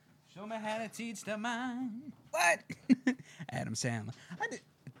Show me how to teach the mind. What? Adam Sandler.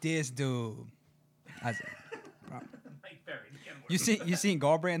 This dude. I said, bro. You seen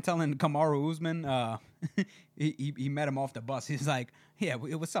Garbrandt telling Kamaru Usman? He met him off the bus. He's like, "Yeah,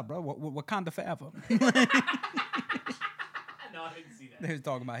 what's up, bro? Wakanda forever." No, I didn't see that. He was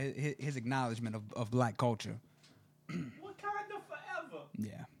talking about his acknowledgement of black culture. Wakanda forever.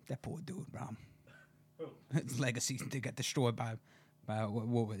 Yeah, that poor dude, bro. Who? His legacy got destroyed by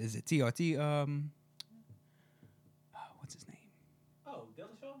what is it? TRT? What's his name? Oh,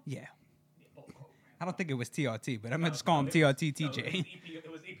 Dillashaw? Yeah. Oh, I don't think it was TRT, but I'm gonna just call him TRT TJ.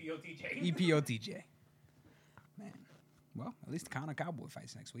 It was EPO TJ. EPO TJ. Man, well, at least the Conor Cowboy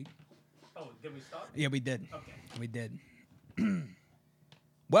fights next week. Oh, did we start? Yeah, we did. Okay. We did.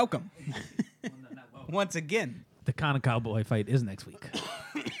 Welcome. Well. Once again. The Conor Cowboy fight is next week.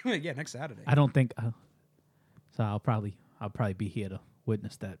 Yeah, next Saturday. I don't think. So I'll probably be here to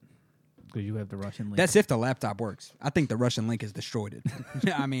witness that because you have the Russian link. That's if the laptop works. I think the Russian link has destroyed it.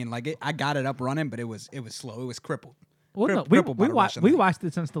 I mean, like I got it up running, but it was slow. It was crippled. Well, no, Crippled by the Russian we link. watched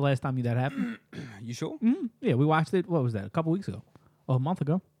it since the last time that happened. You sure? Mm-hmm. Yeah, we watched it. What was that? A couple weeks ago, or a month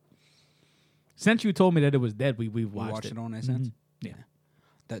ago. Since you told me that it was dead, we watched it. It on there since. Yeah.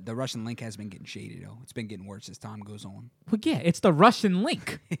 The Russian link has been getting shady though. It's been getting worse as time goes on. Well, yeah, it's the Russian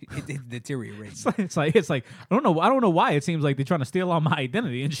link. it deteriorates. It's like I don't know why it seems like they're trying to steal all my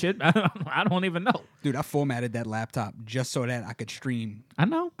identity and shit. I don't even know. Dude, I formatted that laptop just so that I could stream. I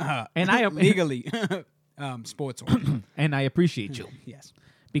know, and I legally sports on. and I appreciate you Yes,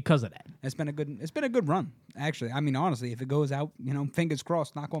 because of that. it's been a good run. Actually, I mean honestly, if it goes out, fingers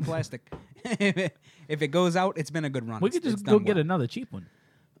crossed, knock on plastic. If it goes out, it's been a good run. We It's- could just it's go done get well. another cheap one.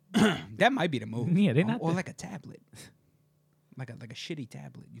 That might be the move. Yeah, they're not or the- like a tablet, like a shitty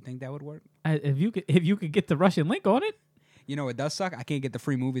tablet. You think that would work? If you could get the Russian link on it. You know, it does suck. I can't get the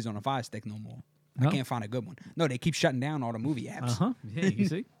free movies on a Fire Stick no more. No? I can't find a good one. No, they keep shutting down all the movie apps. Yeah, you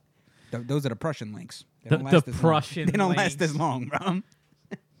see. Those are the Prussian links. They The- don't the last as long. Prussian They don't last links. as long, bro.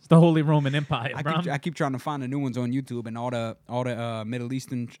 It's the Holy Roman Empire, bro. I keep trying to find the new ones on YouTube, and all the Middle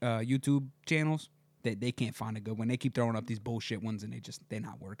Eastern YouTube channels they can't find a good one. They keep throwing up these bullshit ones, and they're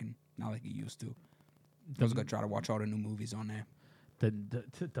not working, not like it used to. I was gonna try to watch all the new movies on there.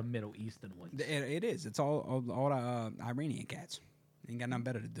 The Middle Eastern ones. It is. It's all the Iranian cats. Ain't got nothing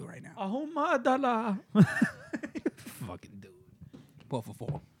better to do right now. Oh my dollar. Fucking dude. 12 for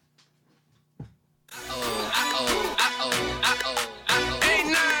 4. Hey,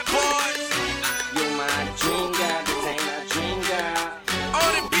 nine boys. You my dream girl, this ain't a dream girl. Oh,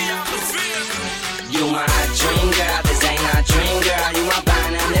 the be out the field. You my dream girl, this ain't a dream girl. You my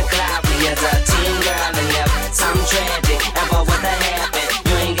band in the club, we as a team girl. And if some tragic, ever what the happened,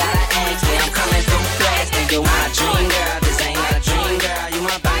 you ain't gotta ask me, I'm coming through plastic. You my dream girl, this ain't a dream girl. You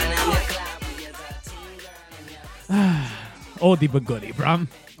my band in the club, we as a team girl. Oldie but goodie, bro.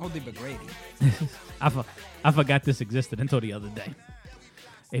 Oldie but Grady. I forgot this existed until the other day.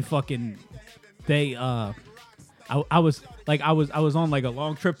 I was on like a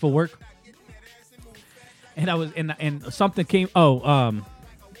long trip for work, and I was and something came. Also,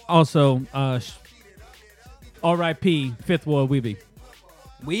 R.I.P. Fifth Ward Weeby.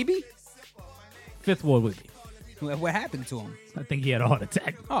 Weeby? Fifth Ward Weeby. What happened to him? I think he had a heart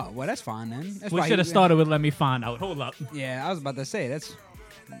attack. Oh, well, that's fine then. That's We why should have started with "Let me find out." Hold up. Yeah, I was about to say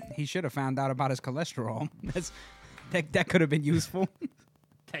he should have found out about his cholesterol. That could have been useful.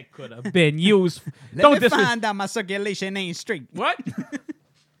 That could have been used. Let me find out my circulation ain't straight. What?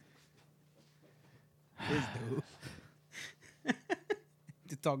 This dude.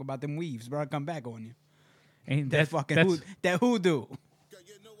 To talk about them weaves, bro. I come back on you. Ain't That fucking that hoodoo.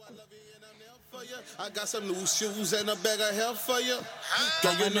 I got some new shoes and a bag of help for you.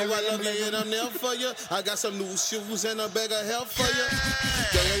 Girl, you know I love you and I'm there for you. I got some new shoes and a bag of help for you.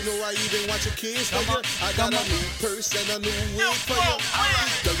 Girl, you know I even want your kids for you. I got a new purse and a new wig for you.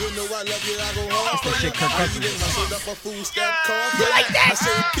 Girl, you know I love you, I go hard for you. I even hustled up a food stamp card for you. I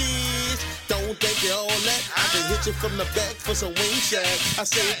say, bitch, don't think you all that. I can hit you from the back for some wing shack. I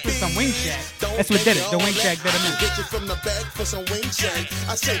say, bitch, some wing shack. don't That's what think did it. you The all wing that. shack did him I in. can hit you from the back for some wing shack.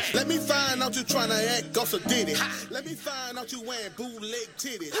 I say, let me find out you trying to act off a ditty. Let me find out you wearing bootleg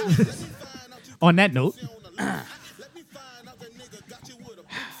titties. Let me find out you On that note, let me find out that nigga got you with a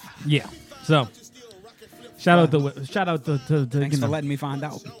yeah. So shout out to Thanks you for know. letting me find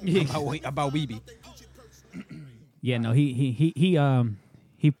out about Weeby. Yeah, no, he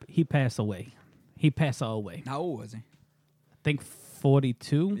passed away. He passed away. How old was he? I think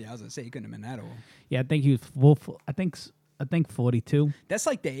 42. Yeah, I was gonna say he couldn't have been that old. Yeah, I think he was. I think 42. That's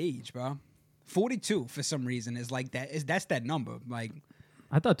like the age, bro. 42 for some reason is like that. That's that number. Like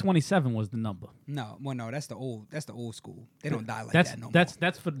I thought 27 was the number. No, well, no, that's the old school. They don't die like That's that no more.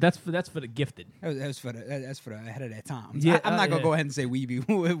 that's for the gifted. That's for the ahead of their time. Yeah, I'm not gonna yeah. go ahead and say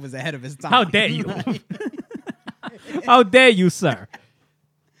Weeby was ahead of his time. How dare you? How dare you, sir?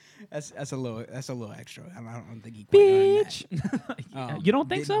 That's a little extra. I don't think he quite earned Bitch. that. You don't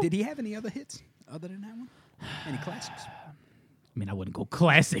think so? Did he have any other hits other than that one? Any classics? I mean, I wouldn't go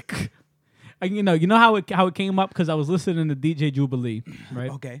classic. You know how it came up because I was listening to DJ Jubilee, right?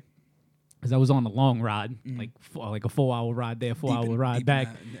 Okay. Because I was on a long ride, like a 4-hour ride there, 4-hour ride deep back,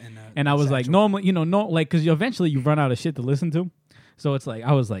 in the and I was like, satchel. normally, like, because eventually you run out of shit to listen to, so it's like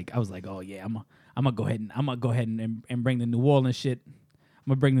I was like, oh yeah, I'm gonna go ahead and bring the New Orleans shit. I'm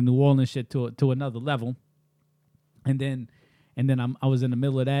gonna bring the New Orleans shit to another level, and then I was in the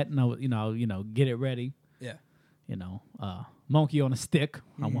middle of that, and I was, get it ready, Yeah. Monkey on a Stick.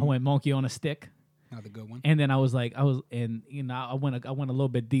 I went Monkey on a Stick. Another good one. And then I went a little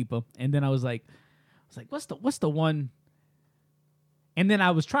bit deeper, and then I was like, what's the one? And then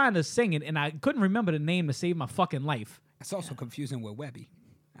I was trying to sing it, and I couldn't remember the name to save my fucking life. It's also confusing with Webby,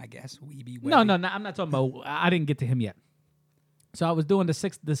 I guess. Weeby. No, I'm not talking about. I didn't get to him yet. So I was doing the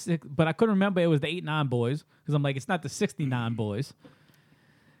six, but I couldn't remember it was the 8-9 boys because I'm like, it's not the 69 boys.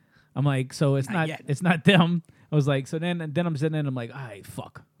 I'm like, so it's Not not yet. it's not them. I was like, so then I'm sitting there and I'm like, all right,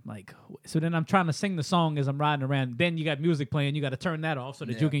 fuck. Like, so then I'm trying to sing the song as I'm riding around. Then you got music playing. You got to turn that off so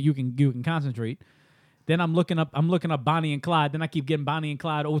that Yeah. you can concentrate. Then I'm looking up Bonnie and Clyde. Then I keep getting Bonnie and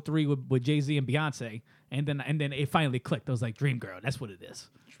Clyde 03 with Jay-Z and Beyonce. And then it finally clicked. I was like, Dream Girl. That's what it is.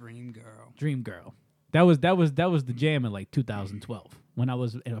 Dream Girl. Dream Girl. That was the jam in like 2012 when I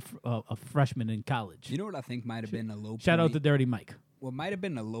was a freshman in college. You know what I think might have been a low point? Shout out to Dirty Mike. What might have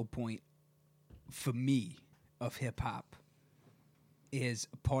been a low point for me of hip hop is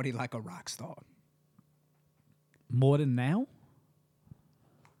Party Like a Rock Star. More than now?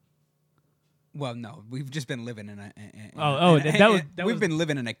 Well, no, we've just been living in a. We've been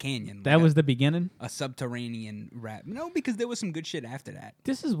living in a canyon. That was the beginning. a subterranean rap. No, because there was some good shit after that.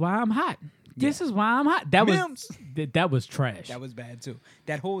 This is why I'm hot. This is why I'm hot. That Mims. that was trash. That was bad too.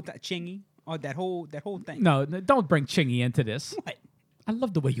 That whole Chingy or that whole thing. No, don't bring Chingy into this. What? I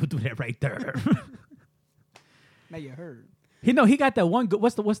love the way you do that right there. Now you heard. he got that one good.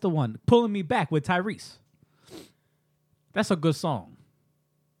 What's the one? Pulling Me Back with Tyrese. That's a good song.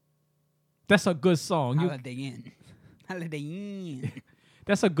 That's a good song. Holiday Inn. Holiday Inn.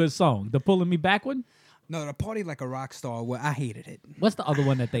 That's a good song. The Pulling Me Back one. No, the Party Like a Rock Star. Well, I hated it. What's the other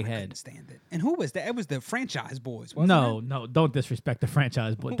one that they I couldn't had? stand it. And who was that? It was the Franchise Boys. Wasn't it? No, don't disrespect the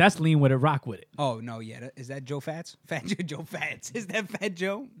franchise, but that's Lean With It, Rock With It. Oh no, yeah. Is that Joe Fats? Joe Fats. Is that Fat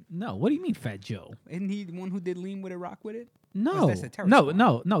Joe? No, what do you mean, Fat Joe? Isn't he the one who did Lean With It, Rock With It? No, that's the Terror Squad?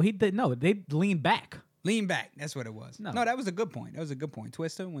 no. He did no. They leaned back. Lean Back. That's what it was. No. No, that was a good point. That was a good point.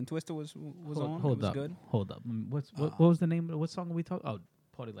 Twister, when Twister was on, Hold it was up, good. hold up. What was the name of what song are we talking? Oh,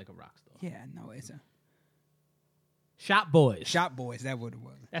 Party Like a Rock Star. Yeah, no, it's a Shop Boys. Shop Boys. That's what it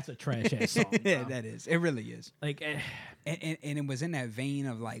was. That's a trash ass song. Yeah, bro. that is. It really is. Like, And it was in that vein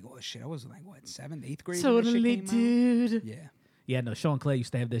of like, oh shit, I was like, what, 7th, 8th grade? when that shit totally, came out? dude. Yeah. Yeah, no. Sean Clay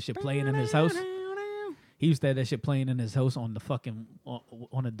used to have that shit playing in his house. He used to have that shit playing in his house on the fucking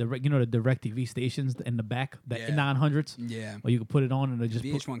on a direct, the direct TV stations in the back, the Yeah. 900s. Yeah. Where you could put it on and it just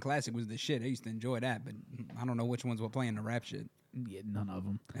VH1 Classic was the shit. I used to enjoy that, but I don't know which ones were playing the rap shit. yeah, none of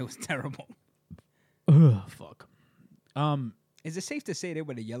them. It was terrible. Ugh, fuck. Is it safe to say they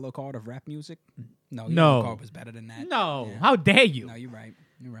were the yellow card of rap music? No, No. Yellow Card was better than that. No, Yeah. how dare you? No, you're right.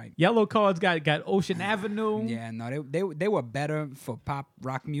 You're right. Yellow Cards got Ocean Avenue. Yeah, no, they were better for pop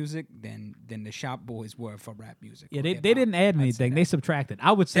rock music than the Shop Boys were for rap music. Yeah, or they hip-hop. didn't add I'd say anything. that. They subtracted.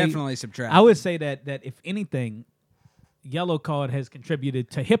 I would say Definitely subtracted. I would say that if anything, Yellow Card has contributed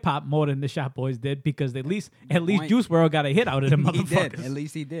to hip hop more than the Shop Boys did because at least point. Juice WRLD got a hit out of them He motherfuckers. did. At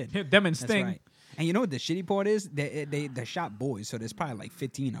least he did. Them and That's Sting. right. And you know what the shitty part is? They Shop Boys, so there's probably like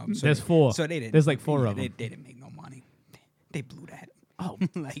 15 of them. So There's they- 4. So they didn't. There's like 4 yeah, of them. They didn't make no money. They blew that. Oh.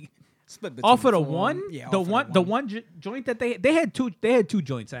 like split between Off of the 4 one, Yeah, the off of one, the one joint that they had two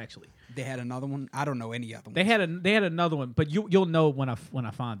joints actually. They had another one. I don't know any other one. They had another one, but you'll know when I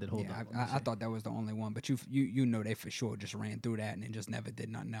find it. Hold Yeah, on. let me I see. thought that was the only one, but you know they for sure just ran through that and then just never did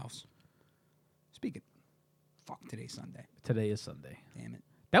nothing else. Speaking, fuck today's Sunday. Today is Sunday. Damn it,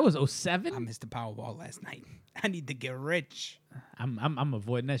 That was I 07. missed the Powerball last night. I need to get rich. I'm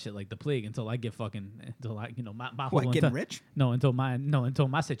avoiding that shit like the plague until I get until I my What, whole getting enti- rich? No, until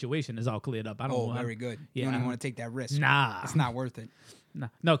my situation is all cleared up. I don't. Oh, want- very good. Yeah, you don't I even don't- want to take that risk. Nah. It's not worth it.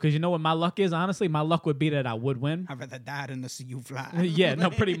 No, because you know what my luck is. Honestly, my luck would be that I would win. I'd rather die than to see you fly. Yeah, no,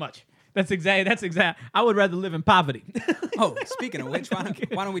 pretty much. That's exact. I would rather live in poverty. Oh, speaking of which, why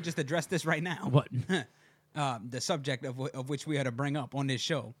don't we just address this right now? What? The subject of which we had to bring up on this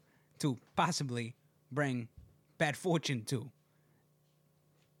show to possibly bring bad fortune to.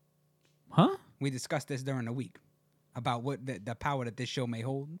 Huh? We discussed this during the week about what the power that this show may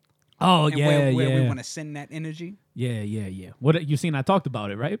hold. Oh, And yeah, where yeah. we want to send that energy. Yeah. What you seen? I talked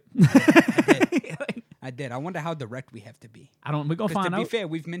about it, right? I did. I wonder how direct we have to be. We gonna Because find to be out. fair,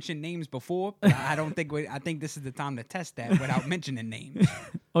 we've mentioned names before. But I don't think I think this is the time to test that without mentioning names.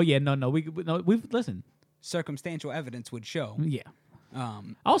 Oh yeah, no, we've listened. Circumstantial evidence would show. Yeah. I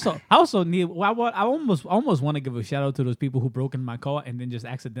also need. I almost want to give a shout out to those people who broke in my car and then just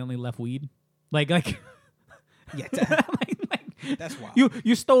accidentally left weed. Like. Yeah, that's wild.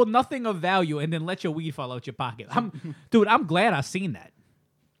 You stole nothing of value and then let your weed fall out your pocket. I'm glad I seen that.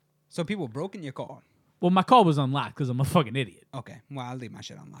 So people broke in your car. Well, my car was unlocked because I'm a fucking idiot. Okay, well I'll leave my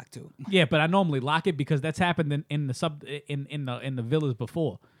shit unlocked too. Yeah, but I normally lock it because that's happened in the villas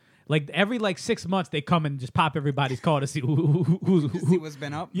before. Like every 6 months they come and just pop everybody's car to see who's See what's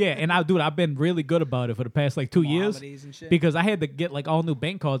been up. Yeah, and I've been really good about it for the past 2 years holidays and shit. because I had to get all new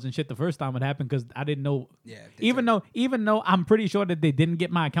bank cards and shit the first time it happened because I didn't know. Yeah, even though I'm pretty sure that they didn't get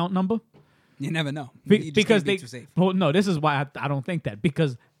my account number. You never know. Be- You just because can't be they too safe. well, no, this is why I don't think that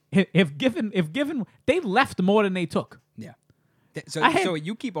because if given they left more than they took. Yeah. So I had- so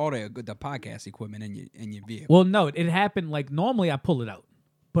you keep all the podcast equipment in your vehicle. Well, no, it happened normally I pull it out.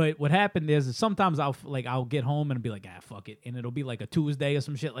 But what happened is sometimes I'll get home and be like, fuck it, and it'll be a Tuesday or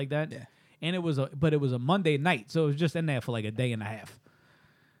some shit like that. Yeah. And it was a Monday night, so it was just in there for a day and a half.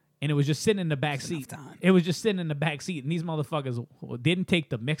 And it was just sitting in the back seat. enough time. It was just sitting in the back seat, and these motherfuckers didn't take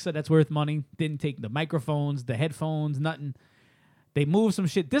the mixer that's worth money, didn't take the microphones, the headphones, nothing. They moved some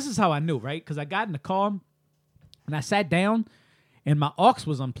shit. This is how I knew, right? Because I got in the car and I sat down, and my aux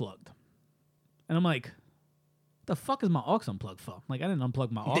was unplugged, and I'm like, the fuck is my aux unplugged for? I didn't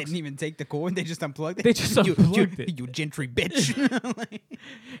unplug my aux. They didn't even take the cord. They just unplugged it. They just unplugged it. You gentry bitch.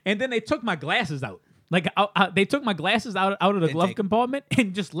 And then they took my glasses out. They took my glasses out of the Didn't glove take 'em. compartment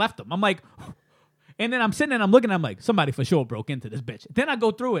and just left them. I'm like, and then I'm sitting and I'm looking. I'm like, somebody for sure broke into this bitch. Then I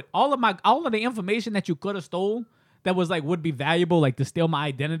go through it. All of the information that you could have stole that was would be valuable, to steal my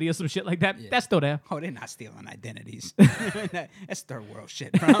identity or some shit like that. Yeah. That's still there. Oh, they're not stealing identities. That's third world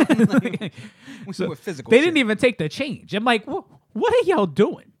shit, bro. We're physical. They shit. didn't even take the change. I'm like, what are y'all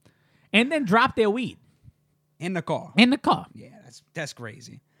doing? And then drop their weed in the car. in the car. Yeah, that's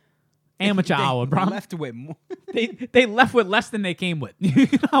crazy. Amateur They hour, bro. Left with more. They left with less than they came with. You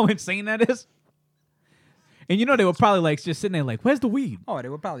know how insane that is? And they were probably just sitting there where's the weed? Oh, they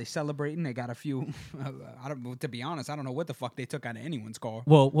were probably celebrating. They got a few. To be honest, I don't know what the fuck they took out of anyone's car.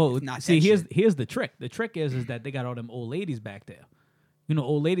 Well. If not See, that shit. here's the trick. The trick is that they got all them old ladies back there.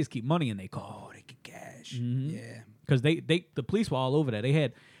 Old ladies keep money in their car Oh, they get cash. Mm-hmm. Yeah. because the police were all over that. They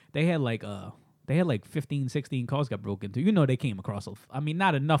had 15, 16 cars got broken into. They came across.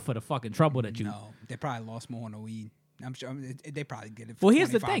 Not enough for the fucking trouble that you. No, they probably lost more on the weed. I'm sure they probably get it for Well, here's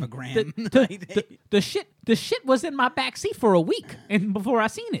the 25 thing. a gram. The shit was in my back seat for a week, and before I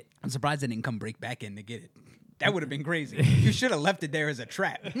seen it. I'm surprised they didn't come break back in to get it. That would have been crazy. You should have left it there as a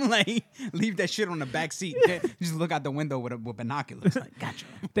trap. Leave that shit on the back seat. Just look out the window with binoculars. Gotcha.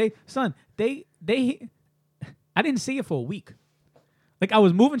 I didn't see it for a week. I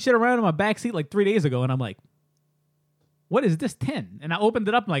was moving shit around in my back seat 3 days ago, and I'm like, what is this 10? And I opened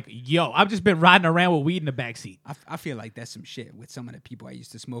it up, I'm like, yo, I've just been riding around with weed in the back seat. I feel like that's some shit with some of the people I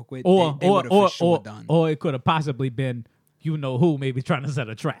used to smoke with. Or they would have for sure done. Or it could have possibly been who maybe trying to set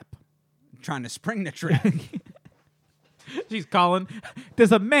a trap. Trying to spring the trap. She's calling.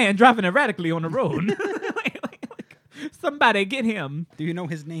 There's a man driving erratically on the road. Somebody get him. Do you know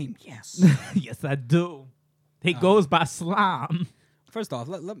his name? Yes. Yes, I do. He goes by Slime. First off,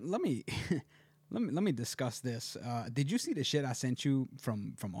 let me let me discuss this. Did you see the shit I sent you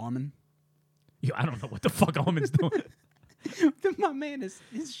from Armin? Yo, I don't know what the fuck Omen's doing. My man is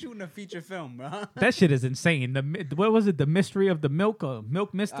shooting a feature film, bro. That shit is insane. What was it? The mystery of the milk,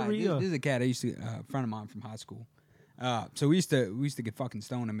 milk mystery. This is a cat I used to a friend of mine from high school. So we used to get fucking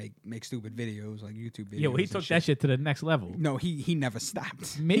stoned and make stupid videos like YouTube videos. Yeah, well, he and took that shit to the next level. No, he never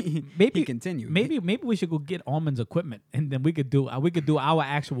stopped. Maybe he continued. Maybe we should go get Almond's equipment, and then we could do our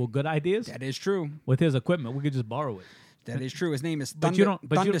actual good ideas That is true. with his equipment. We could just borrow it. That is true. His name is But Thunder, you don't-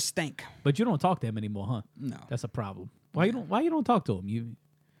 but you Thunder don't- Stank. But you don't talk to him anymore, huh? No. That's a problem. Why you don't talk to him?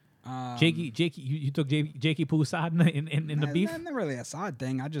 Jakey, you took Jakey Pooh's side in the beef. Not really a side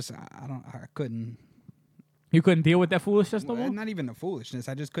thing. I couldn't. You couldn't deal with that foolishness no more. Not even the foolishness.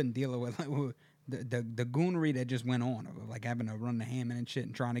 I just couldn't deal with the goonery that just went on, of like having to run the hammer and shit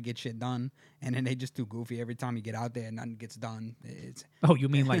and trying to get shit done, and then they just too goofy every time you get out there and nothing gets done. It's Oh, you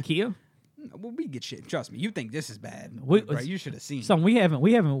mean like here? well, we get shit. Trust me, you think this is bad, We- right? You should have seen. Son, we haven't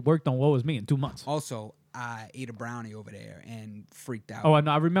worked on What Was Me in 2 months. Also, I ate a brownie over there and freaked out. Oh, I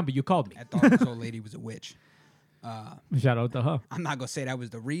know. I remember you called me. I thought this old lady was a witch. Shout out to her. I'm not gonna say that was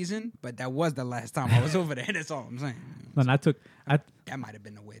the reason, but that was the last time I was over there. That's all I'm saying. And I took That might have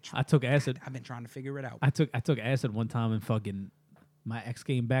been the witch. acid. I've been trying to figure it out. I took acid one time and fucking my ex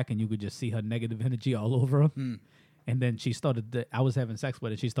came back and you could just see her negative energy all over her. And then she started. I was having sex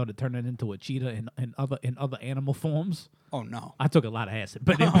with her. She started turning into a cheetah and other animal forms. Oh no! I took a lot of acid,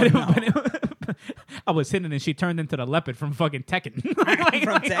 but, I was hitting and she turned into the leopard from fucking Tekken.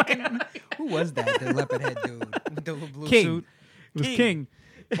 From Tekken? Who was that? The leopard head dude with the blue King. suit. It was King.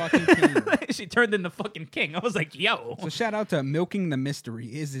 Fucking King. She turned into fucking King. I was like, yo. So shout out to Milking the Mystery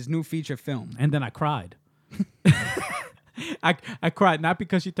is his new feature film. And then I cried. I cried not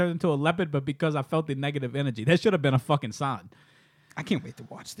because she turned into a leopard, but because I felt the negative energy. That should have been a fucking sign. I can't wait to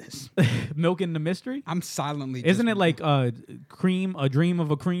watch this. Milking the Mystery? I'm silently. Isn't it like Cream, A Dream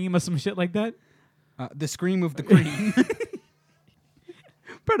of a Cream or some shit like that? The Scream of the Cream?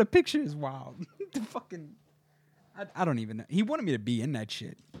 Bro, the picture is wild. The fucking. I don't even know. He wanted me to be in that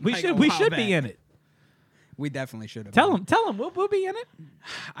shit. We Like, should a be while in back. it. We definitely should have. Tell him we'll be in it.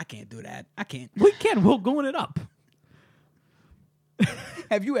 I can't do that. I can't. We can. We'll going it up.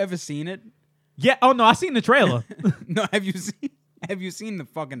 Have you ever seen it? Yeah. Oh no, I seen the trailer. No. Have you seen the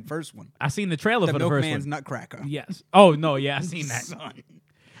fucking first one? I seen the trailer The for the first Milkman's one. Nutcracker. Yes. Oh no. Yeah, I seen that. Son. Yeah,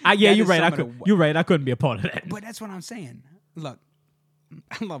 That you're is right. some of the- You're right. I couldn't be a part of that. But that's what I'm saying. Look,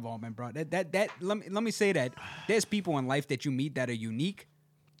 I love all men, bro. That let me say that there's people in life that you meet that are unique.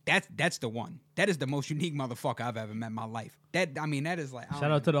 That's the one. That is the most unique motherfucker I've ever met in my life. That is like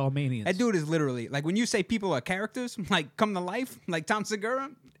Shout out to the Armenians. that dude is literally like when you say people are characters, like come to life, like Tom Segura.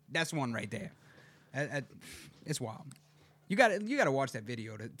 That's one right there. It's wild. You gotta watch that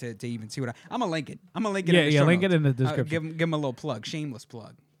video to even see what I'm gonna link it. I'm gonna link it. Yeah, in the yeah, show link it notes. in the description. Give him a little plug, shameless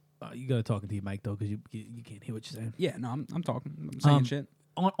plug. You gotta talk to your mic though, because you can't hear what you're saying. Yeah, no, I'm talking. I'm saying shit.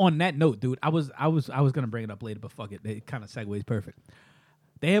 On that note, dude, I was gonna bring it up later, but fuck it. It kind of segues perfect.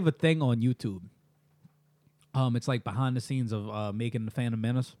 They have a thing on YouTube. It's like behind the scenes of making the Phantom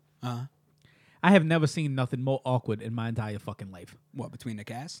Menace. Uh-huh. I have never seen nothing more awkward in my entire fucking life. What, between the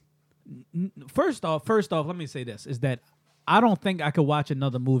cast? First off, let me say this: is that I don't think I could watch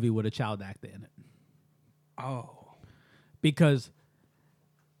another movie with a child actor in it. Oh, Because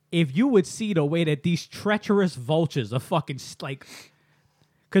if you would see the way that these treacherous vultures are fucking like,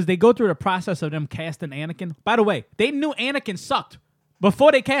 because they go through the process of them casting Anakin. By the way, they knew Anakin sucked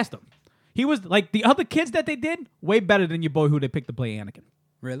before they cast him. He was like the other kids that they did way better than your boy who they picked to play Anakin.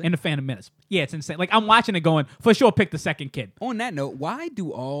 really? In the Phantom Menace. Yeah, it's insane. Like I'm watching it going, for sure pick the second kid. On that note, why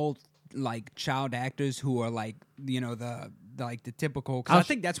do all like child actors who are like the typical? Because I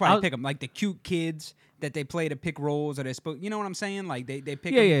think that's why they pick them, like the cute kids that they play to pick roles, or they're supposed. You know what I'm saying? Like they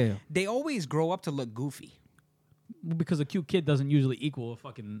pick. Yeah, 'em. yeah. They always grow up to look goofy. Because a cute kid doesn't usually equal a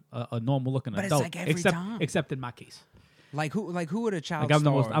fucking a normal looking But it's adult. like every time. Except in my case. Like who are the child Like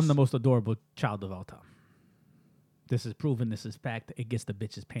stars? I'm the most adorable child of all time. This is proven. This is fact. It gets the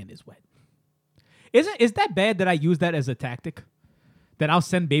bitch's panties wet. Is that bad that I use that as a tactic? That I'll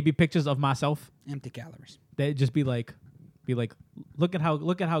send baby pictures of myself. Empty calories. That just be like, look at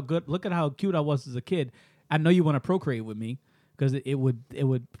how cute I was as a kid. I know you want to procreate with me because it would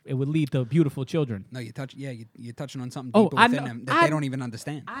lead to beautiful children. No, you're touching on something Oh, deeper I within know- them that they don't even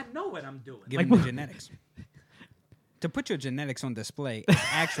understand. I know what I'm doing. Give them the genetics. To put your genetics on display is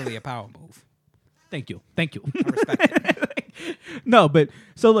actually a power move. Thank you. I respect it. No, but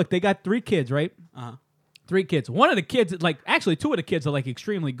so look, they got 3 kids, right? Uh-huh. 3 kids. One of the kids, like actually 2 of the kids are like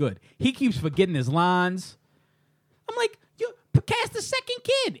extremely good. He keeps forgetting his lines. I'm like, you cast the second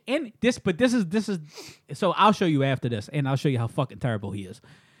kid, and this is. So I'll show you after this, and I'll show you how fucking terrible he is.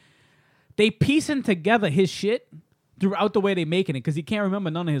 They piecing together his shit throughout the way they making it because he can't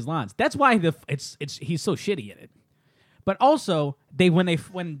remember none of his lines. That's why he's so shitty at it. But also,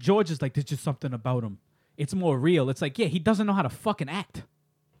 when George is like, there's just something about him. It's more real. It's like, yeah, he doesn't know how to fucking act.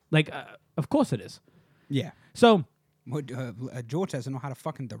 Like, of course it is. Yeah. So George doesn't know how to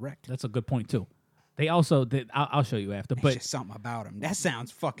fucking direct. that's a good point too. They also did. I'll show you after. There's But just something about him. That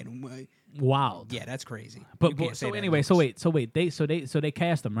sounds fucking. wild. Yeah, that's crazy. You But can't say so that anyway, else. so wait. They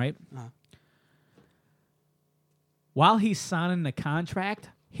cast him right. Uh-huh. While he's signing the contract,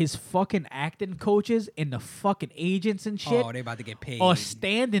 his fucking acting coaches and the fucking agents and shit Oh, they about to get paid. are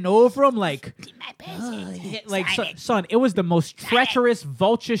standing over him like, son, it was the most treacherous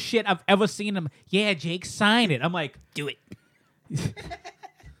vulture shit I've ever seen him. Yeah, Jake, sign it. I'm like, Do it.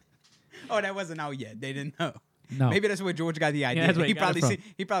 Oh, that wasn't out yet. They didn't know. no. Maybe that's where George got the idea. that's where he got it from.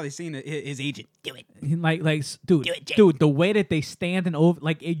 He probably seen his agent. Do it. Dude, the way that they standing over,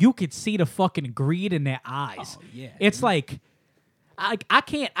 like you could see the fucking greed in their eyes. Oh, yeah, It's dude. like, I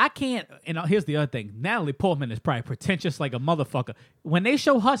can't. And here's the other thing: Natalie Portman is probably pretentious like a motherfucker. When they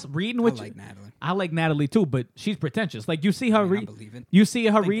show us reading with, Natalie. I like Natalie too, but she's pretentious. Like you see her I read, believe it. you see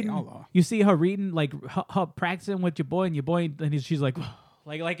her think they reading, all are. you see her reading like her practicing with your boy, and she's like.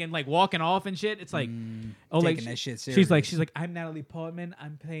 Like walking off and shit. It's like, taking that shit she's like, serious. I'm Natalie Portman.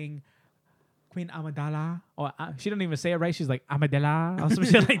 I'm playing Queen Amidala, or she don't even say it right. She's like Amidala or some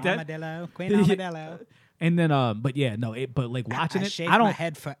shit like that. Armadillo. Queen Armadillo. And then, but yeah, no, but like watching I it, shaved I don't. my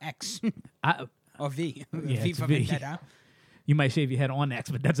head for X I, or V. Yeah, V it's for V. Vendetta. you might shave your head on X,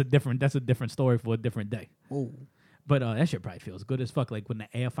 but that's a different story for a different day. Oh, But that shit probably feels good as fuck. Like when the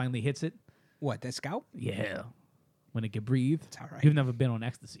air finally hits it. what? That scalp? Yeah, when it can breathe. It's all right. You've never been on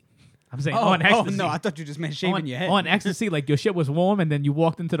ecstasy. I'm saying Oh, on ecstasy. no, I thought you just meant shaving on, your head. on ecstasy, like your shit was warm, and then you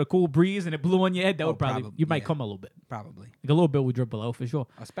walked into the cool breeze, and it blew on your head. That would probably probably, you might yeah. come a little bit, Probably, like a little bit would dribble out for sure.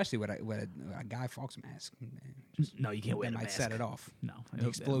 especially with a Guy Fawkes mask. No, you can't wear That the might mask. set it off. No, The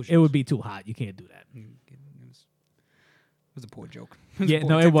explosions. It would be too hot. You can't do that. It was a poor joke. Yeah,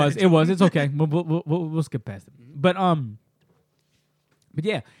 no, it was. It was. It's okay. We'll skip past it. But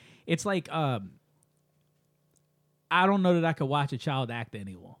yeah, it's like I don't know that I could watch a child actor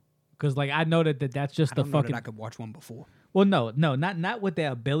anymore because like I know that's just I the don't know fucking. that I could watch one before. Well, no, not with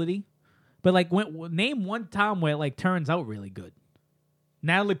their ability, but like name one time where it like turns out really good.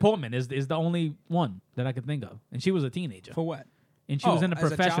 Natalie Portman is the only one that I could think of, and she was a teenager, For what? and she was in a as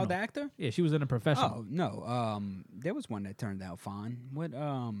professional. a child actor? Yeah, she was in a professional. Oh no. There was one that turned out fine. What?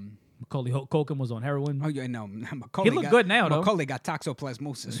 Macaulay Culkin was on heroin. Oh yeah, no. Macaulay He look good now, though. Macaulay got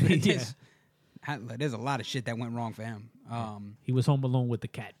toxoplasmosis. Yeah. There's a lot of shit that went wrong for him. He was home alone with the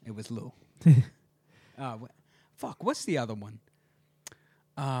cat. It was Lou. Fuck. What's the other one?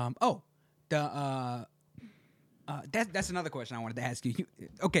 That's another question I wanted to ask you.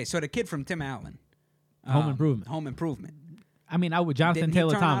 Okay, so the kid from Tim Allen, Home Improvement. Home Improvement. I mean, I would Jonathan Didn't he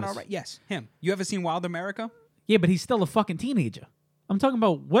Taylor turn out Thomas. all right? Yes, him. You ever seen Wild America? Yeah, but he's still a fucking teenager. I'm talking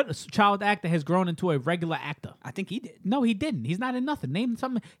about what child actor has grown into a regular actor. I think he did. No, he didn't. He's not in nothing. Name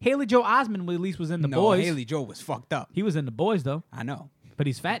something. Haley Joel Osment at least was in The No, Boys. Haley Joel was fucked up. He was in The Boys though, I know. but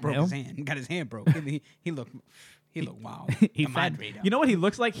he's fat Broke now. his hand. Got his hand broke. He looked wild. He The fat. Madre, though. You know what he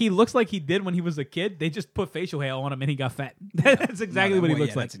looks like? He looks like he did when he was a kid. They just put facial hair on him and he got fat. That's exactly what he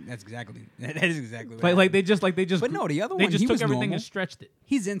looks like. That's exactly. That is exactly. What Like they happened. just. But no, the other they one, just he took was everything normal. and stretched it.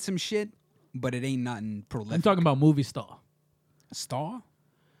 He's in some shit, but it ain't nothing prolific. I'm talking about movie star. Star.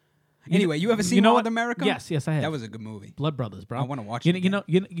 Anyway, you ever seen you know Wild what? America? Yes, I have. That was a good movie. Blood Brothers, bro. I wanna watch you it know,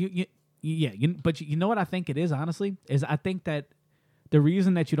 you know, but you know what I think it is, honestly, is I think that the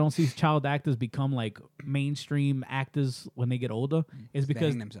reason that you don't see child actors become like mainstream actors when they get older is They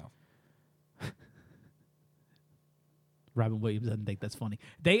because hang themselves. Robin Williams doesn't think that's funny.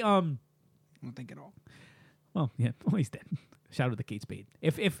 They I don't think at all. well, yeah, well, he's dead. Shout out to Kate Spade.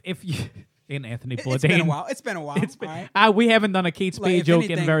 If you and Anthony Bourdain. It's been a while. It's been a while. It's been, all right? we haven't done a Kate Like, Spade if joke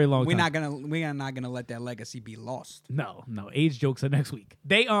in a anything, very long time. We are not gonna let that legacy be lost. No, age jokes are next week.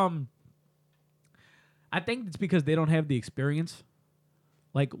 They I think it's because they don't have the experience,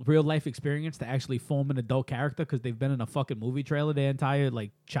 like real life experience, to actually form an adult character because they've been in a fucking movie trailer their entire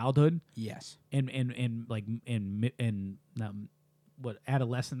like childhood Yes. and what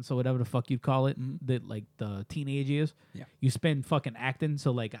adolescence or whatever the fuck you'd call it, that like the teenage years. Yeah. You spend fucking acting,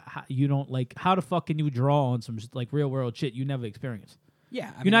 so like you don't like how the fuck can you draw on some like real world shit you never experienced?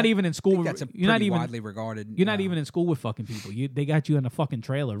 Yeah. You're not even in school. That's a You're not pretty even widely regarded. You're not even in school with fucking people. They got you in a fucking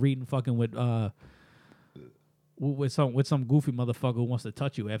trailer reading fucking with some goofy motherfucker who wants to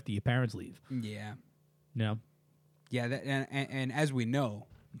touch you after your parents leave. Yeah. You know? Yeah. That, and as we know,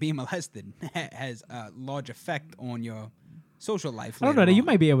 being molested has a large effect on your social life. I don't know. later You on.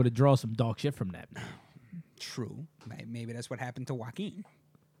 might be able to draw some dark shit from that. True. Maybe that's what happened to Joaquin.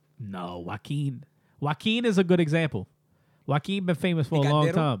 No, Joaquin. Joaquin is a good example. Joaquin been famous for a got long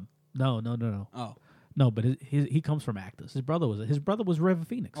diddled? time. No. Oh. No, but he comes from actors. His brother was River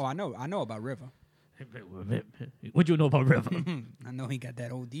Phoenix. Oh, I know about River. What you know about River? I know he got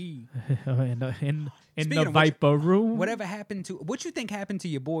that OD. in Speaking the of which, Viper room. Whatever happened to what you think happened to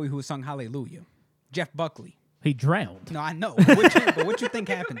your boy who sung Hallelujah? Jeff Buckley. He drowned. No, I know. But what you think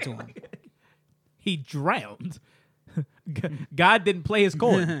happened to him? He drowned. God didn't play his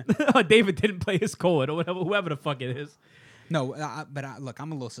chord, or David didn't play his chord, or whatever, whoever the fuck it is. No, look,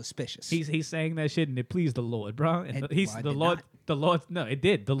 I'm a little suspicious. He's saying that shit and it pleased the Lord, bro. And It- he's well, it the did Lord. not. The Lord, no, it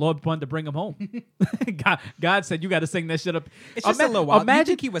did. The Lord wanted to bring him home. God said you got to sing that shit up. It's just a little wild. You Imagine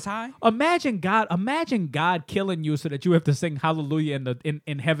think he was high? Imagine God killing you so that you have to sing Hallelujah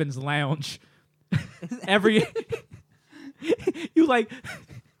in heaven's lounge. Every you like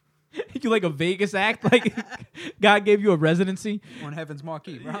a Vegas act. Like God gave you a residency On Heaven's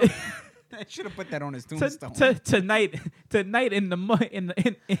Marquee, bro. I should have put that on his tombstone. tonight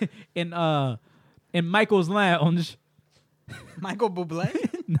in Michael's lounge. Michael Bublé?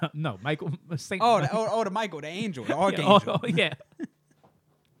 No, Michael Saint. The Michael, the angel, the yeah, archangel. yeah.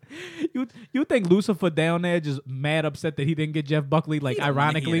 You think Lucifer down there just mad upset that he didn't get Jeff Buckley? Like He don't wanna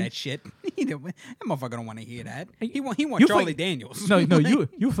ironically, hear that shit. That motherfucker don't want to hear that. He want You Charlie forget- Daniels. No,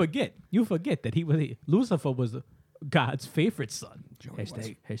 you forget that Lucifer was God's favorite son. Joey was.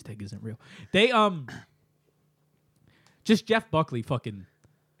 Hashtag isn't real. They just Jeff Buckley fucking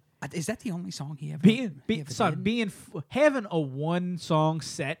Is that the only song he ever? he ever did? having a one song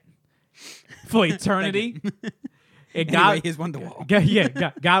set for eternity. And Anyway, here's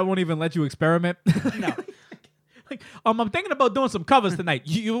Wonderwall. God won't even let you experiment. No. Like, I'm thinking about doing some covers tonight.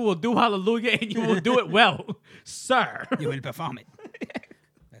 You will do Hallelujah and you will do it well, sir. You will perform it.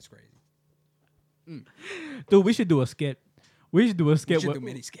 That's crazy. Dude, we should do a skit. We should do a skit. We should with- do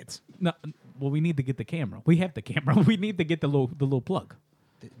mini skits. No, well, we need to get the camera. We have the camera. We need to get the little plug.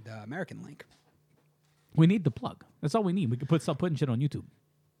 The American link. We need the plug. That's all we need. We can start putting shit on YouTube.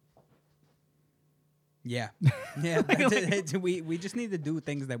 Yeah. Yeah. That's it. We just need to do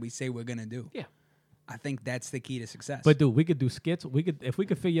things that we say we're gonna do. Yeah. I think that's the key to success. But dude, we could do skits. If we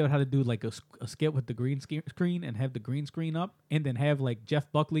could figure out how to do like a skit with the green screen and have the green screen up, and then have like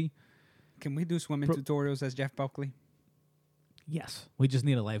Jeff Buckley. can we do swimming tutorials as Jeff Buckley? Yes, we just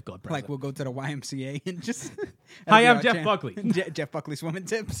need a lifeguard. Like we'll go to the YMCA and just. Hi, I'm our Jeff Buckley. Jeff Buckley swimming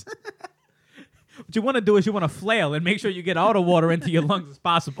tips. What you want to do is you want to flail and make sure you get all the water into your lungs as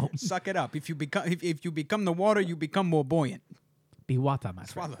possible. Suck it up. If you become the water, you become more buoyant. Be water, my friend.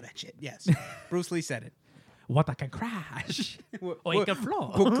 Swallow that shit. Yes. Bruce Lee said it. Water can crash. Or it can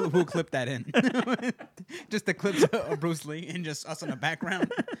flow. We'll clip that in. Just the clips of Bruce Lee and just us in the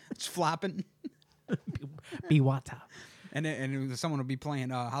background, just flopping, Be water. and someone will be playing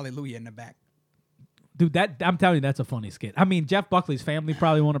Hallelujah in the back. Dude, I'm telling you, that's a funny skit. I mean, Jeff Buckley's family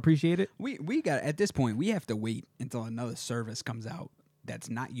probably won't appreciate it. We got at this point we have to wait until another service comes out that's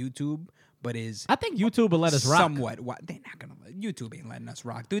not YouTube but is I think YouTube will let us rock. somewhat. They're not gonna. YouTube ain't letting us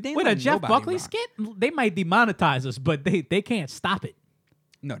rock, dude. They ain't With a letting Jeff nobody Buckley rock. skit, they might demonetize us, but they can't stop it.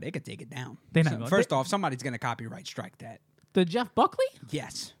 No, they could take it down. They're not gonna- First off, somebody's gonna copyright strike that. The Jeff Buckley?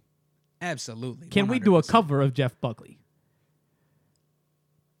 Yes, absolutely. Can we do a 100%. cover of Jeff Buckley?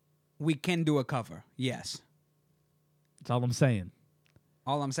 We can do a cover. Yes. That's all I'm saying.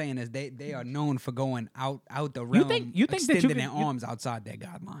 All I'm saying is they are known for going out the realm, you think that you extending could- their arms outside their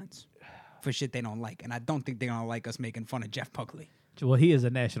guidelines for shit they don't like, and I don't think they're gonna like us making fun of Jeff Buckley. Well, he is a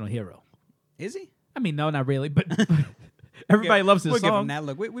national hero. Is he? I mean, no, not really, but everybody loves his We'll give him song. that.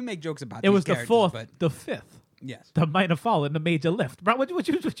 Look, we make jokes about It these was the characters, fourth, but the fifth, yes, the minor fall in the major lift. Bro, what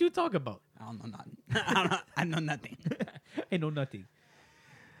you talking about? I don't know nothing. I know nothing. Ain't no nothing.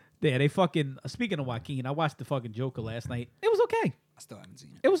 Yeah, they fucking. Speaking of Joaquin, I watched the fucking Joker last night. It was okay. I still haven't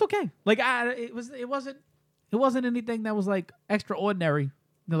seen it. It was okay. Like it wasn't anything that was like extraordinary.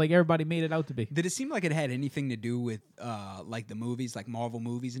 That like everybody made it out to be. Did it seem like it had anything to do with like the movies, like Marvel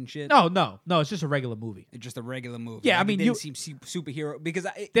movies and shit? No. It's just a regular movie. It's just a regular movie. Yeah, I Like, mean, it you- didn't seem superhero because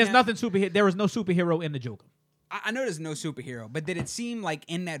There's now, nothing superhero. There was no superhero in the Joker. I know there's no superhero, but did it seem like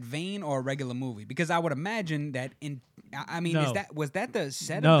in that vein or a regular movie? Because I would imagine that I mean, No. was that the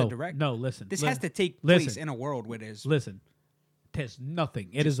set No, of the director? no. Listen, This li- has to take listen. place in a world where there's. Listen, there's nothing.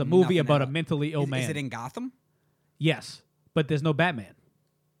 It Just is a movie nothing about at a all. mentally ill man. Is it in Gotham? Yes, but there's no Batman.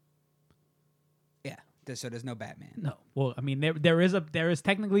 Yeah. So there's no Batman. No. Well, I mean, there is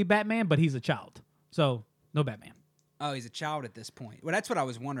technically Batman, but he's a child, so no Batman. Oh, he's a child at this point. Well, that's what I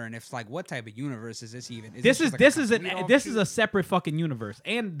was wondering. If like, what type of universe is this even? This is just like a complete this is offshoot? a separate fucking universe,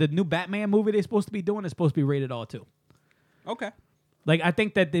 and the new Batman movie they're supposed to be doing is supposed to be rated R too. Okay. Like I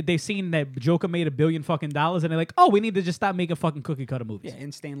think that they've seen that Joker made $1 billion fucking dollars, and they're like, oh, we need to just stop making fucking cookie cutter movies. Yeah,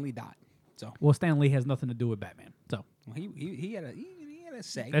 and Stan Lee died. So Well, Stan Lee has nothing to do with Batman, so well, he had a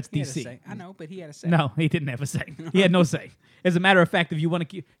say. That's He had a DC. say. I know, but he had a say. no, he didn't have a say. He had no say. As a matter of fact, if you want to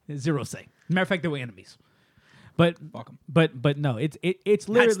keep zero say. As a matter of fact, they were enemies. But Fuck 'em. but no, it's Not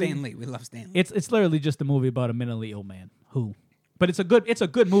literally Stan Lee. We love Stan Lee. it's literally just a movie about a mentally ill man who But it's a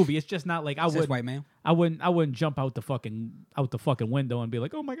good movie. It's just not like I Is this would white male? I wouldn't jump out the fucking window and be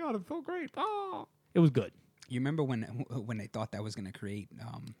like, oh my god, it's so great. Oh, it was good. You remember when they thought that was going to create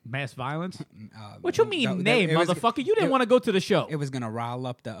Mass violence? What you mean, name, it was- motherfucker? You didn't want to go to the show. it was going to rile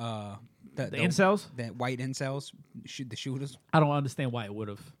up the incels? the white incels, the shooters, I don't understand why it would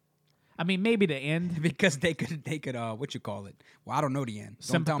have. I mean, maybe the end. because they could what you call it? Well, I don't know the end.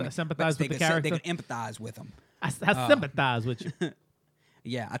 Don't tell me. Sympathize But with the they character? could empathize with them. I sympathize with you.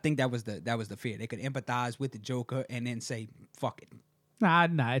 Yeah, I think that was the fear. They could empathize with the Joker and then say fuck it, Nah,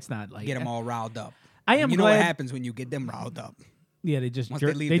 it's not like get them all riled up. I am You know what glad- happens when you get them riled up? Yeah, they just Once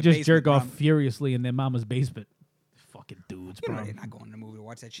jerk, they leave they the just basement, jerk off bro. furiously in their mama's basement. Fucking dudes, You bro. know they're not going to the movie to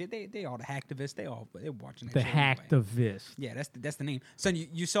watch that shit. They all the hacktivists. They're watching that The shit anyway. hacktivist. Yeah, that's the name. Son,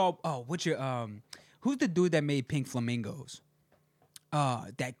 you saw what's your who's the dude that made Pink Flamingos?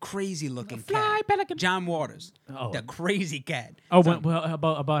 That crazy looking Fly, cat. pelican. John Waters. Oh. The crazy cat. Oh, Son, well,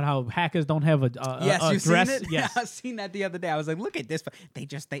 about how hackers don't have a yes, a you dress. seen it? Yes, I seen that the other day. I was like, look at this.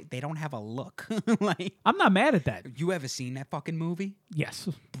 They don't have a look. Like, I'm not mad at that. you ever seen that fucking movie? Yes,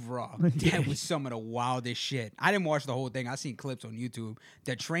 Bruh, Yeah. that was some of the wildest shit. I didn't watch the whole thing. I seen clips on YouTube.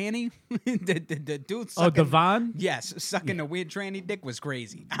 The tranny, the dude Oh, sucking. Devon? Yes, sucking the weird tranny dick was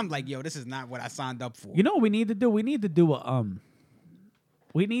crazy. I'm like, yo, this is not what I signed up for. you know what we need to do? We need to do a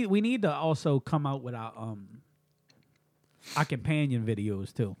We need to also come out with our companion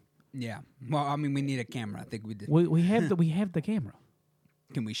videos too. Yeah. Well, I mean, we need a camera. I think we did. We have the camera.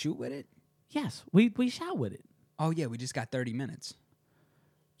 Can we shoot with it? Yes, we shot with it. Oh yeah, we just got 30 minutes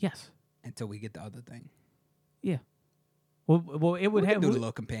Yes, until we get the other thing. yeah. Well, it would We have can do the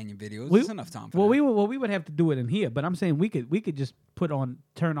little companion videos. we- There's enough time for well, that. we would have to do it in here, but I'm saying we could just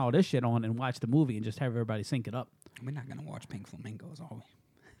turn all this shit on and watch the movie and just have everybody sync it up. We're not gonna watch Pink Flamingos, are we?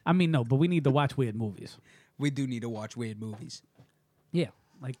 I mean, no, but we need to watch weird movies. We do need to watch weird movies. Yeah,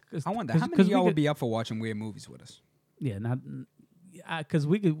 like I wonder how many of y'all would be up for watching weird movies with us. Yeah, not because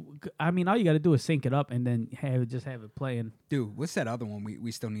we could. I mean, all you got to do is sync it up and then have it playing. Dude, what's that other one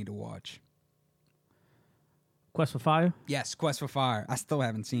we still need to watch? Quest for Fire. Yes, Quest for Fire. I still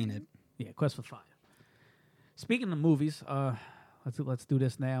haven't seen it. Yeah, Quest for Fire. Speaking of movies, let's do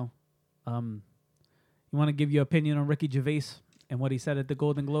this now. You want to give your opinion on Ricky Gervais and what he said at the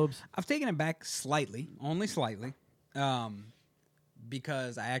Golden Globes? I've taken it back slightly, only slightly,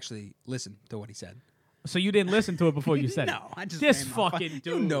 because I actually listened to what he said. So you didn't listen to it before you said it? No, I just this ran my fucking You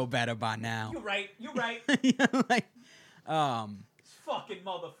dude. know better by now. You're right. You're right. Like, Fucking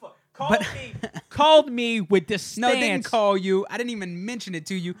motherfucker. Called me with this no, stance. I didn't call you. I didn't even mention it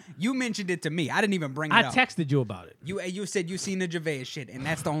to you. You mentioned it to me. I didn't even bring it I up. texted you about it, You said you seen the Gervais shit, and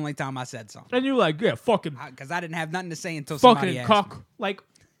that's the only time I said something. and you were like, "Yeah, fucking, Because I didn't have nothing to say until somebody fucking asked cock." me. Like,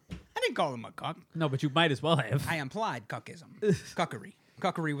 I didn't call him a cuck. no, but you might as well have. I implied cuckism. Cuckery.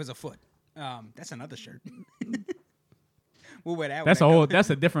 Cuckery was afoot. That's another shirt. We'll wear that That's a one. whole. That's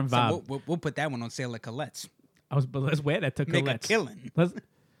a different So vibe. we'll put that one on sale at Colette's. But let's wear that to Make a Colette's. killing. Let's,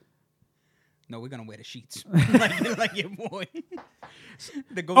 No, we're gonna wear the sheets like your boy.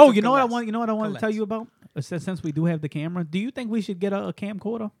 oh, you know what I want? You know what I want to tell Colette's. you about? Since we do have the camera, do you think we should get a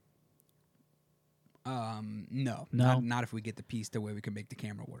camcorder? No, No? not if we get the piece to where we can make the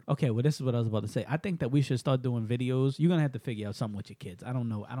camera work. Okay, well, this is what I was about to say. I think that we should start doing videos. You're gonna have to figure out something with your kids. I don't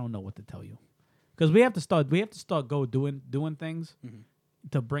know what to tell you, because we have to start doing things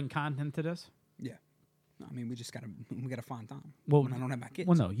to bring content to this. Yeah, no, I mean we gotta find time. Well, when I don't have my kids.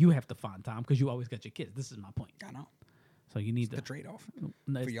 Well, no, you have to find time because you always got your kids. This is my point. I know So you need the to. trade-off No,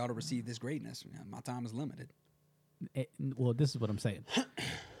 for it's- y'all to receive this greatness. My time is limited. Well, this is what I'm saying.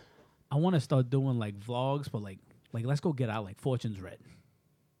 I want to start doing like vlogs, but like let's go get out like Fortune's Red.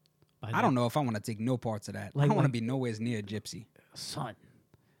 I don't know if I want to take no parts of that. Like- I don't want to like- be nowhere near Gypsy. Son.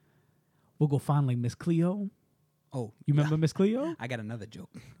 We'll go find like Miss Cleo. Oh, You remember Miss Cleo? I got another joke.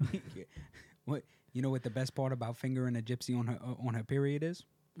 What you know? What the best part about fingering a gypsy on her period is?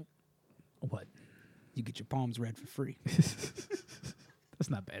 What? You get your palms read for free. That's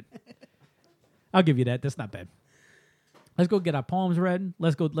not bad. I'll give you that. That's not bad. Let's go get our palms read.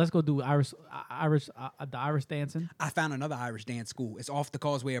 Let's go do the Irish dancing. I found another Irish dance school. It's off the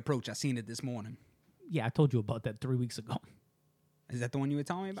Causeway Approach. I seen it this morning. Yeah, I told you about that 3 weeks ago. Is that the one you were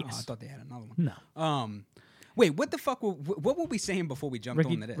telling me about? Yes. Oh, I thought they had another one. No. Wait, what the fuck? What were we saying before we jumped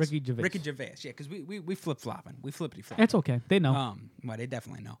Ricky- onto this? Ricky Gervais. Ricky Gervais. Yeah, because we flip flopping. We flippity flop. It's okay. They know. Well, they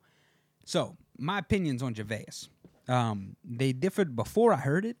definitely know. So my opinions on Gervais, they differed before I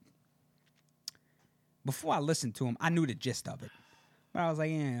heard it. Before I listened to him, I knew the gist of it, but I was like,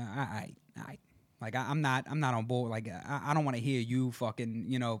 yeah, all right. Like I'm not on board. Like I don't want to hear you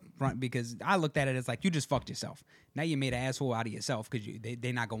fucking front, because I looked at it as like you just fucked yourself. Now you made an asshole out of yourself because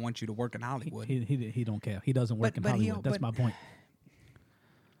they're not gonna want you to work in Hollywood. He don't care. He doesn't work in Hollywood. That's my point.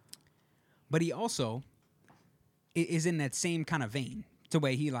 But he also is in that same kind of vein to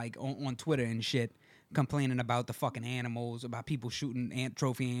where he like on Twitter and shit complaining about the fucking animals, about people shooting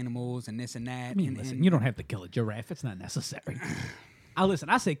trophy animals and this and that. I mean, listen, you don't have to kill a giraffe. It's not necessary.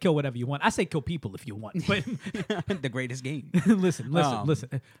 I say kill whatever you want. I say kill people if you want. But the greatest game. listen.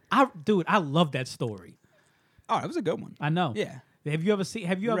 I love that story. Oh, that was a good one. I know. Yeah. Have you ever seen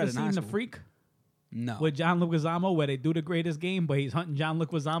The school. Freak? No. With John Leguizamo, where they do the greatest game, but he's hunting John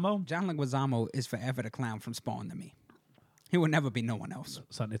Leguizamo? John Leguizamo is forever the clown from Spawn to me. He will never be no one else.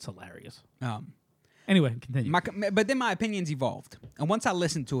 Son, it's hilarious. Anyway, continue. But then my opinions evolved. And once I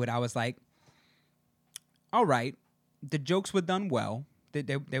listened to it, I was like, all right, the jokes were done well.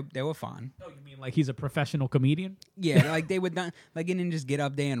 They were fine. Oh, you mean like he's a professional comedian? Yeah, like they were done. Like he didn't just get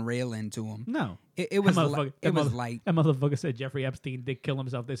up there and rail into him. No. It was light. That motherfucker said Jeffrey Epstein did kill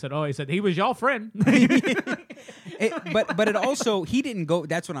himself. They said, he was your friend. But it also, he didn't go,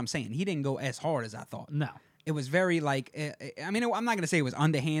 that's what I'm saying. He didn't go as hard as I thought. No. It was very like, I'm not going to say it was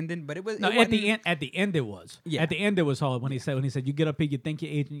underhanded, but it was. No, at the end it was. Yeah. At the end it was hard when he said, you get up here, you think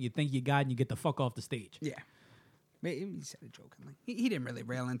you're agent, you think you're God, and you get the fuck off the stage. Yeah. He said it jokingly. He didn't really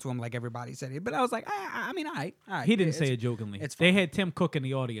rail into him like everybody said it, but I was like, all right. He didn't say it jokingly. They had Tim Cook in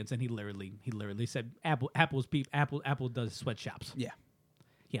the audience, and he literally said, Apple does sweatshops. Yeah.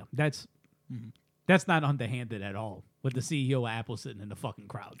 Yeah, that's not underhanded at all. With the CEO of Apple sitting in the fucking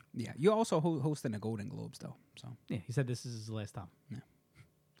crowd. Yeah, you're also hosting the Golden Globes though. So yeah, he said this is his last time. Yeah.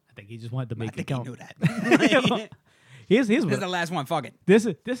 I think he just wanted to make it count. He knew that. Here's this is the last one. Fuck it. This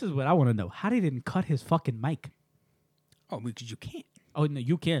is what I want to know. How they didn't cut his fucking mic? Oh, because you can't. Oh no,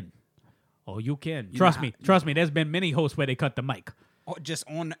 you can. Oh, you can. Trust me. There's been many hosts where they cut the mic. Oh, just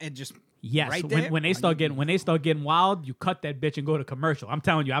on it, just yes. Right there? When they start getting wild, you cut that bitch and go to commercial. I'm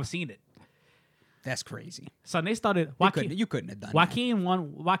telling you, I've seen it. That's crazy. So they started. You couldn't have done Joaquin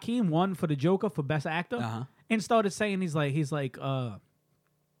won. Joaquin won for the Joker for Best Actor, and started saying he's like,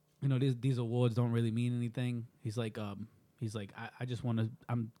 these awards don't really mean anything. He's like, I just want to.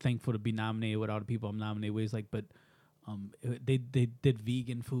 I'm thankful to be nominated with all the people I'm nominated with. He's like, but they did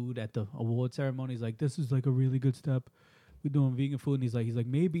vegan food at the award ceremony. He's like, this is like a really good step. We're doing vegan food, and he's like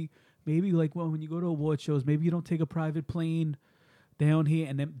maybe like when you go to award shows, maybe you don't take a private plane down here,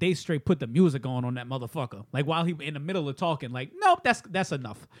 and then they straight put the music on that motherfucker. Like while he in the middle of talking, like, nope, that's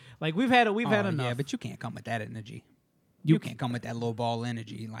enough. Like we've had enough. Yeah, but you can't come with that energy. You can't come with that low ball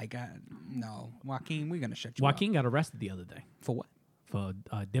energy. Like, no, Joaquin, we're gonna shut you up. Joaquin got arrested the other day for what? For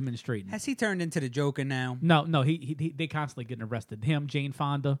demonstrating. Has he turned into the Joker now? No, he they constantly getting arrested. Him, Jane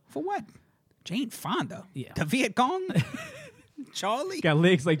Fonda. For what? Jane Fonda? Yeah. The Viet Cong? Charlie? Got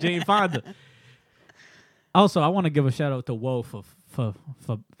legs like Jane Fonda. Also, I want to give a shout out to Woe for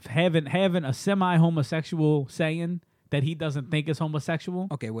having a semi-homosexual saying that he doesn't think is homosexual.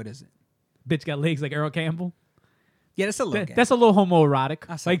 Okay, what is it? Bitch got legs like Earl Campbell. Yeah, that's a little. That's a little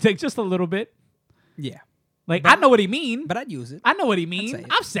homoerotic. Like take just a little bit. Yeah. Like I know what he mean. But I'd use it. I know what he mean.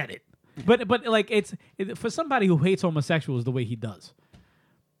 I've said it. But like it's for somebody who hates homosexuals the way he does.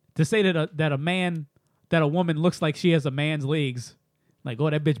 To say that a woman looks like she has a man's legs, like, oh,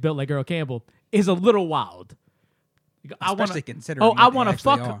 that bitch built like Earl Campbell, is a little wild. Especially considering. Oh, I want to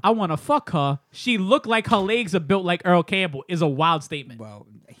fuck her. I want to fuck her. She looked like her legs are built like Earl Campbell is a wild statement. Well,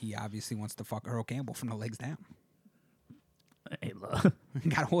 he obviously wants to fuck Earl Campbell from the legs down. Hey, look.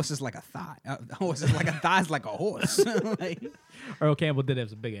 Got horses like a thigh. Horses like a thigh's like a horse. Earl Campbell did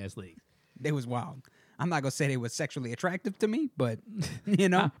have some big ass legs. They was wild. I'm not gonna say they were sexually attractive to me, but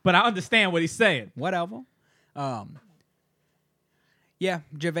but I understand what he's saying. Whatever. Yeah,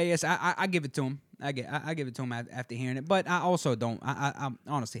 Gervais. I give it to him. I give it to him after hearing it, but I also don't. I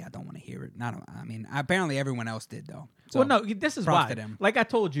honestly, I don't want to hear it. I mean, apparently everyone else did though. So well, no, this is why. Like I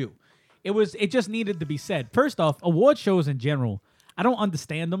told you, it just needed to be said. First off, award shows in general, I don't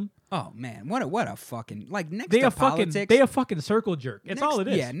understand them. Oh man, what a fucking next they to are politics. They are fucking circle jerk. It's all it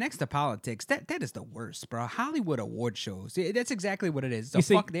is. Yeah, next to politics, that is the worst, bro. Hollywood award shows. That's exactly what it is.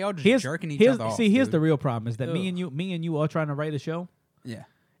 They all just jerking each other off. See, here's the real problem: is that me and you are trying to write a show. Yeah.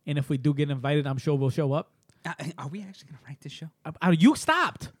 And if we do get invited, I'm sure we'll show up. Are we actually gonna write this show? You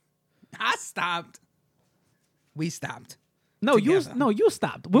stopped. I stopped. We stopped. No, together. you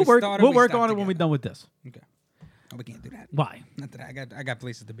stopped. We'll work on it when we're done with this. Okay. Oh, we can't do that. Why? Not that I got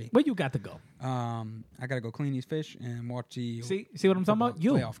places to be. Where you got to go? I gotta go clean these fish and watch the. See what I'm talking about?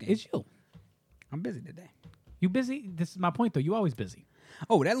 You. Playoff game. It's you. I'm busy today. You busy? This is my point, though. You always busy.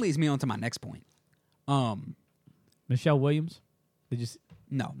 Oh, that leads me on to my next point. Michelle Williams. Did you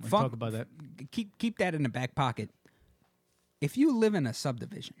No, talk about that? Keep that in the back pocket. If you live in a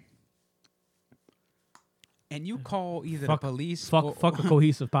subdivision and you call either the police, fuck a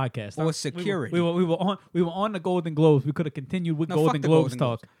cohesive podcast, or security, we were on the Golden Globes. We could have continued with Golden fuck the Globes Golden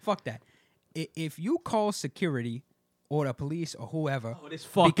talk. Globes. Fuck that. If you call security or the police or whoever, This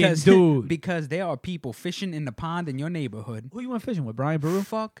fucking dude. because there are people fishing in the pond in your neighborhood. Who you went fishing with? Brian Baru?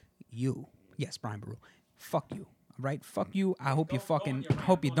 Fuck you. Yes, Brian Baru. Fuck you. All right? Fuck you. I hope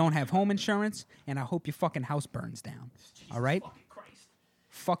hope you don't have home insurance, and I hope your fucking house burns down. All right?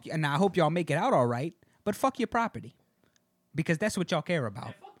 Fuck you. And I hope y'all make it out all right, but fuck your property. Because that's what y'all care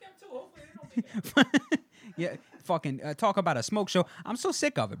about. Fuck them too. Hopefully they don't make that. Yeah, fucking talk about a smoke show. I'm so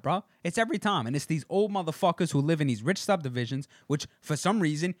sick of it, bro. It's every time. And it's these old motherfuckers who live in these rich subdivisions, which for some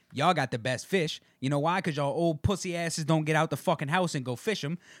reason, y'all got the best fish. You know why? Because y'all old pussy asses don't get out the fucking house and go fish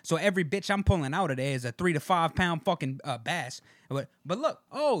them. So every bitch I'm pulling out of there is a 3 to 5 pound fucking bass. But look,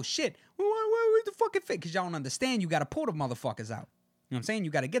 oh shit, where's the fucking fish? Because y'all don't understand, you got to pull the motherfuckers out. You know what I'm saying?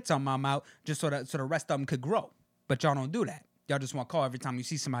 You got to get some of them out just so the rest of them could grow. But y'all don't do that. Y'all just want to call every time you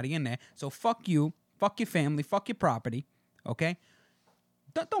see somebody in there. So fuck you. Fuck your family, fuck your property, okay?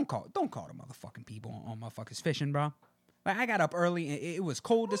 Don't call the motherfucking people on motherfuckers fishing, bro. Like, I got up early and it was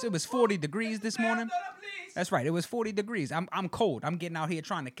cold. It was 40 degrees this morning. That's right. It was 40 degrees. I'm cold. I'm getting out here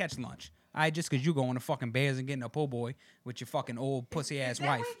trying to catch lunch. Just because you going to fucking Bears and getting a po' boy with your fucking old pussy ass Is that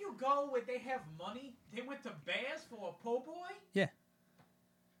wife. where you go where they have money? They went to Bears for a po' boy? Yeah.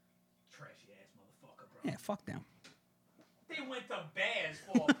 Trashy ass motherfucker, bro. Yeah, fuck them. They went to Bears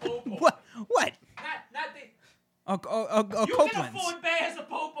for a po' boy. What? Not they. You Copeland's. can afford Bears a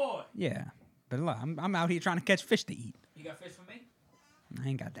po' boy. Yeah. But look, I'm out here trying to catch fish to eat. You got fish for me? I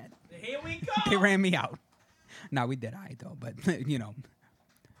ain't got that. Here we go. They ran me out. No, we did all right, though. But, you know.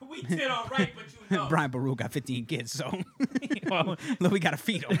 We did all right, but you know. Brian Baru got 15 kids, so Well, look, we got to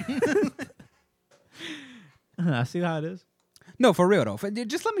feed them. I see how it is. No, for real though.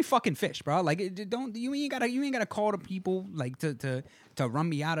 Just let me fucking fish, bro. Like, you ain't gotta call the people like to run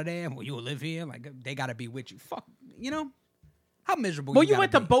me out of there. Well, you live here. Like, they gotta be with you. Fuck, you know how miserable. Well, you you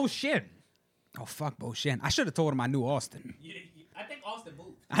went to be. Bo Shin. Oh fuck, Bo Shin. I should have told him I knew Austin. I think Austin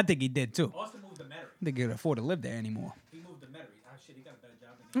moved. I think he did too. Austin moved to Metairie. I think he could afford to live there anymore. He moved to Metairie. Oh shit, he got a better job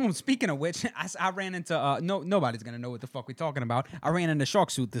than me. Speaking of which, I ran into nobody's gonna know what the fuck we're talking about. I ran into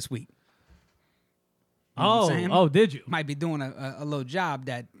Shark Suit this week. You know what I'm saying? Oh, did you? Might be doing a little job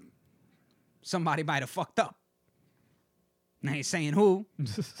that somebody might have fucked up. I ain't saying who.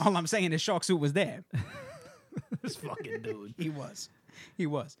 All I'm saying is Shark Suit was there. This fucking dude. He was.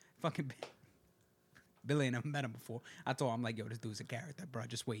 Fucking Billy ain't never met him before. I told him, like, yo, this dude's a character, bro.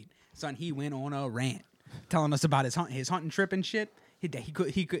 Just wait. Son, he went on a rant telling us about his hunting trip and shit.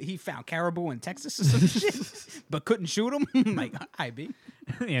 He found caribou in Texas or some shit, but couldn't shoot him. I'm like, I be.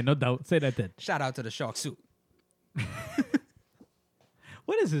 Yeah, no doubt. Say that then. Shout out to the Shark Suit.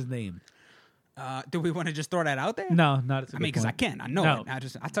 What is his name? Do we want to just throw that out there? No, not. I mean, because I can. I know No.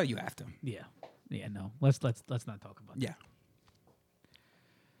 it. I'll tell you after. Yeah, no. Let's not talk about that. Yeah.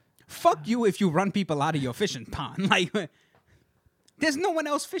 Fuck you if you run people out of your fishing pond. Like, there's no one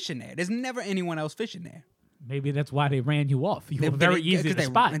else fishing there. There's never anyone else fishing there. Maybe that's why they ran you off. You were very easy to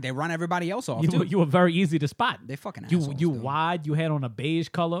spot. They run everybody else off, too. You were very easy to spot. They fucking You assholes, you dude. wide. You had on a beige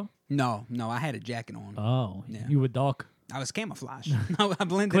color. No, I had a jacket on. Oh, Yeah. you were dark. I was camouflage. I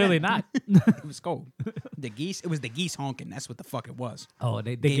blended Clearly in. not. It was cold. It was the geese honking. That's what the fuck it was. Oh,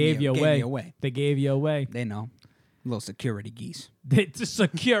 they Gave gave me- you gave away. me away. They gave you away. They know. Little security geese. It's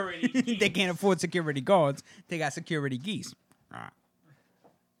security. They can't afford security guards. They got security geese.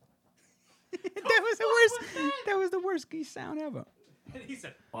 That was the worst. That was the worst geese sound ever. He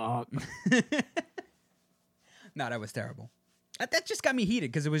said, No, that was terrible. That just got me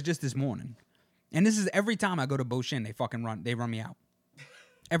heated because it was just this morning. And this is every time I go to Bo Shin, they run me out.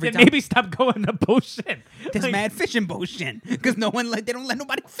 Every Then time. maybe stop going to bullshit. There's mad fish in Bo Shin because they don't let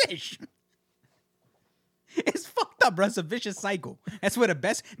nobody fish. It's fucked up, bro. It's a vicious cycle. That's where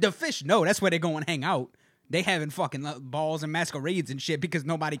the fish know. That's where they go and hang out. They having fucking balls and masquerades and shit because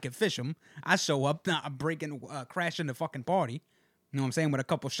nobody can fish them. I show up, crashing the fucking party. You know what I'm saying? With a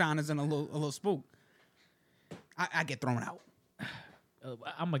couple shiners and a little spook. I get thrown out.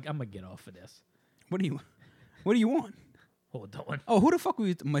 I'm gonna get off of this. What do you want? Hold on. Oh, who the fuck were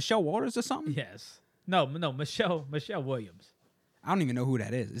you? Michelle Waters or something? Yes. No. Michelle Williams. I don't even know who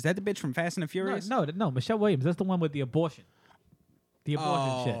that is. Is that the bitch from Fast and the Furious? No. Michelle Williams. That's the one with the abortion. The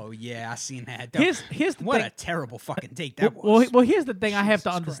abortion shit. Oh, yeah, I seen that. Here's the what thing. a terrible fucking take that was. Well, here's the thing I have to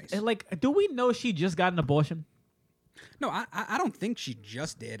Jesus understand. Christ. Like, do we know she just got an abortion? No, I don't think she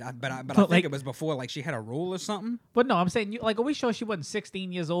just did. But I But, think like- it was before, like she had a rule or something. But no, I'm saying, are we sure she wasn't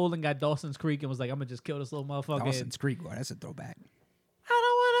 16 years old and got Dawson's Creek and was like, I'm gonna just kill this little motherfucker? Dawson's Creek, boy, that's a throwback. I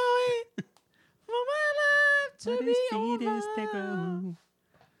don't want to wait for my life to be over.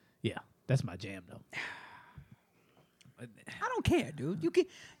 Yeah, that's my jam though. I don't care, dude. You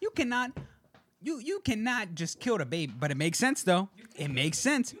cannot just kill the baby. But it makes sense though. It makes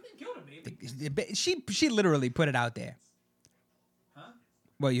sense. She literally put it out there. Huh?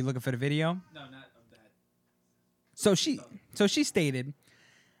 Well, you looking for the video? No, not of that. So she stated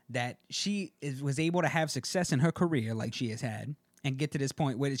that she was able to have success in her career, like she has had, and get to this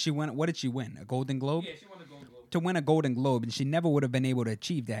point. Where did she win? What did she win? A Golden Globe? Yeah, she won a Golden Globe. To win a Golden Globe, and she never would have been able to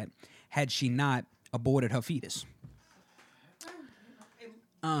achieve that had she not aborted her fetus.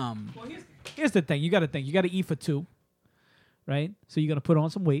 Well, Here's the thing: you got to think. You got to eat for two, right? So you're gonna put on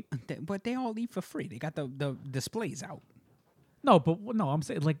some weight. But they all eat for free. They got the displays out. No, but no, I'm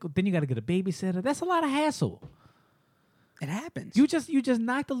saying like then you got to get a babysitter. That's a lot of hassle. It happens. You just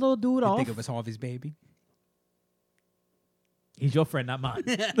knocked the little dude You off. think it was Harvey's baby? He's your friend, not mine.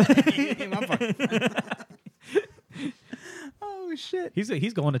 My fucking friend. Oh shit!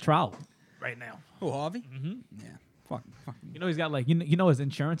 He's going to trial right now. Who, Harvey? Mm-hmm. Yeah. Fuck. You know he's got like you know his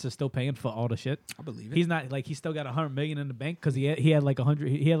insurance is still paying for all the shit. I believe it. He's not like he's still got $100 million in the bank because he had like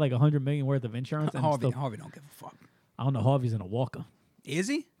 $100 million worth of insurance. And Harvey still, don't give a fuck. I don't know. Harvey's in a walker. Is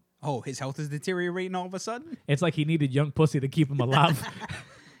he? Oh, his health is deteriorating all of a sudden? It's like he needed young pussy to keep him alive.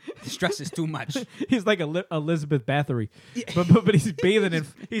 The stress is too much. He's like Elizabeth Bathory, but he's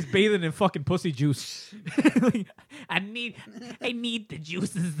bathing in fucking pussy juice. Like, I need the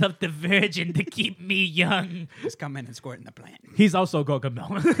juices of the virgin to keep me young. Just come in and squirt in the plant. He's also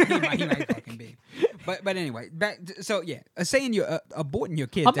Gargamel. he might fucking be. But anyway, saying you're aborting your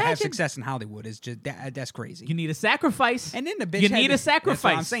kid to have Imagine- success in Hollywood is just that's crazy. You need a sacrifice. And then the bitch You had need to- a sacrifice. That's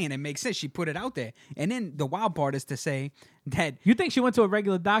what I'm saying. It makes sense. She put it out there. And then the wild part is to say that You think she went to a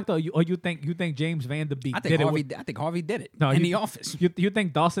regular doctor, or you think James Van Der Beek I think Harvey did it in the office. You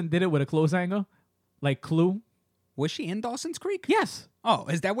think Dawson did it with a clothes hanger, like Clue? Was she in Dawson's Creek? Yes. Oh,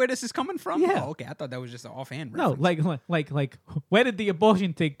 is that where this is coming from? Yeah. Oh, okay. I thought that was just an offhand No, reference. like where did the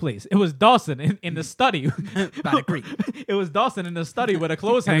abortion take place? It was Dawson in the study. By the creek. It was Dawson in the study with a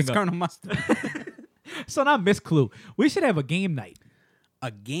clothes It was hanger. Colonel Mustard. So now Miss Clue. We should have a game night. A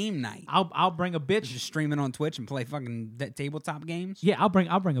game night. I'll bring a bitch. Just stream it on Twitch and play fucking tabletop games? Yeah, I'll bring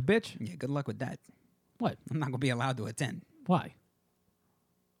a bitch. Yeah, good luck with that. What? I'm not going to be allowed to attend. Why?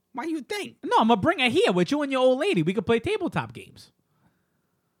 Why you think? No, I'm gonna bring her here with you and your old lady. We could play tabletop games.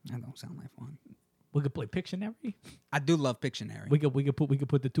 That don't sound like fun. We could play Pictionary. I do love Pictionary. We could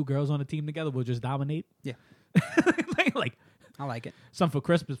put the two girls on a team together. We'll just dominate. Yeah, like I like it. some for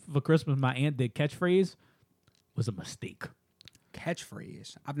Christmas. For Christmas, my aunt did catchphrase. Was a mistake.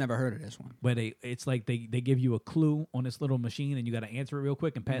 Catchphrase. I've never heard of this one. Where it's like they give you a clue on this little machine and you got to answer it real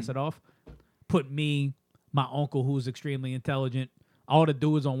quick and pass it off. Put me, my uncle who's extremely intelligent, all the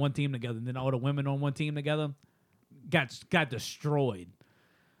dudes on one team together, and then all the women on one team together, got destroyed.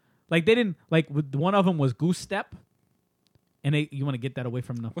 Like they didn't like one of them was goose step, and you want to get that away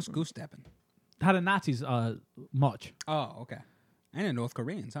from the What's goose stepping? how the Nazis march. Oh, okay. And the North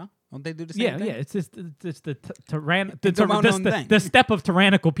Koreans, huh? Don't they do the same Yeah, thing? yeah. It's the It's a well-known thing. the step of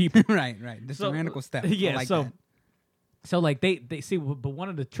tyrannical people. right. The tyrannical step. Yeah, I like so that. so like they see, but one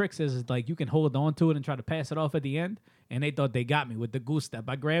of the tricks is like you can hold on to it and try to pass it off at the end. And they thought they got me with the goose step.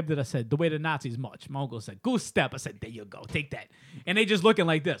 I grabbed it. I said, the way the Nazis march. My uncle said, goose step. I said, there you go. Take that. And they just looking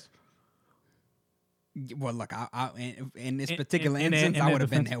like this. Well, look, in this particular instance, in I their would have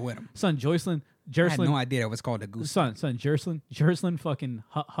been defense. there with him. Son, Joycelyn, I had no idea that was called a goose. Joycelyn fucking,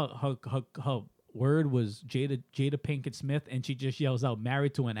 her word was Jada Pinkett Smith, and she just yells out,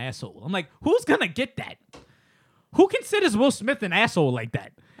 married to an asshole. I'm like, who's going to get that? Who considers Will Smith an asshole like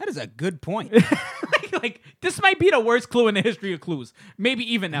that? That is a good point. like, this might be the worst clue in the history of clues.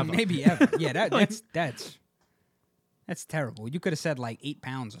 Maybe even ever. Maybe ever. Yeah, that's terrible. You could have said like 8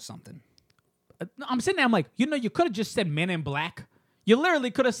 pounds or something. I'm sitting there, I'm like, you could have just said Men in Black. You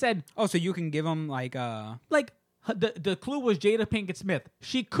literally could have said, Oh, so you can give them like the clue was Jada Pinkett Smith.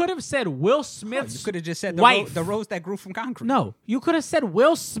 She could have said Will Smith's you could have just said wife. the rose that grew from concrete. No, you could have said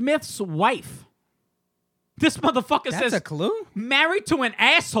Will Smith's wife. This motherfucker That's says a clue? married to an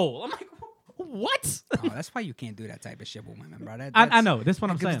asshole. I'm like, what? Oh, that's why you can't do that type of shit with women, bro. I know. That's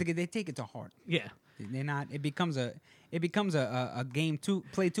what I'm because saying. They take it to heart. Yeah. They're not. It becomes it becomes a game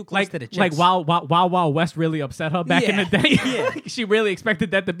played too close to the chest. Like Wild West really upset her back in the day. Yeah. She really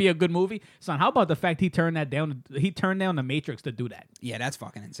expected that to be a good movie. Son, how about the fact he turned that down? He turned down The Matrix to do that. Yeah, that's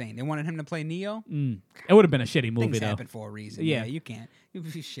fucking insane. They wanted him to play Neo. It would have been a shitty movie Things though. happen for a reason. Yeah. Yeah, you can't.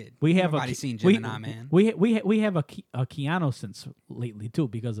 Shit. We have Nobody's seen Gemini, man. We have a Keanu since lately too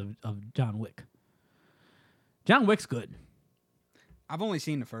because of John Wick. John Wick's good. I've only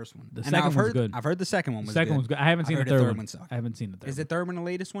seen the first one. The And second I've one's heard, good. I've heard the second one was The second good. one's good. I haven't seen heard the third one sucked. I haven't seen the third. Is the third one the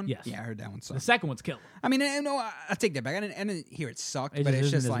latest one? Yes. Yeah, I heard that one The sucked. second one's killer. I mean, I take that back. I didn't hear it sucked, It but it's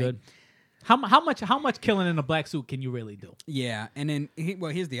isn't just as like, good. How much killing in a black suit can you really do? yeah. And then,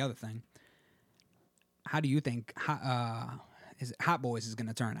 here's the other thing. How do you think Hot Boys is going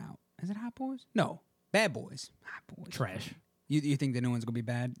to turn out? Is it Hot Boys? No, Bad Boys. Hot Boys. Trash. You think the new one's going to be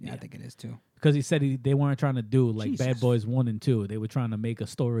bad? Yeah, I think it is too. Because he said they weren't trying to do like Jesus. Bad Boys 1 and 2. They were trying to make a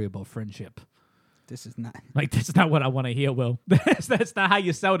story about friendship. This is not. Like that's not what I want to hear, Will. That's not how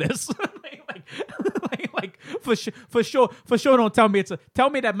you sell this. like for sure. Don't tell me tell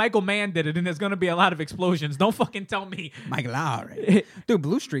me that Michael Mann did it and there's gonna be a lot of explosions. Don't fucking tell me. Mike Lowry. Dude,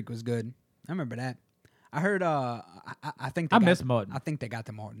 Blue Streak was good. I remember that. I heard. I think. I miss Martin. I think they got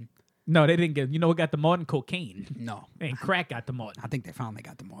to Martin. No, they didn't get. You know what got the Martin? Cocaine. No, And crack got the Martin. I think they finally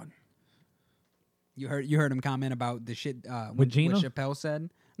got to Martin. You heard him comment about the shit With Gina? what Chappelle said.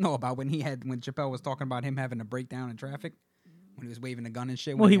 No, about when Chappelle was talking about him having a breakdown in traffic when he was waving a gun and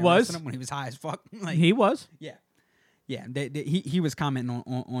shit. Well, when he they arrested was. him, when he was high as fuck. Like, He was. yeah. Yeah, he was commenting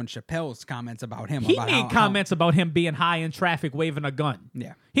on Chappelle's comments about him. He about made how- comments about him being high in traffic, waving a gun.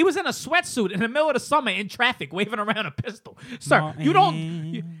 Yeah. He was in a sweatsuit in the middle of the summer in traffic, waving around a pistol. Sir, you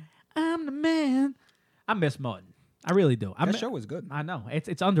don't. I'm the man. I miss Martin. I really do. That show was good. I know.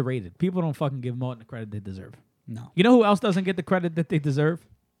 It's underrated. People don't fucking give Martin the credit they deserve. No, You know who else doesn't get the credit that they deserve?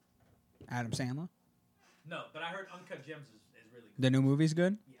 Adam Sandler. No, but I heard Uncut Gems is really good. The new movie's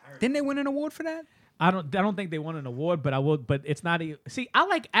good. Didn't they win an award for that? I don't think they won an award, but I will. But it's not. See, I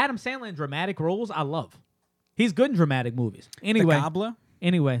like Adam Sandler in dramatic roles. I love. He's good in dramatic movies. Anyway, The Gobbler.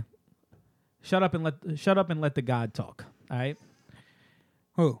 Anyway, shut up and let the God talk. All right.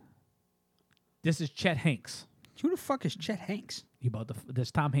 Who? This is Chet Hanks. Who the fuck is Chet Hanks? This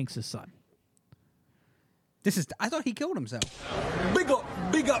Tom Hanks' son. I thought he killed himself. Big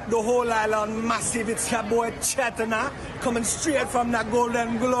up the whole island massive. It's your boy Chetana coming straight from the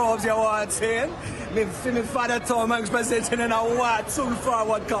Golden Globes, you know what I'm saying? Me father Tom Hanks presenting in a what soon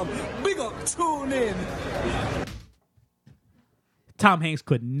forward come. Big up, tune in. Tom Hanks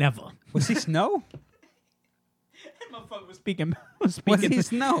could never. Was he Snow? That motherfucker was speaking. Was he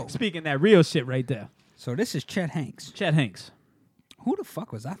Snow? Speaking that real shit right there. So this is Chet Hanks. Chet Hanks. Who the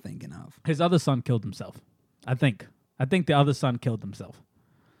fuck was I thinking of? His other son killed himself. I think the other son killed himself.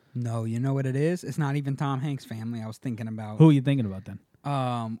 No, you know what it is? It's not even Tom Hanks' family. I was thinking about. Who are you thinking about then?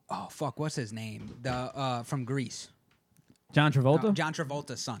 Oh fuck, what's his name? The from Greece. John Travolta? John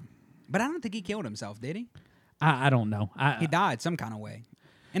Travolta's son. But I don't think he killed himself, did he? I don't know. He died some kind of way.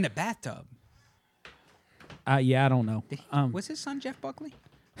 In the bathtub. Yeah, I don't know. Was his son Jeff Buckley?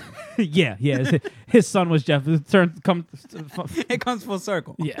 yeah. His son was Jeff. It It comes full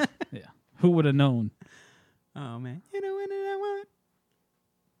circle. yeah. Who would have known? Oh man. You know what I want?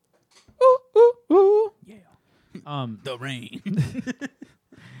 Ooh. Yeah. The rain.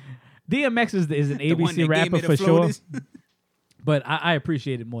 DMX is an The one ABC that rapper gave me the for sure. floaties. But I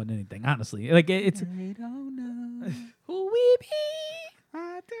appreciate it more than anything, honestly. Like it's I don't know. who we be.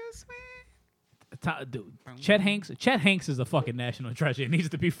 I just swear. Dude, Chet Hanks is a fucking national treasure. It needs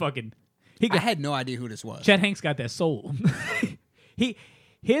to be fucking. I had no idea who this was. Chet Hanks got that soul.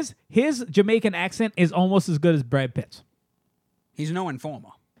 His Jamaican accent is almost as good as Brad Pitt's. He's no informer.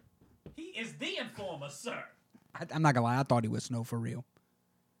 He is the informer, sir. I'm not gonna lie. I thought he was Snow for real.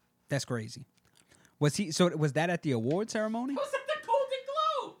 That's crazy. Was he? So was that at the award ceremony? It was at the Golden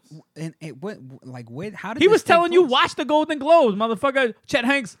Globes. And it what? Like what? How did He this was take telling you place? watch the Golden Globes, motherfucker. Chet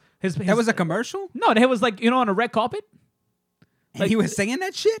Hanks. That was a commercial. No, that was like on a red carpet. And he was saying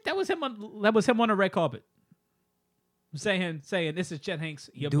that shit. That was him on a red carpet. Saying this is Chet Hanks,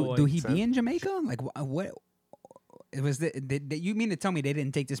 your boy. Do he be in Jamaica? Like what? It was. You mean to tell me they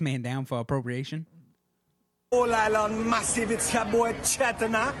didn't take this man down for appropriation? Whole island massive. It's your boy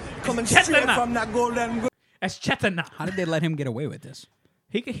Chetana coming Chetana. straight from the Golden Globes. That's Chetana. How did they let him get away with this?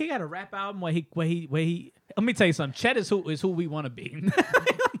 He got a rap album where he. Let me tell you something. Chet is who we want to be.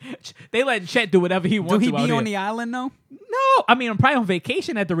 They letting Chet do whatever he Do wants. he to out be on here. the island though? No, I mean I'm probably on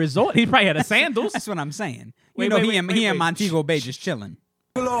vacation at the resort. He probably had a sandals. That's what I'm saying. Wait, You know, wait, he in wait. Montego Bay just chilling.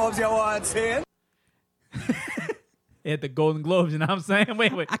 Globes, you know what I'm saying? At the Golden Globes. You know what I'm saying?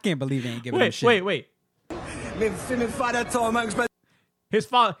 Wait. I can't believe they ain't giving him shit. Wait. Me father Tom Hanks, but His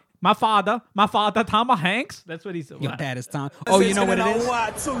father, my father, Tom Hanks. That's what he said. Your dad is Tom. Oh, you know what it is?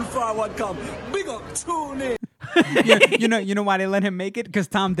 Soon forward come. Big up, tune in. You know why they let him make it? Because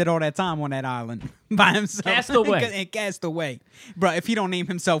Tom did all that time on that island by himself. Castaway. And Castaway. Bro, if he don't name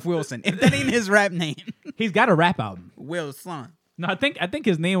himself Wilson, if that ain't his rap name, He's got a rap album. Wilson. No, I think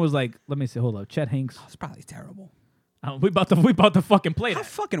his name was like. Let me see. Hold up, Chet Hanks. It's probably terrible. We about to fucking play How that.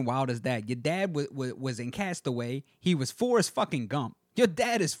 fucking wild is that? Your dad was in Castaway. He was Forrest fucking Gump. Your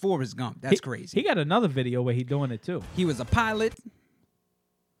dad is Forrest Gump. That's crazy. He got another video where he doing it too. He was a pilot.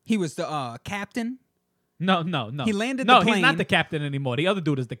 He was the captain. No. He landed No, the plane. he's not the captain anymore. The other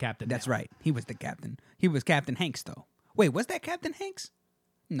dude is the captain. That's now. right. He was the captain. He was Captain Hanks, though. Wait, was that Captain Hanks?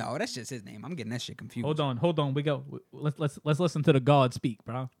 No, that's just his name. I'm getting that shit confused. Hold on. We go. Let's listen to the God speak,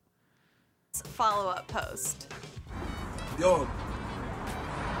 bro. Follow-up post. Yo,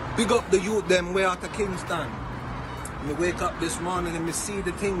 big up the youth them way out of Kingston. Me wake up this morning and me see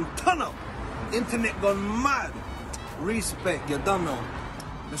the thing turn up. Internet gone mad. Respect, you don't know.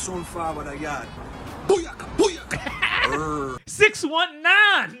 Me soon forward a yard. Booyaka, booyaka.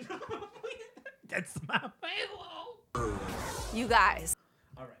 619. That's my favorite. You guys.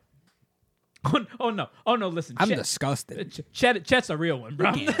 All right. Oh no! Listen, I'm Chet, disgusted. Chet's a real one,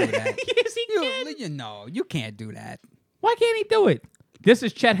 bro. You can't do that. Yes, he can. You can't do that. Why can't he do it? This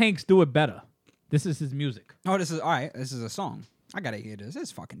is Chet Hanks. Do it better. This is his music. Oh, this is all right. This is a song. I gotta hear this. This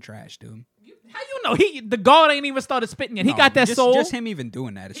is fucking trash, dude. How you know? The God ain't even started spitting yet. He got that soul. Just him even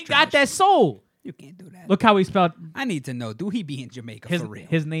doing that is He trash. got that soul. You can't do that. Look how he spelled. I need to know. Do he be in Jamaica for real?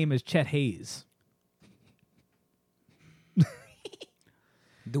 His name is Chet Hayes.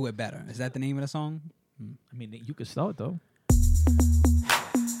 Do it better. Is that the name of the song? I mean, you could start though.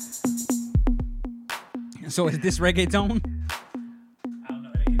 So is this reggaeton? I don't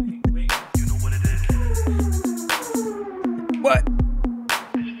know. What?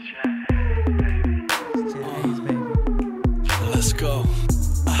 Let's go.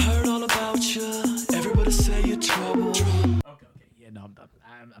 I heard all about you. Everybody say you're trouble. Okay. Yeah, no, I'm done.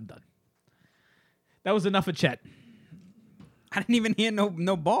 I'm done. That was enough of Chet. I didn't even hear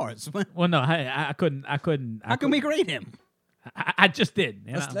no bars. Well, no, I couldn't. How can we grade him? I just did.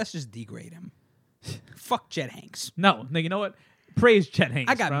 You know? Let's just degrade him. Fuck Chet Hanks. No, you know what? Praise Chet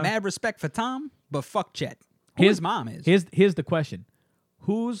Hanks. I got bro. mad respect for Tom, but fuck Chet. Who his mom is. Here's the question: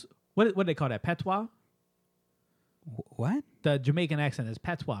 Who's what do they call that? Patois? What? The Jamaican accent is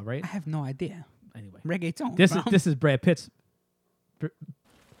patois, right? I have no idea. Anyway, Reggaeton. This is Brad Pitt's.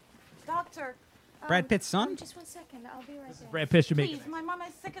 Doctor. Brad Pitt's son? Just 1 second. I'll be right there. Brad Pitt's Jamaican. Please, my mama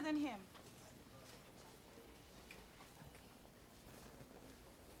is sicker than him.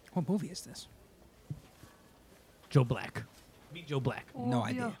 What movie is this? Joe Black. Meet Joe Black. No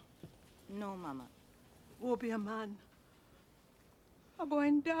idea. No, mama. Will be a man. I'm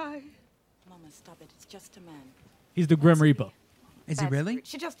going to die. Mama, stop it. It's just a man. He's the Grim Reaper. Is he really?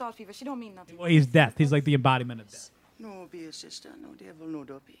 She just thought fever. She don't mean nothing. Well, he's death. He's like the embodiment of death. No, be a sister. No devil, no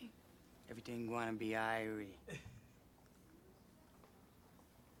dopey. Everything gonna be irie.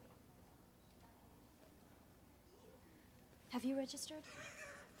 Have you registered?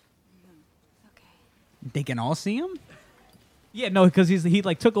 Okay. They can all see him? Yeah, no, because he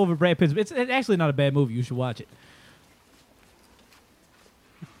like took over Brad Pitt's. It's actually not a bad movie. You should watch it.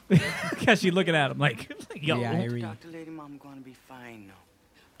 Because she looking at him like, yo. Yeah, I read. Dr. Lady Mom gonna be fine now.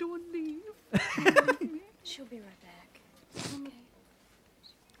 Don't leave. She'll be right back. Okay.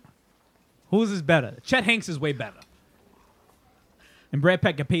 Whose is better? Chet Hanks is way better. And Brad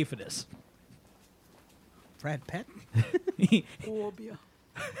Pitt can pay for this. Brad Pitt? Oh, be a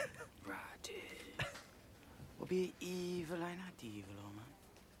right. Will be evil and not evil, oh man.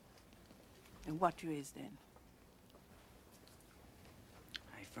 And what you is then?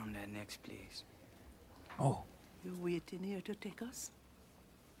 I from that next place. Oh. You waiting here to take us?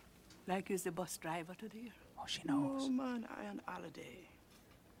 Like you's the bus driver to there? Oh, she knows. Oh man, I on holiday.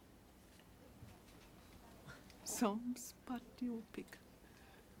 Some spot you pick.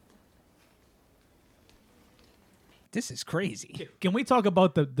 This is crazy. Can we talk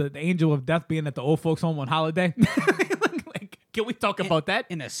about the angel of death being at the old folks' home on holiday? Like, can we talk about that?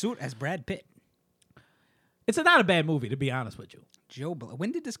 In a suit as Brad Pitt. It's not a bad movie, to be honest with you. Joe Black.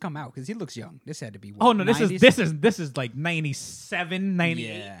 When did this come out? Because he looks young. This had to be what, Oh no, 90s? this is like 97,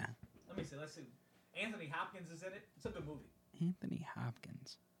 98. Yeah. Let me see. Let's see. Anthony Hopkins is in it. It's a good movie. Anthony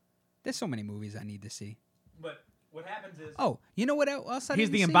Hopkins. There's so many movies I need to see. But what happens is Oh, you know what else I he's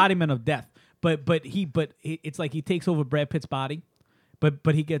didn't the see? embodiment of death. But it's like he takes over Brad Pitt's body. But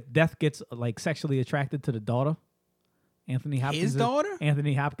death gets like sexually attracted to the daughter. Anthony Hopkins' daughter?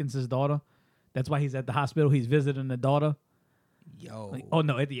 Anthony Hopkins' daughter. That's why he's at the hospital. He's visiting the daughter. Yo. Like, oh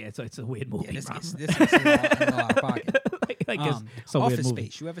no, it's a weird movie. Yeah, this bro. is a lot of pocket. it's a weird Office movie.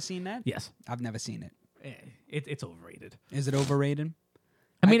 Space. You ever seen that? Yes. I've never seen it. It's overrated. Is it overrated?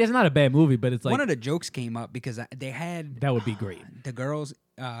 I mean, it's not a bad movie, but it's like one of the jokes came up because they had that would be great. The girls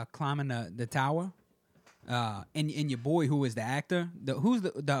climbing the tower, and your boy who was the actor, who's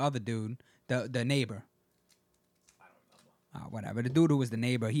the other dude, the neighbor. Whatever. The dude who was the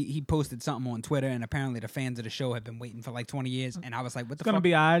neighbor, he posted something on Twitter, and apparently the fans of the show have been waiting for like 20 years. And I was like, what the fuck? It's gonna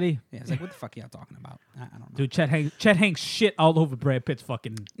be alrighty. Yeah, it's like, what the fuck y'all talking about? I don't know. Dude, Chet Hanks shit all over Brad Pitt's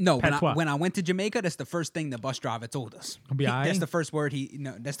fucking No, patois. when I went to Jamaica, that's the first thing the bus driver told us. That's the first word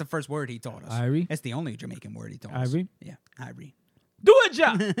that's the first word he taught us. Irie? That's the only Jamaican word he taught us. Irie? Yeah, Irie. Do it,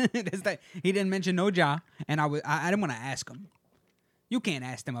 Ja. He didn't mention no Ja, and I didn't want to ask him. You can't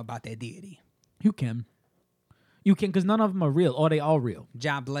ask them about their deity. You can, because none of them are real, or they all real.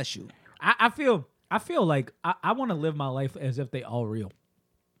 Ja bless you. I feel like I want to live my life as if they all real.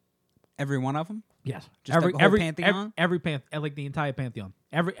 Every one of them? Yes. Just the whole pantheon? Every like the entire pantheon.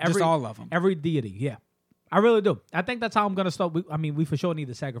 Every just all of them. Every deity. Yeah. I really do. I think that's how I'm gonna start. We for sure need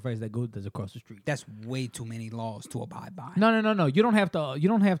to sacrifice that goat that's across the street. That's way too many laws to abide by. No. You don't have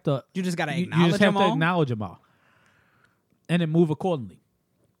to. You just gotta You acknowledge just have them to all. acknowledge them all, and then move accordingly.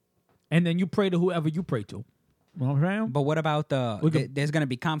 And then you pray to whoever you pray to. You know what I'm saying? But what about there's going to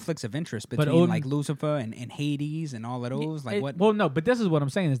be conflicts of interest between like Lucifer and Hades and all of those? Like what? Well, no, but this is what I'm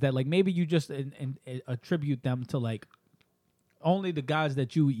saying is that like maybe you just attribute them to like only the gods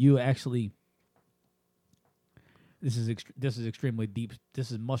that you actually. This is extremely deep.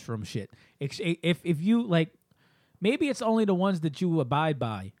 This is mushroom shit. If you like, maybe it's only the ones that you abide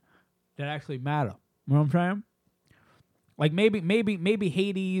by that actually matter. You know what I'm saying? Like maybe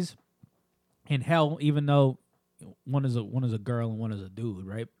Hades and hell, even though one is a girl and one is a dude,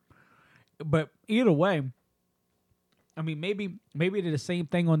 right? But either way, I mean, maybe they're the same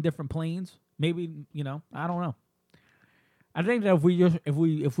thing on different planes. Maybe I don't know. I think that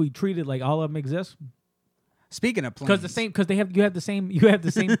if we treat it like all of them exist. Speaking of planes, because you have the same.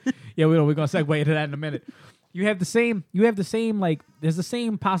 Yeah, we're gonna segue into that in a minute. You have the same. Like there's the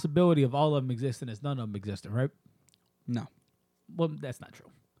same possibility of all of them existing as none of them existing, right? No. Well, that's not true.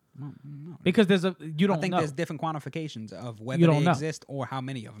 No. Because I think there's different quantifications of whether they exist or how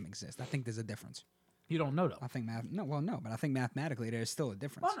many of them exist. I think there's a difference. You don't know though. I think but I think mathematically there's still a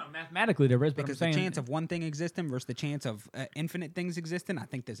difference. Well, no, mathematically there is, but because I'm saying, the chance of one thing existing versus the chance of infinite things existing, I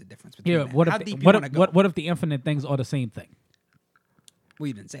think there's a difference between that. What How if deep you want to go? what if the infinite things are the same thing? Well,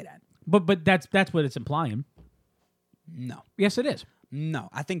 you didn't say that. But that's what it's implying. No. Yes, it is. No,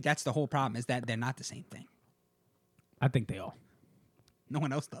 I think that's the whole problem is that they're not the same thing. I think they are. No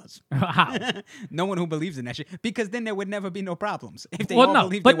one else does. How? No one who believes in that shit. Because then there would never be no problems. If they all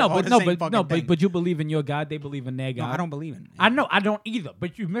believed but they were all the same fucking thing. but you believe in your God, they believe in their God. No, I don't believe in it. I know, I don't either.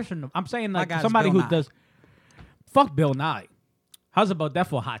 But you're missing them. I'm saying like guy's somebody Bill who Nye. does. Fuck Bill Nye. How's about that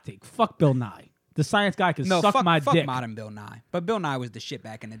for a hot take? Fuck Bill Nye. The science guy can suck fuck, my fuck dick. modern Bill Nye. But Bill Nye was the shit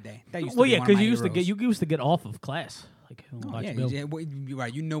back in the day. That used to Well, be yeah, one of my you used to get off of class. Like, watch Bill. You're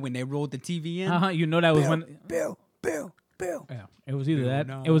right. You know when they rolled the TV in. You know that was when Bill. Yeah, it was either that.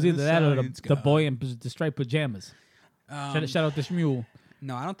 No, It was either that or science the guy. boy in the striped pajamas. Shout out to Shmuel.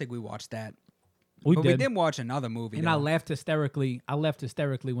 No, I don't think we watched that. We but did. we did watch another movie. And though. I laughed hysterically. I laughed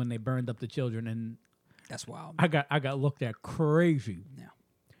hysterically when they burned up the children, and That's wild. I got looked at crazy. Yeah.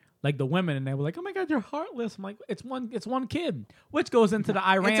 Like the women, and they were like, "Oh my God, you're heartless." I'm like, "It's one kid," which goes into the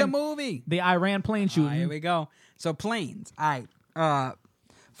Iran. It's a movie. The Iran plane shooting. Here we go. So planes. All right.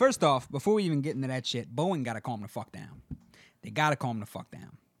 First off, before we even get into that shit, Boeing got to calm the fuck down. They got to calm the fuck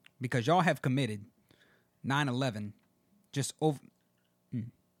down. Because y'all have committed 9/11 just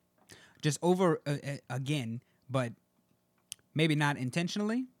over again, but maybe not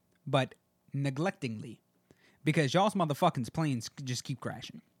intentionally, but neglectingly. Because y'all's motherfucking planes just keep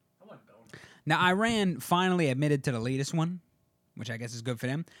crashing. Now, Iran finally admitted to the latest one, which I guess is good for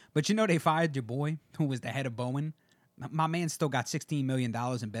them. But you know they fired your boy, who was the head of Boeing. My man still got $16 million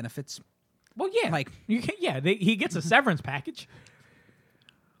in benefits. Well, yeah, Like- you can, yeah, he gets a severance package.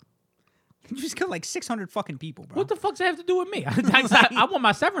 You just killed like 600 fucking people, bro. What the fuck does that have to do with me? I want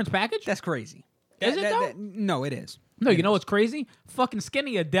my severance package. That's crazy. Is it though? No, it is. No, you know what's crazy? Fucking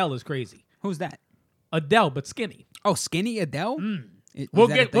skinny Adele is crazy. Who's that? Adele, but skinny. Oh, Skinny Adele? Is We'll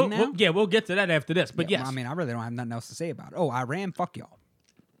that a get thing now? we'll get to that after this. But Yeah, yes, well, I mean, I really don't have nothing else to say about it. Oh, Iran, fuck y'all.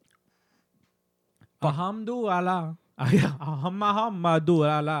 Alhamdulillah.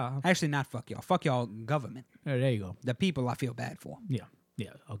 Alhamdulillah. Actually, not fuck y'all. Fuck y'all government. Oh, there you go. The people I feel bad for. Yeah,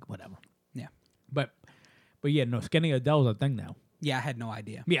 whatever. Yeah. But yeah, no, skinny Adele's a thing now. Yeah, I had no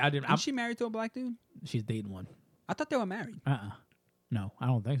idea. Yeah, I didn't. Is she married to a black dude? She's dating one. I thought they were married. No, I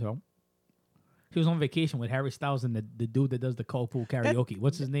don't think so. She was on vacation with Harry Styles and the dude that does the carpool karaoke.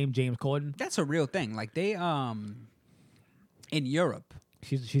 What's his name? James Corden. That's a real thing. Like they in Europe.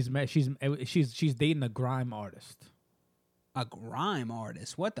 She's dating a grime artist. A grime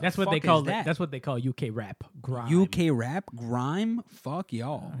artist. What the That's fuck what they call is that? That's what they call UK rap. Grime. UK rap? Grime? Fuck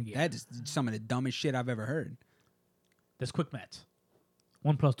y'all. Yeah. That is some of the dumbest shit I've ever heard. That's quick maths.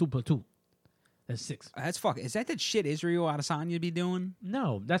 1 + 2 + 2. That's 6. That's fuck. Is that shit Israel Adesanya be doing?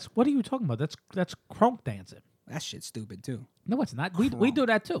 No, that's what are you talking about? That's crunk dancing. That shit's stupid too. No, it's not. We do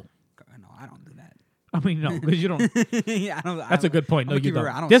that too. No, I don't do that. I mean, no, because you don't. Yeah, I don't. That's a good point. No, I'ma you keep it don't.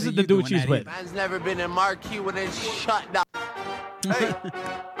 real. I don't This see is the you dude doing she's that with. Man's never been in marquee when it's shut down. Hey,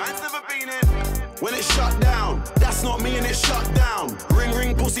 man's never been in. When it's shut down, that's not me and it's shut down. Ring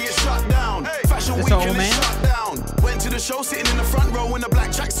ring pussy, it's shut down. Hey. Fashion This week old and man? it's shut down. Went to the show sitting in the front row in a black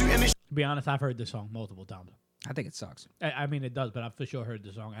tracksuit and it's To be honest, I've heard this song multiple times. I think it sucks. I mean, it does, but I've for sure heard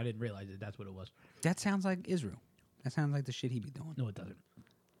the song. I didn't realize that that's what it was. That sounds like Israel. That sounds like the shit he be doing. No, it doesn't.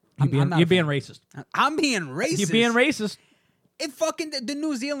 I'm not You're a being fan. racist. I'm being racist. You're being racist. It fucking the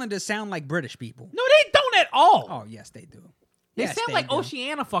New Zealanders sound like British people. No, they don't at all. Oh yes, they do. they Yes, sound like do.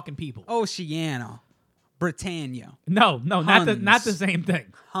 Oceania fucking people. Oceania, Britannia, No, not Huns. not the same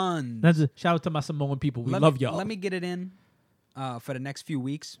thing. Huns. That's shout out to my Samoan people. We love y'all. Let me get it in for the next few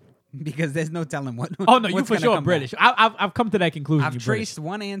weeks because there's no telling what. Oh no, you what's for gonna sure come British. back. I've come to that conclusion. I've you're traced British.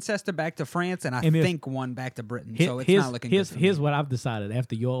 one ancestor back to France, and I And think one back to Britain. So it's here's, not looking here's, good. Here's what I've decided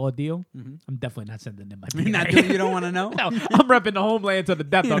after your ordeal. I'm definitely not sending them my You're not DNA. doing- you don't want to know. No, I'm repping the homeland to the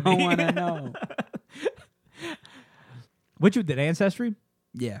death. You on don't me. want to know. What you did, Ancestry?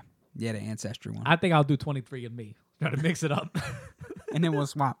 Yeah, the ancestry one, I think I'll do 23andMe. Try to mix it up. and then we'll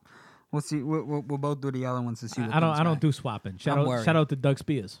swap. We'll see. We'll both do the other ones to see. What I comes don't back. do swapping. I'm worried. Shout out to Doug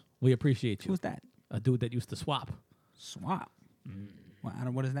Spears. We appreciate you. Who's that? A dude that used to swap. Swap. Well,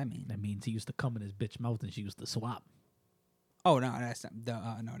 what does that mean? That means he used to come in his bitch mouth and she used to swap. Oh no, that's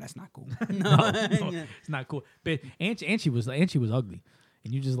no, that's not cool. No, it's not cool. But and she was ugly,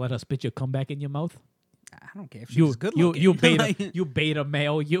 and you just let her spit your comeback in your mouth. I don't care if she was good looking. You beta Like- you beta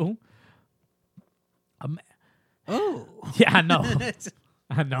male you. Oh, Yeah, I know.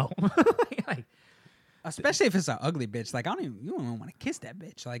 I know. Like, especially if it's an ugly bitch. Like you don't even want to kiss that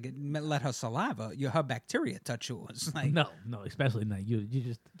bitch. Like let her saliva, her bacteria touch yours. Like no, especially now. You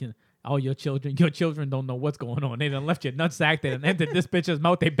just all your children don't know what's going on. They done left your nutsack. They done entered this bitch's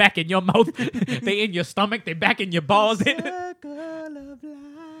mouth. They back in your mouth. They in your stomach. They back in your balls. circle of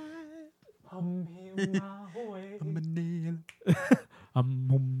life. I'm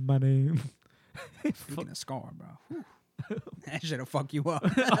on my name. Speaking of scar, bro, whew. That shit'll fuck you up.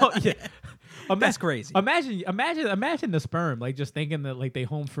 Oh yeah, That's crazy. Imagine the sperm like just thinking that like they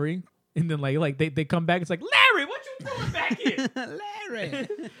home free, and then like they come back. It's like Larry, what you doing back here? Larry,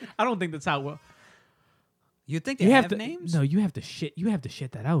 I don't think that's how. Well, you think they you have have to names? No, you have to shit. You have to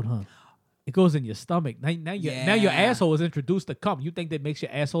shit that out, huh? It goes in your stomach. Now your Yeah. asshole is introduced to cum. You think that makes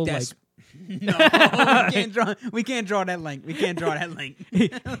your asshole That's like no. We can't draw that link. We can't draw that link.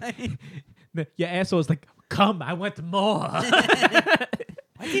 your asshole is like cum? I want more.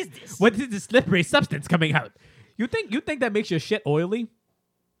 What is this? What is this slippery substance coming out? You think that makes your shit oily?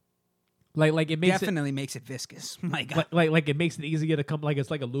 Like it makes Definitely makes it viscous. My it God. like it makes it easier to come. Like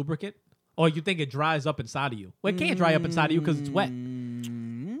it's like a lubricant. Or you think it dries up inside of you? Well, it can't dry up inside of you because it's wet.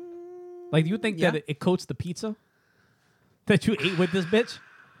 Like, do you think that it coats the pizza that you ate with this bitch?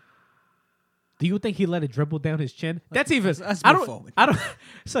 Do you think he let it dribble down his chin? That's even. Let's I move don't. forward. I don't.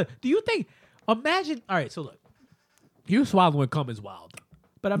 So, do you think? Imagine. All right. So look, you swallowing cum is wild.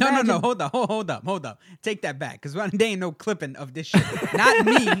 But imagine, No. Hold up. Take that back, because there ain't no clipping of this shit. Not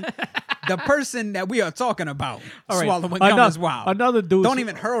me. The person that we are talking about All right, swallowing cum is wild. Another dude. Don't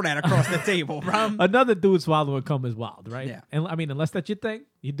even hurl that across the table, bro. Another dude swallowing cum is wild, right? Yeah. And I mean, unless that's your thing,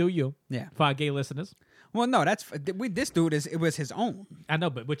 you do you. Yeah. For our gay listeners, Well, no, this dude it was his own. I know,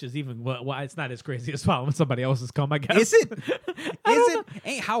 but which is even why it's not as crazy as swallowing somebody else's cum. I guess. Is it?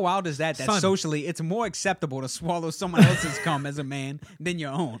 Ain't how wild is that? That Son. socially, it's more acceptable to swallow someone else's cum as a man than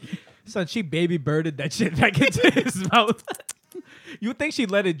your own. Son, she baby birded that shit back into his mouth. You think she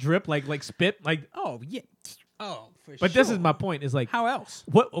let it drip like spit? Like, Oh yeah. Oh, for but sure. this is my point. Is like How else?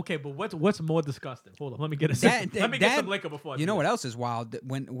 what? Okay, but what's more disgusting? Hold on, let me get a sip. Let me get some liquor before. I You do know what this. else is wild?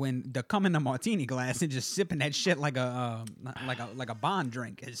 When the cum in the martini glass and just sipping that shit like a bond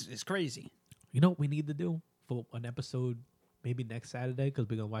drink is crazy. You know what we need to do for an episode, maybe next Saturday, because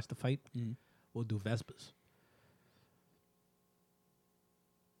we're gonna watch the fight. We'll do Vespers.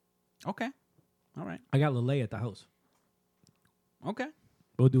 Okay. All right. I got Lele at the house. Okay.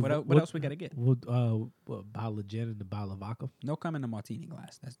 We'll do What else we gotta get? We'll a bottle of gin and a bottle of vodka. No cum in the martini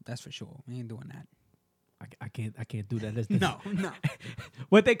glass. That's for sure. We ain't doing that. I can't do that. That's No.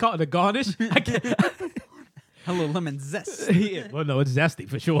 What they call it, the garnish? I can't. A little lemon zest. Yeah. Well, no, it's zesty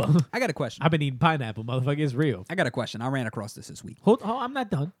for sure. I got a question. I've been eating pineapple, motherfucker. It's real. I got a question. I ran across this week. Hold. Oh, I'm not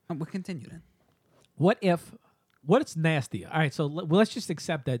done. We'll continue then. What it's nastier? All right, so let's just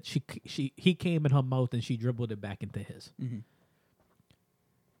accept that he came in her mouth and she dribbled it back into his. Mm-hmm.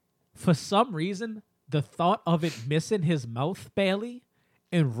 For some reason, the thought of it missing his mouth barely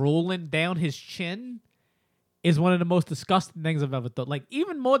and rolling down his chin is one of the most disgusting things I've ever thought. Like,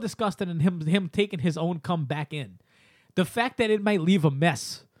 even more disgusting than him taking his own cum back in. The fact that it might leave a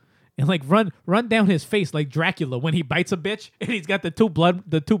mess and like run down his face like Dracula when he bites a bitch and he's got the two blood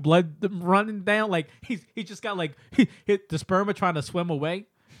running down, like he just got like the sperma trying to swim away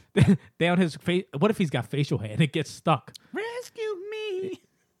down his face. What if he's got facial hair and it gets stuck? Rescue me.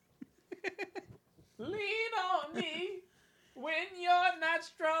 Lean on me when you're not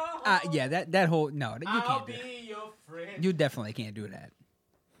strong. Yeah, that whole no, you I'll can't do be that. your friend. You definitely can't do that.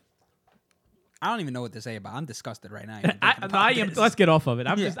 I don't even know what to say about it. I'm disgusted right now. even thinking about I am. this. Let's get off of it.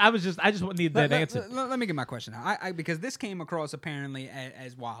 I Yeah. just need that answer. Let me get my question out. Because this came across apparently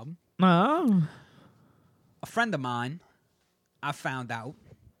as wild. Oh. A friend of mine, I found out.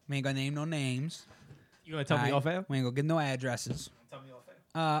 We ain't gonna name no names. You gonna tell me off air? We ain't gonna give no addresses. Tell me off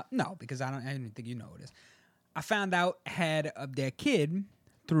air. No, because I didn't think you know what it is. I found out had their kid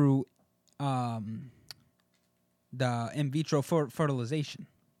through the in vitro fertilization.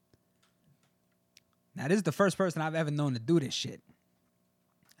 Now, this is the first person I've ever known to do this shit.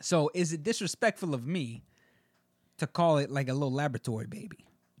 So, is it disrespectful of me to call it like a little laboratory baby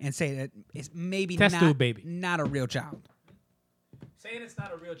and say that it's maybe Test tube baby, not a real child? Saying it's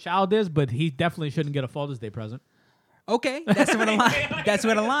not a real child is, but he definitely shouldn't get a Father's Day present. Okay, that's where the line. That's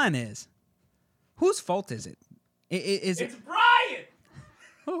where the line is. Whose fault is it? Is It's it Brian.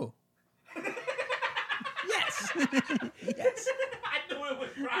 who? Yes. Yes. I knew it was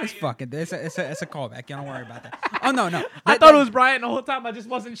Brian. It's fucking. It's a callback. You don't worry about that. Oh no. I thought it was Brian the whole time. I just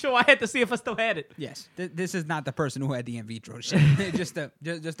wasn't sure. I had to see if I still had it. Yes. This is not the person who had the in vitro shit. just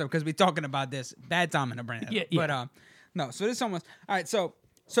because we're talking about this bad time in the brand. Yeah. But no. So this almost all right. So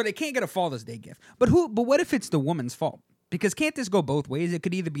they can't get a Father's Day gift. But what if it's the woman's fault? Because can't this go both ways? It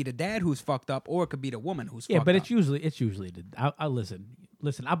could either be the dad who's fucked up, or it could be the woman who's fucked up. Yeah, but it's usually the. I listen.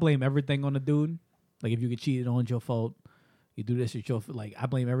 I blame everything on the dude. Like if you get cheated on, it's your fault. You do this, it's your fault. Like I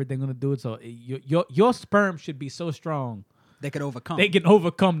blame everything on the dude. So your sperm should be so strong they could overcome. They can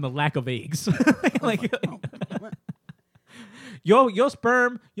overcome the lack of eggs. Your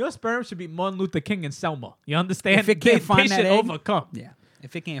sperm should be Martin Luther King and Selma. You understand? If it can't find that should egg, overcome. Yeah.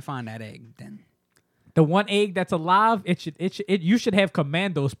 If it can't find that egg, then the one egg that's alive, you should have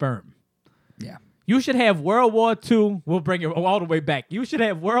commando sperm. Yeah. You should have World War II. We'll bring it all the way back. You should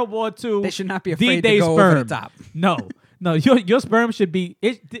have World War II. They should not be afraid D-Day to go sperm. over the top. No. Your sperm should be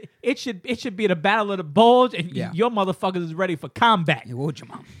it should be the Battle of the Bulge, and your motherfuckers is ready for combat. Hey, what would your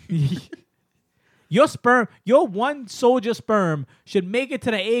mom? Your sperm, your one soldier sperm should make it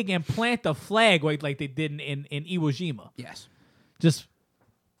to the egg and plant a flag like they did in Iwo Jima. Yes. Just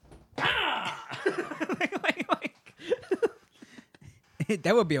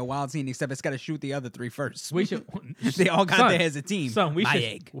that would be a wild scene, except it's got to shoot the other three first. We should. They all got there as a team. Son, my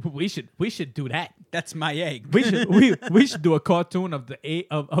egg. We should do that. That's my egg. We should do a cartoon of the egg,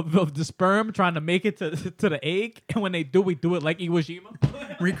 of the sperm trying to make it to the egg, and when they do, we do it like Iwo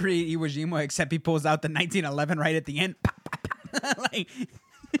Jima. Recreate Iwo Jima, except he pulls out the 1911 right at the end. Like,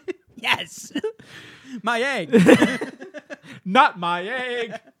 yes, my egg. Not my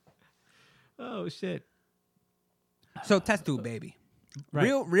egg. Oh shit. So test tube baby.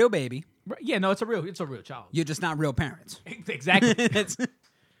 Right. Real baby. Yeah, no, it's a real child. You're just not real parents. Exactly.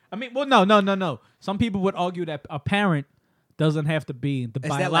 I mean, well, no. Some people would argue that a parent doesn't have to be the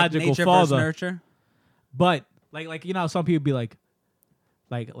biological nature father. Versus nurture? But like some people be like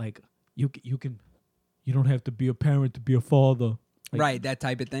you don't have to be a parent to be a father. Like, right, that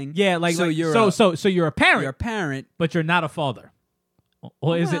type of thing. Yeah, so you're a parent. You're a parent, but you're not a father.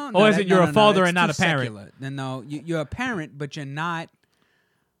 Or is well, it? No, or is it you're a father and not a parent? Secular. No, you're a parent, but you're not.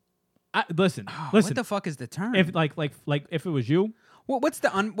 Listen. What the fuck is the term? If like if it was you, what's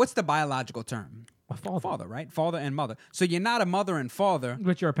the biological term? A father. Father, right? Father and mother. So you're not a mother and father,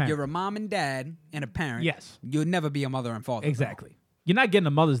 but you're a parent. You're a mom and dad and a parent. Yes. You'll never be a mother and father. Exactly. Though. You're not getting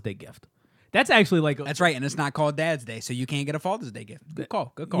a Mother's Day gift. That's actually like that's right, and it's not called Dad's Day, so you can't get a Father's Day gift. Good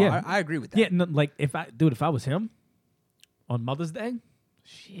call. Yeah. I agree with that. Yeah, no, like if I was him on Mother's Day,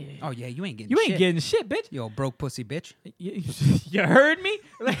 Shit. Oh yeah, you ain't getting. You ain't shit. getting shit, bitch. Yo, broke pussy, bitch. You heard me?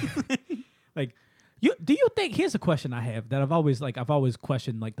 Like, you do you think? Here's a question I have that I've always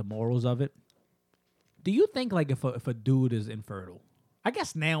questioned like the morals of it. Do you think like if a dude is infertile, I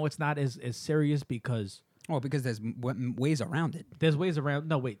guess now it's not as serious because. Oh, because there's ways around it. There's ways around.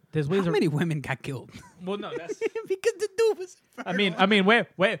 No, wait. There's ways. How many women got killed? Well, no, that's because the dude was. Infertile. I mean, where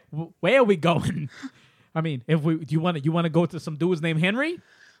are we going? I mean, if do you want to go to some dudes named Henry?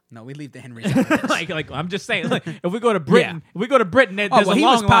 No, we leave the Henry. like I'm just saying. Like, if we go to Britain, there's a he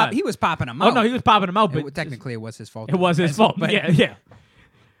long line. He was popping them out. Oh no, he was popping them out. But technically, it was his fault. It was his fault. But yeah.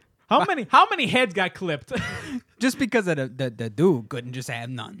 How many heads got clipped? Just because of the dude couldn't just have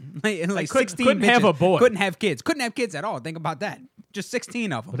none. Like 16 couldn't bitches, have a boy. Couldn't have kids. Couldn't have kids at all. Think about that. Just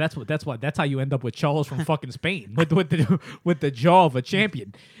 16 of them. Well, that's how you end up with Charles from fucking Spain with the jaw of a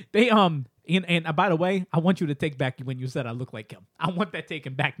champion. They and by the way, I want you to take back when you said I look like him. I want that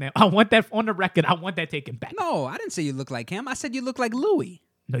taken back now. I want that on the record. I want that taken back. No, I didn't say you look like him. I said you look like Louis.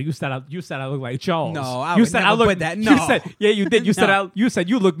 No, you said I look like Charles. No, I would never put that. No. You said you did. You said you said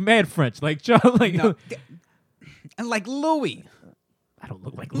you look mad French like Charles. Like and like Louis. I don't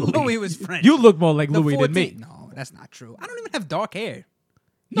look like Louis. Louis was French. You look more like Louis than me. No, that's not true. I don't even have dark hair.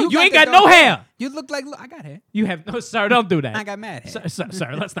 No, you ain't got no hair. You look like I got hair. You have no, sir. Don't do that. I got mad hair.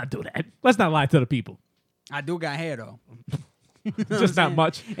 Sir, let's not do that. Let's not lie to the people. I do got hair though. Just not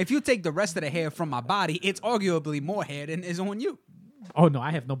much. If you take the rest of the hair from my body, it's arguably more hair than is on you. Oh no,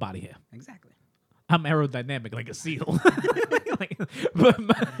 I have no body hair. Exactly. I'm aerodynamic like a seal.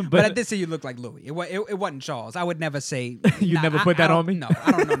 But I did say you look like Louis. It wasn't Charles. I would never say. You never put that on me? No,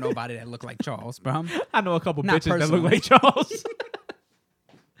 I don't know nobody that look like Charles, bro. I know a couple Not bitches personally. that look like Charles.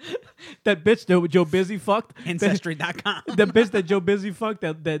 That bitch that Joe Busy fucked. Ancestry.com. The bitch that Joe Busy fucked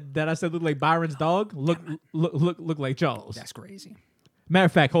that I said looked like Byron's dog look like Charles. That's crazy. Matter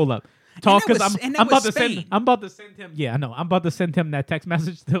of fact, hold up. Talk because I'm about to Spain. I'm about to send him. Yeah, I know. I'm about to send him that text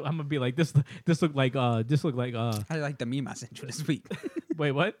message. I'm gonna be like this look like How you like the meme I sent you this week?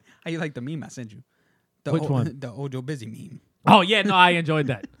 Wait, what? How you like the meme I sent you? Which one? The Ojo Busy meme. Oh yeah, no, I enjoyed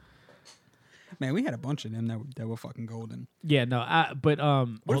that. Man, we had a bunch of them that were fucking golden. Yeah, no,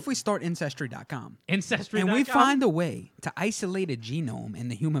 What if we start Ancestry.com? Ancestry.com? And we find a way to isolate a genome in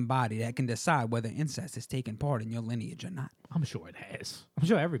the human body that can decide whether incest has taken part in your lineage or not. I'm sure it has. I'm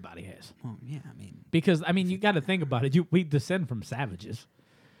sure everybody has. Well, yeah, I mean. Because, I mean, you got to think about it. We descend from savages.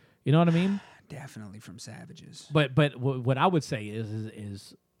 You know what I mean? Definitely from savages. But what I would say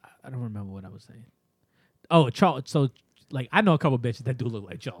is I don't remember what I was saying. Oh, Charles. So, like, I know a couple bitches that do look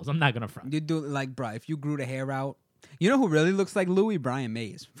like Charles. I'm not going to front. You do, like, bro, if you grew the hair out. You know who really looks like Louis? Brian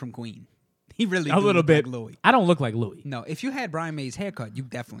Mays from Queen. He really a little bit. Like Louis. I don't look like Louis. No, if you had Brian Mays' haircut, you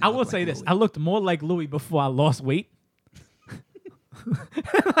definitely I look will like say this. Louis. I looked more like Louis before I lost weight.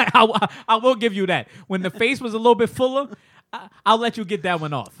 I will give you that. When the face was a little bit fuller, I'll let you get that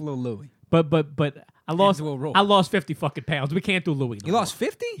one off. Little Louis. But I lost 50 fucking pounds. We can't do Louis. You lost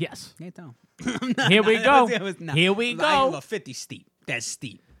 50? Yes. Can't tell. Here we go. Here we I go. lost 50 steep. That's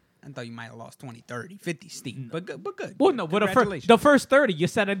steep. I thought you might have lost 20, 30, 50 steep. But good. Well, no, but the first 30, you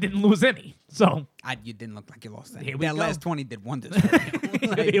said I didn't lose any. So you didn't look like you lost that. Here we that go. last 20 did wonders for you.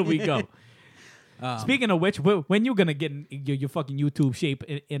 Like, here we go. Speaking of which, when you gonna get your fucking YouTube shape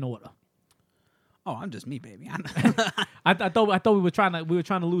in order? Oh, I'm just me, baby. I thought we were trying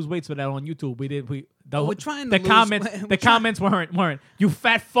to lose weight for that on YouTube. We're trying to the lose- comments we're the comments weren't you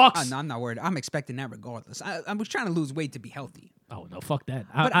fat fucks. No, I'm not worried. I'm expecting that regardless. I was trying to lose weight to be healthy. Oh no, fuck that.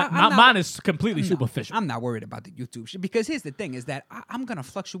 But I'm not- mine is completely No, superficial. I'm not worried about the YouTube shit because here's the thing: is that I'm gonna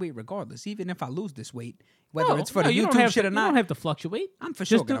fluctuate regardless, even if I lose this weight, whether it's for the you don't YouTube have shit to, or not. You don't have to fluctuate. I'm for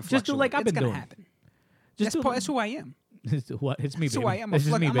sure Just do- gonna just do fluctuate. like I've It's been gonna doing. happen. Just That's who I am. It's me, That's baby. who I am. That's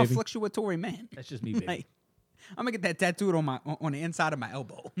just me, I'm a baby. fluctuatory man. That's just me, baby. Like, I'm gonna get that tattooed on the inside of my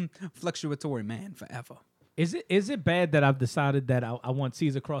elbow. Fluctuatory man forever. Is it bad that I've decided that I want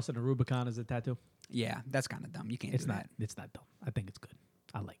Caesar crossing the Rubicon as a tattoo? Yeah, that's kind of dumb. You can't It's do not. that. It's not dumb. I think it's good.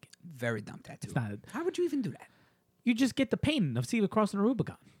 I like it. Very dumb tattoo. It's not. How would you even do that? You just get the painting of Caesar crossing the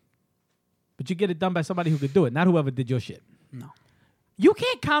Rubicon, but you get it done by somebody who could do it, not whoever did your shit. No. You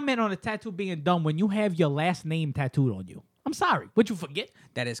can't comment on a tattoo being done when you have your last name tattooed on you. I'm sorry. Would you forget?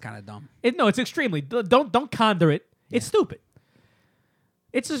 That is kind of dumb. No, it's extremely. Don't conjure it. It's stupid.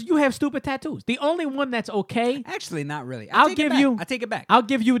 It's just you have stupid tattoos. The only one that's okay. Actually, not really. I take it back. I'll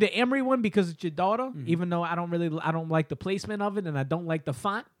give you the Emery one because it's your daughter. Even though I don't like the placement of it and I don't like the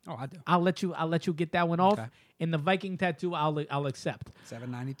font. Oh, I do. I'll let you get that one off. Okay. And the Viking tattoo, I'll accept.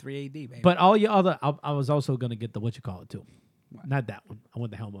 793 AD, baby. But all your other, I was also gonna get the what you call it too. Not that one. I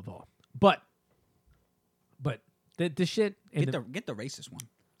want the Helm of All. But The shit. And Get the racist one.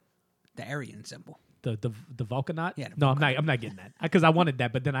 The Aryan symbol. the Vulcanaut. Yeah, the No, I'm not getting that because I wanted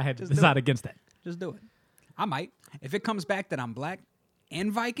that, but then I had to decide against that. Just do it. I might. If it comes back that I'm black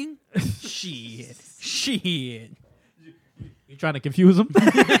and Viking, shit. You trying to confuse them?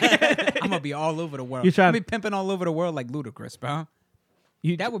 I'm gonna be all over the world. You trying- I'm gonna be pimping all over the world like Ludacris, bro.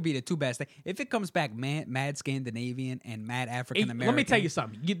 That would be the two best things. If it comes back mad Scandinavian and mad African American. Let me tell you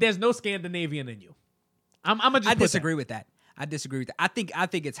something. There's no Scandinavian in you. I disagree with that. I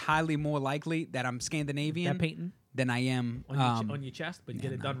think it's highly more likely that I'm Scandinavian That painting than I am on your chest, but you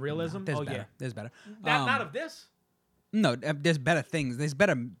get it done realism. There's Oh better. yeah, There's better. not of this. No, there's better things. There's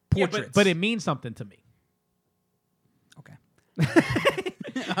better portraits. But it means something to me. Okay.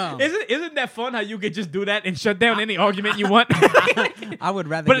 Isn't that fun? How you could just do that and shut down any argument you want? I would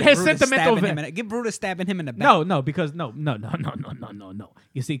rather. But it has Brutus sentimental stabbing him get Brutus stabbing him in the back. No, because no.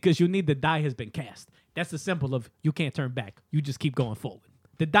 You see, because you need the die has been cast. That's the symbol of you can't turn back. You just keep going forward.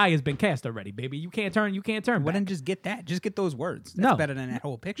 The die has been cast already, baby. You can't turn. Well, back. then just get that. Just get those words. That's better than that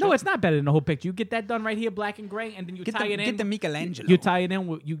whole picture. No, it's not better than the whole picture. You get that done right here, black and gray, and then you tie it in. Get the Michelangelo. You tie it in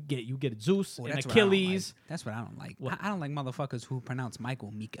with you get Zeus and That's Achilles. That's what I don't like. I don't like motherfuckers who pronounce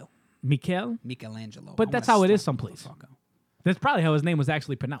Michelangelo. But that's how it is someplace. That's probably how his name was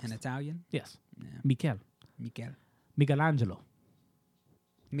actually pronounced. In Italian? Yes. Yeah. Michelangelo.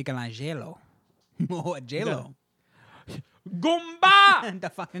 Oh, J-Lo. Goomba! The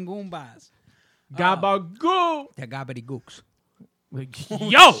fucking Goombas. Gabagoo! The gobbledygooks.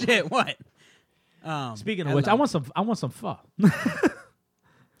 Yo! Shit, what? Speaking of which, I want some pho.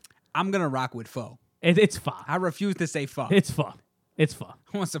 I'm gonna rock with pho. It's pho. I refuse to say pho. It's pho.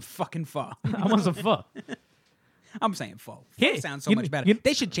 I want some fucking pho. I want some pho. I'm saying pho. Yeah, Sounds so much better.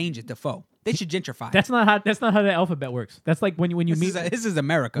 They should change it to pho. They should gentrify it. That's not how the alphabet works. That's like when you meet this is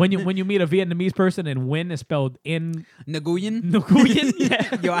America. when you meet a Vietnamese person and Nguyen is spelled in Nguyen. Nguyen.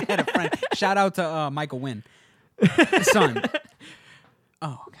 Yeah. Yo, I had a friend. Shout out to Michael Nguyen. Son.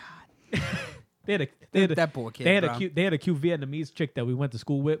 Oh God. That poor kid. They had a cute Vietnamese chick that we went to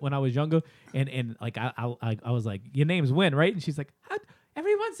school with when I was younger, and like I was like, your name's Nguyen, right? And she's like, how,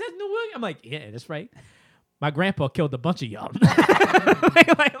 everyone says Nguyen. I'm like, yeah, that's right. My grandpa killed a bunch of y'all.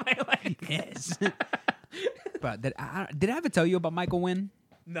 Yes. But did I ever tell you about Michael Nguyen?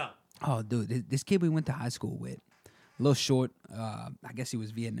 No. Oh, dude, this kid we went to high school with, a little short. I guess he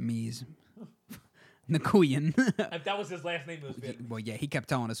was Vietnamese. Nguyen. If that was his last name, it was Vietnamese. Well, yeah, he kept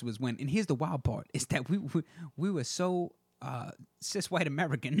telling us it was Nguyen. And here's the wild part: is that we were so cis white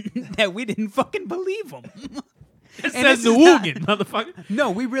American that we didn't fucking believe him. It says the Woogan, motherfucker.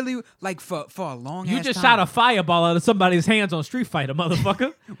 No, we really like for a long. You just shot a fireball out of somebody's hands on Street Fighter,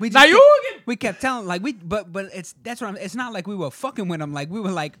 motherfucker. We kept telling like it's not like we were fucking with him. Like we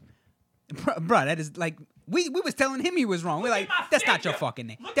were like, bro, that is like we was telling him he was wrong. We're like, that's not your fucking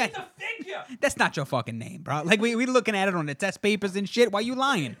name. Look at the figure. That's not your fucking name, bro. Like we looking at it on the test papers and shit. Why you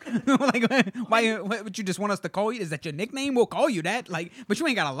lying? Like why would you just want us to call you? Is that your nickname? We'll call you that. Like, but you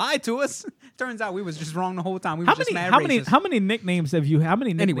ain't gotta lie to us. Turns out we was just wrong the whole time. We was just mad racist. How many nicknames have you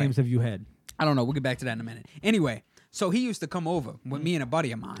had? I don't know. We'll get back to that in a minute. Anyway, so he used to come over with me and a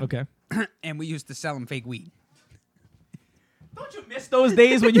buddy of mine. Okay. And we used to sell him fake weed. Don't you miss those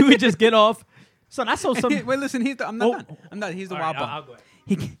days when you would just get off? Son, I saw some. Wait, listen. I'm not done. I'm not. He's the wild I'll part. go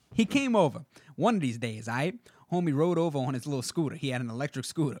ahead. He came over one of these days. Homie rode over on his little scooter. He had an electric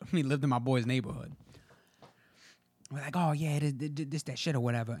scooter. He lived in my boy's neighborhood. We're like, oh yeah, this that shit or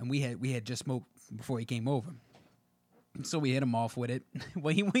whatever. And we had just smoked before he came over. So we hit him off with it.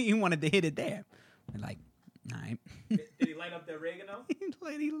 Well, he wanted to hit it there. We're like, all right. Did he light up the oregano?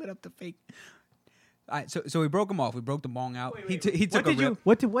 He lit up the fake. All right, so we broke him off. We broke the bong out. Wait. He took a rip.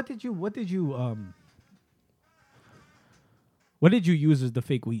 What did you use as the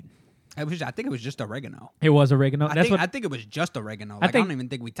fake weed? I think it was just oregano. It was oregano. I think it was just oregano. Like, I don't even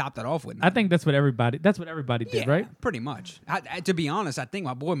think we topped it off with nothing. I think that's what everybody did, right? Pretty much. To be honest, I think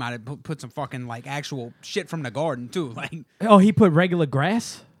my boy might have put some fucking like actual shit from the garden too. Like, oh, he put regular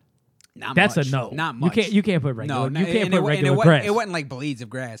grass. That's a no. Not much. You can't put regular. No, you can't put regular grass. grass. It wasn't like blades of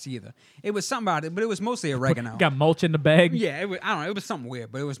grass either. It was something about it, but it was mostly oregano. Got mulch in the bag. Yeah, I don't know. It was something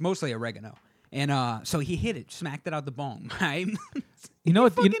weird, but it was mostly oregano. And so he hit it, smacked it out the bong. Right? You know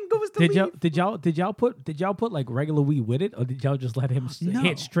what? Did leave. y'all put like regular weed with it, or did y'all just let him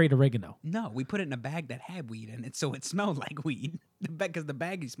hit straight oregano? No, we put it in a bag that had weed in it, so it smelled like weed. Because the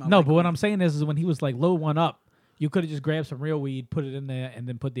baggie smelled. No, like but weed. what I'm saying is when he was like load one up, you could have just grabbed some real weed, put it in there, and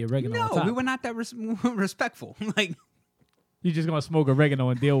then put the oregano on top. No, we were not that respectful. Like, you're just gonna smoke oregano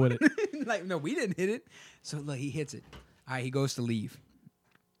and deal with it. Like, no, we didn't hit it. So look, he hits it. All right, he goes to leave.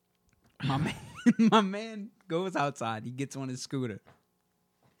 My man. My man goes outside. He gets on his scooter,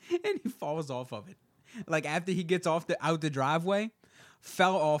 and he falls off of it. Like after he gets out the driveway,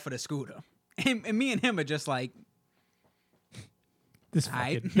 fell off of the scooter. And me and him are just like, this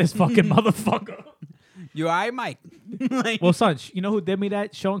fucking motherfucker. You all right, Mike? Like, well, son, you know who did me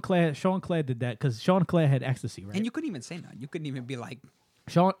that? Sean Clare did that because Sean Clare had ecstasy, right? and you couldn't even say nothing. You couldn't even be like,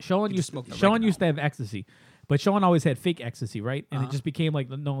 Sean used smoke to have ecstasy, but Sean always had fake ecstasy, right? And it just became like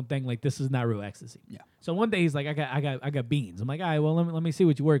the known thing, like this is not real ecstasy. Yeah. So one day he's like, I got beans. I'm like, all right, well let me see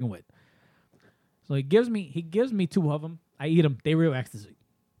what you're working with. So he gives me 2 of them. I eat them. They real ecstasy.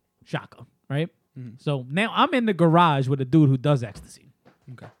 Shocker, right? Mm-hmm. So now I'm in the garage with a dude who does ecstasy.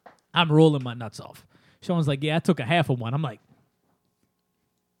 okay, I'm rolling my nuts off. Sean's like, yeah, I took a half of one. I'm like,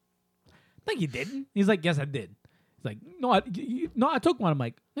 no, you didn't. He's like, yes, I did. He's like, no, I took one. I'm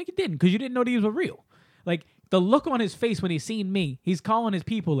like, no, you didn't, because you didn't know these were real. Like, the look on his face when he's seen me, he's calling his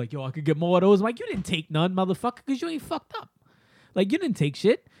people like, yo, I could get more of those. I'm like, you didn't take none, motherfucker, because you ain't fucked up. Like, you didn't take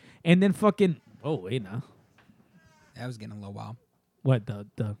shit. And then fucking, oh, wait, now. that was getting a little wild. What,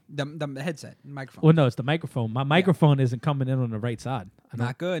 The headset, microphone. Well, no, it's the microphone. My microphone isn't coming in on the right side.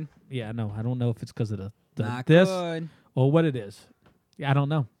 Not good. Yeah, I know. I don't know if it's because of the Not this good. or what it is. Yeah, I don't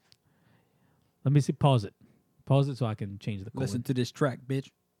know. Let me see. Pause it so I can change the chord. Listen to this track,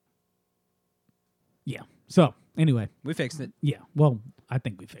 bitch. Yeah. So anyway, We fixed it. yeah. Well, I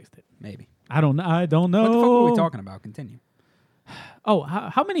think we fixed it. Maybe. I don't know. What the fuck were we talking about? Continue. Oh,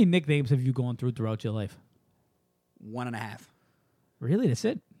 how many nicknames have you gone throughout your life? 1.5. Really? That's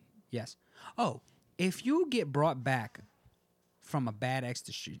it? Yes. Oh, if you get brought back from a bad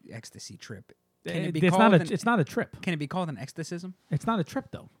ecstasy trip, can it be It's called it's not a trip. Can it be called an ecstacism? It's not a trip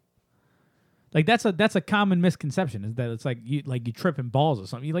though. Like that's a common misconception is that it's like you tripping balls or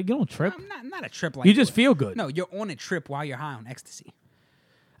something. You don't trip. Not a trip like You just feel good. No, you're on a trip while you're high on ecstasy.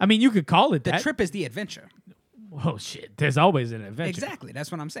 I mean, you could call it The that. trip is the adventure. Oh shit! There's always an adventure. Exactly.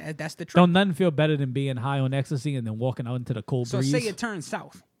 That's what I'm saying. That's the trip. Don't nothing feel better than being high on ecstasy and then walking out into the cold So breeze. say it turns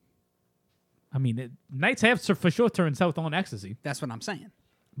south. I mean, nights have for sure turned south on ecstasy, That's what I'm saying.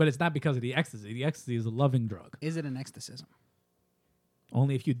 but it's not because of the ecstasy. The ecstasy is a loving drug. Is it an ecstacism?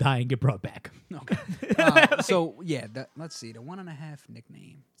 Only if you die and get brought back. Okay. So yeah, let's see. The 1.5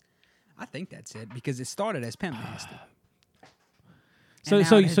 nickname. I think that's it because it started as Pimp Nasty. So And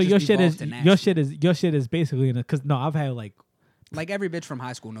now it has your just shit evolved to your shit is basically because no, I've had like every bitch from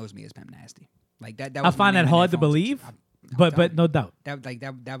high school knows me as Pimp Nasty. Like that. I Was my find name that in hard their to phones. believe, I'm but telling no you. doubt.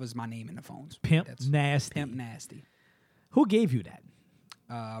 That was my name in the phones. Pimp That's Nasty. Pimp Nasty. Who gave you that,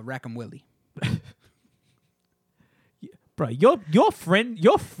 Rackham Willie. bro? Your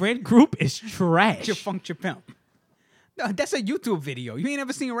friend group is trash. Your Function Pimp. No, that's a YouTube video. You ain't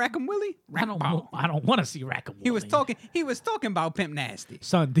ever seen Rackham Willie? I don't want to see Rackham. He was talking about Pimp Nasty.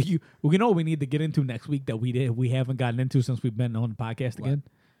 Son, you know what we need to get into next week that we haven't gotten into since we've been on the podcast again?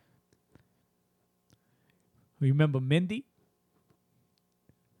 Remember Mindy?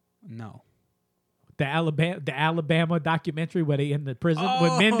 No. The Alabama documentary where they in the prison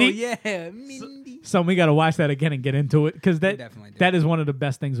with Mindy? Oh, yeah, Mindy. So we got to watch that again and get into it because definitely do. that is one of the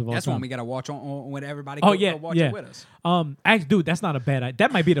best things of all That's time. one we gotta watch on with everybody. Oh Go yeah, watch yeah. it with us. Actually, dude, that's not a bad idea.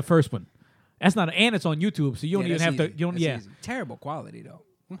 That might be the first one. That's not, and it's on YouTube, so you don't even that's have to. easy. You don't. That's Yeah. easy. Terrible quality though.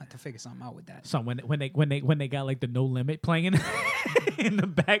 We'll have to figure something out with that. So when they got like the No Limit playing in the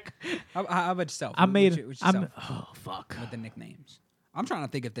back, How about yourself? I made. What's yourself Oh fuck. with the nicknames. I'm trying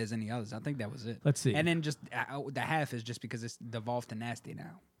to think if there's any others. I think that was it. Let's see. And then just the half is just because it's devolved to Nasty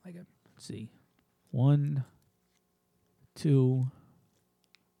now. Like Let's see. 1, 2,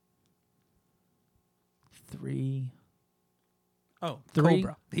 3. oh, 3.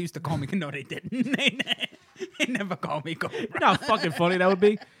 Cobra. They used to call me. No, they didn't. They never called me Cobra. How fucking funny that would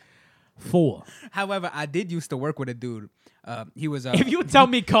be. 4. However, I did used to work with a dude. He was. If you tell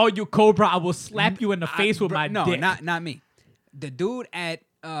me call you Cobra, I will slap you in the face with my no, dick. not me. The dude at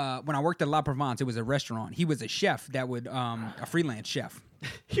when I worked at La Provence, it was a restaurant. He was a chef that would a freelance chef.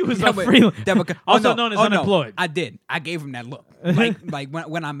 He was That a would- freelance. that would- Also known as unemployed. I did. I gave him that look. Like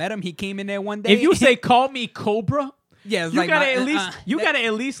when I met him, he came in there one day. If you say call me Cobra, yeah, it's you like gotta my- at least gotta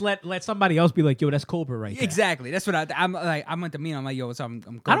at least let somebody else be like, yo, that's Cobra right there. exactly. That's what I'm like. I went to meet him. I'm like, yo, what's up?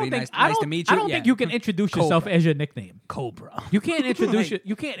 I'm Cody. Nice to meet you. I don't think you can introduce yourself Cobra. as your nickname. Cobra. You can't introduce Like,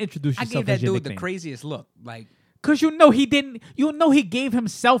 you can't introduce I yourself gave that as your dude the nickname. craziest look. Like, Cause you know he didn't. You know he gave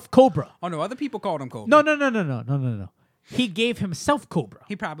himself Cobra. oh no, other people called him Cobra. No. He gave himself Cobra.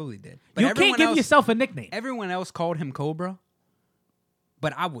 He probably did. But You everyone can't give else, yourself a nickname. Everyone else called him Cobra,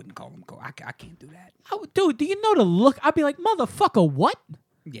 but I wouldn't call him Cobra. I can't do that. Dude, do you know the look? I'd be like, motherfucker, what?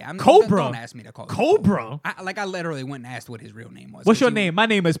 Yeah, I'm Cobra. Don't ask me to call him Cobra. I literally went and asked what his real name was. What's 'cause your he- name? My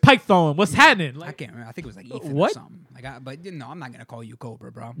name is Python. What's happening? I Like, can't remember. I think it was like Ethan What? or something. But you know, I'm not gonna call you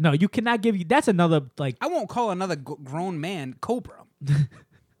Cobra, bro. no, you cannot give you. That's another like. I won't call another grown man Cobra.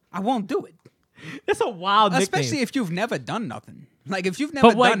 I won't do it, That's a wild especially nickname. if you've never done nothing. Like if you've never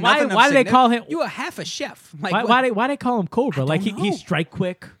But, like, done why- nothing. of why do they call him- You are half a chef. Like Why they call him Cobra? Like don't he know. strike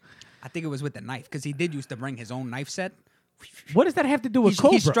quick. I think it was with the knife because he did used to bring his own knife set. What does that have to do with He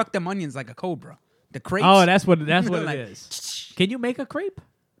Cobra? struck them onions like a cobra. The crepes. Oh, that's what it Like, is. Can you make a crepe?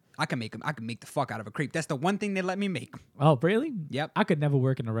 I can make them. I can make the fuck out of a crepe. That's the one thing they let me make. Oh, really? Yep. I could never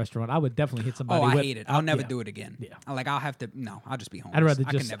work in a restaurant. I would definitely hit somebody. Oh, I with, hate it. I'll never yeah. do it again. Yeah. I'll have to. No, I'll just be home. I'd rather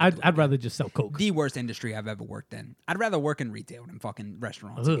I can just. never do it I'd again. rather just sell coke. The worst industry I've ever worked in. I'd rather work in retail than fucking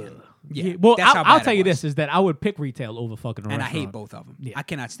restaurants Ugh. again. Yeah. Well, that's how I'll bad tell it you was. this: is that I would pick retail over fucking a And I restaurant. hate both of them. Yeah. I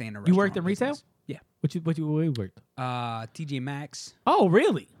cannot stand a You restaurant. worked in retail? business. Yeah. What you worked? TJ Maxx. Oh,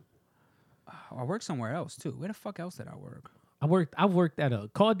 really? I worked somewhere else too. Where the fuck else did I work? I worked at a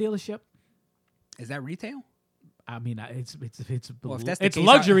car dealership. Is that retail? I mean, it's Well, if that's the it's case,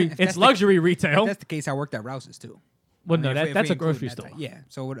 luxury. if that's It's the- luxury If retail. that's the case, I worked at Rouse's too. Well, I no, mean, if that's we a grocery include that store. Yeah.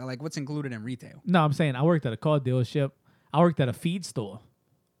 So what's included in retail? No, I'm saying I worked at a car dealership. I worked at a feed store.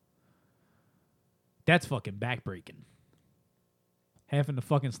 That's fucking backbreaking. Having to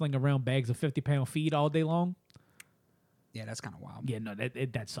fucking sling around bags of 50-pound feed all day long. Yeah, that's kind of wild. Yeah, no,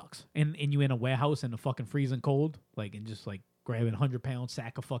 that sucks. And you in a warehouse in the fucking freezing cold, like, and just like grabbing 100-pound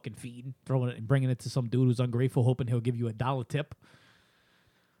sack of fucking feed, throwing it and bringing it to some dude who's ungrateful, hoping he'll give you $1 tip.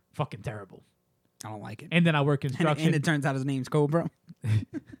 Fucking terrible. I don't like it. And then I work construction. And it turns out his name's Cobra.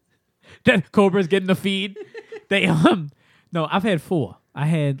 Then Cobra's getting the feed. They no, I've had 4.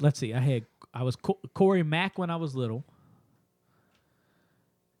 I was Corey Mack when I was little.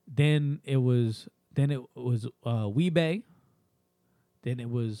 Then it was Weebay. Then it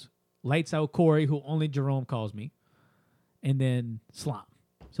was Lights Out Corey, who only Jerome calls me, and then Slime.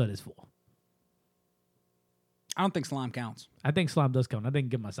 So there's 4. I don't think slime counts. I think Slime does count. I didn't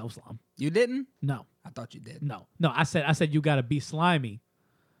give myself Slime. You didn't? No, I thought you did. no. I said you got to be slimy,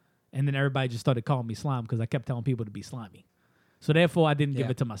 and then everybody just started calling me Slime because I kept telling people to be slimy. So therefore, I didn't give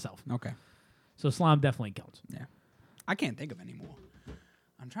Yeah. it to myself. Okay. So Slime definitely counts. Yeah. I can't think of any more.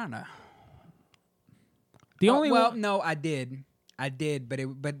 I'm trying to. The only well, one, no, I did, but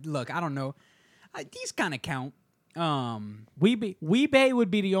look, I don't know. These kind of count. Weebay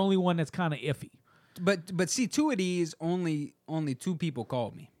would be the only one that's kind of iffy. But see, 2 of these only 2 people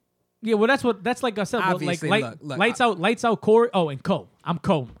called me. Yeah, well, that's like I said. Well, like Obviously, look, lights out, Corey. Oh, and Co. I'm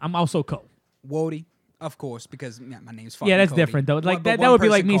Co. I'm also Co. Wody, of course, because my name's fucking Yeah, that's Cody. different though. Like But that would be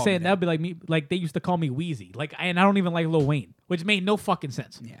one like me person saying called that would be like me. Like they used to call me Wheezy. Like, and I don't even like Lil Wayne, which made no fucking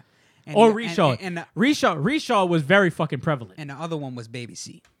sense. Yeah. And Or the- Reshaw. and the- Reshaw was very fucking prevalent. And the other one was Baby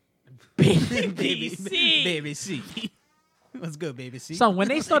C. Baby C. Baby C. What's good, Baby C? So when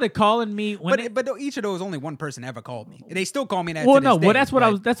they started calling me, but each of those, only one person ever called me. They still call me that. well, to no, this well day, that's what I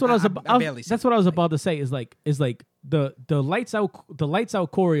but was. That's what I was. I barely see That's what I was about to say. Is like the lights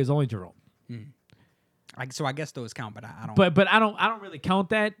out Corey is only Jerome. So I guess those count, but I don't. But I don't really count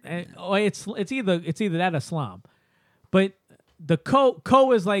that. It's either that or Slime. But the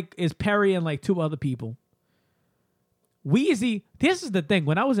Co is Perry and like 2 other people. Wheezy. This is the thing.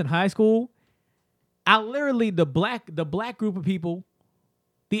 When I was in high school, I literally the black group of people,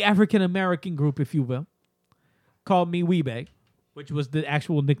 the African American group, if you will, called me Weebay, which was the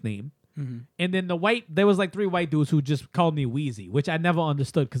actual nickname. Mm-hmm. And then there was like 3 white dudes who just called me Wheezy, which I never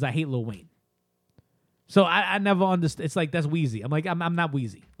understood because I hate Lil Wayne. So I never understood. It's like, that's Wheezy. I'm like, I'm not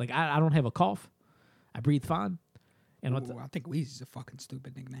Wheezy. Like, I don't have a cough. I breathe fine. And Ooh, I think Weezy's a fucking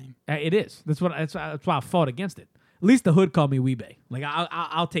stupid nickname. it is. That's why I fought against it. At least the hood called me Weebay. Like,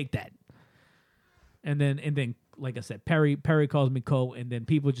 I'll take that. And then, like I said, Perry calls me Co. And then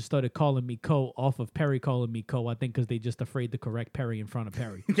people just started calling me Co. off of Perry calling me Co. I think because they just afraid to correct Perry in front of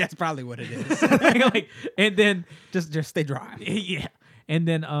Perry. That's probably what it is. And then just stay dry. Yeah. And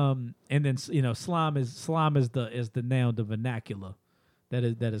then you know, slime is the now the vernacular that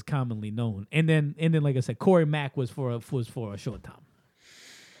is commonly known. And then like I said, Corey Mack was for a short time.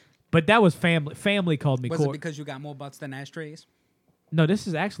 But that was family. Family called me. Was it because you got more butts than ashtrays? No, this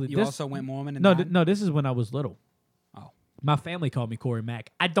is actually. You also went Mormon. And No, this is when I was little. Oh, my family called me Corey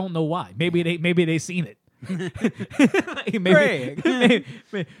Mack. I don't know why. Maybe they seen it. Greg. maybe,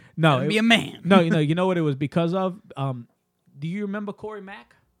 no, be a man. No, you know what it was because of. Do you remember Corey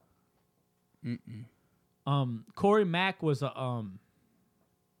Mack? Corey Mack was a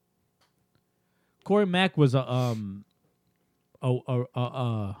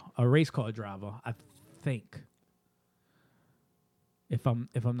race car driver, I think. if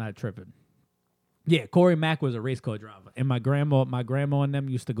I'm not tripping. Yeah, Corey Mack was a race car driver, and my grandma and them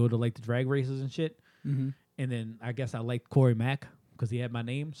used to go to like the drag races and shit. Mm-hmm. And then I guess I liked Corey Mack because he had my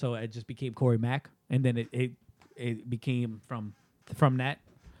name, so it just became Corey Mack. And then it became from that.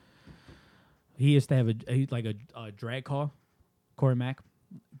 He used to have a drag car, Corey Mack,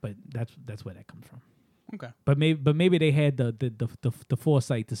 but that's where that comes from. Okay. But maybe they had the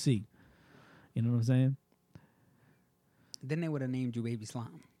foresight to see. You know what I'm saying? Then they would have named you Baby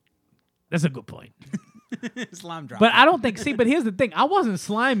Slime. That's a good point. Slime drop. But I don't think. See, but here's the thing: I wasn't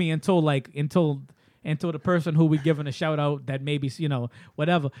slimy until the person who we giving a shout out that maybe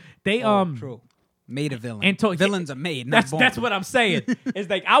whatever they true. Made a villain. Villains are made. Not born. That's what I'm saying. It's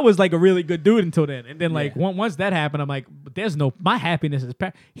like I was like a really good dude until then, and then like once that happened, I'm like, there's no my happiness is.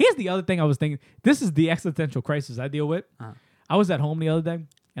 Here's the other thing I was thinking. This is the existential crisis I deal with. I was at home the other day,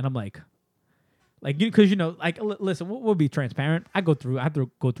 and I'm like because listen, we'll be transparent. I go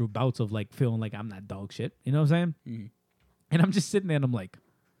through bouts of like feeling like I'm not dog shit. You know what I'm saying? Mm-hmm. And I'm just sitting there, and I'm like,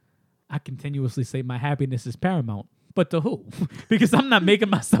 I continuously say my happiness is paramount. But to who? Because I'm not making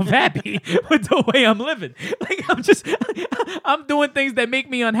myself happy with the way I'm living. Like I'm doing things that make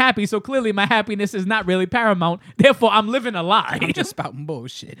me unhappy. So clearly my happiness is not really paramount. Therefore, I'm living a lie. I'm just spouting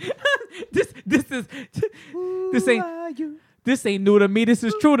bullshit. This ain't new to me. This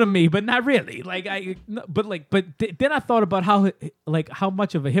is true to me, but not really. Then I thought about how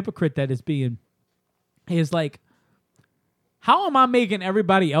much of a hypocrite that is being. Is like, how am I making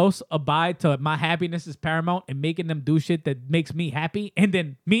everybody else abide to my happiness is paramount and making them do shit that makes me happy? And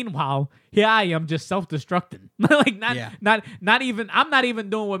then meanwhile, here I am just self-destructing. Not even I'm not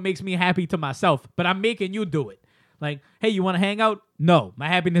even doing what makes me happy to myself, but I'm making you do it. Like, hey, you want to hang out? No, my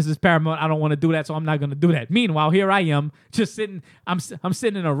happiness is paramount. I don't want to do that, so I'm not going to do that. Meanwhile, here I am just sitting. I'm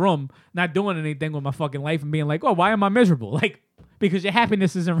sitting in a room, not doing anything with my fucking life and being like, oh, why am I miserable? Like, because your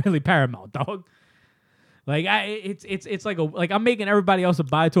happiness isn't really paramount, dog. Like it's like I'm making everybody else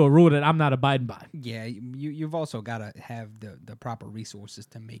abide to a rule that I'm not abiding by. Yeah, you've also got to have the proper resources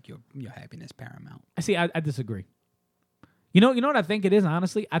to make your happiness paramount. I disagree. You know what I think it is,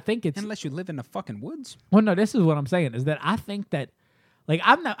 honestly? I think it's unless you live in the fucking woods. Well, no, this is what I'm saying is that I think that like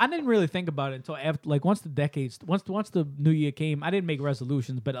I didn't really think about it until after like once the new year came, I didn't make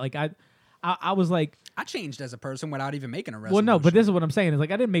resolutions, but like I was like I changed as a person without even making a resolution. Well, no, but this is what I'm saying is like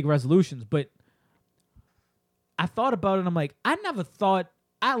I didn't make resolutions, but I thought about it and I'm like, I never thought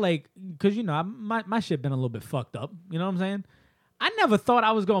because my shit been a little bit fucked up. You know what I'm saying? I never thought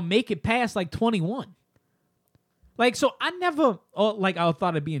I was gonna make it past like 21. Like, so I never I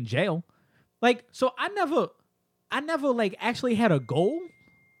thought I'd be in jail. Like, so I never like actually had a goal.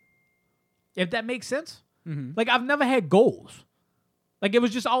 If that makes sense. Mm-hmm. Like I've never had goals. Like it was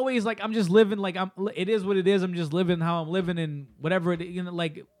just always like I'm just living like it is what it is. I'm just living how I'm living and whatever it is,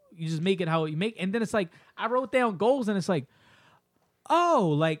 like you just make it how you make. And then it's like, I wrote down goals and it's like,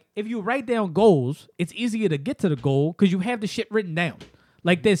 oh, like if you write down goals, it's easier to get to the goal because you have the shit written down.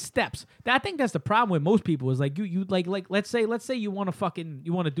 Like there's steps. I think that's the problem with most people is like you like let's say you want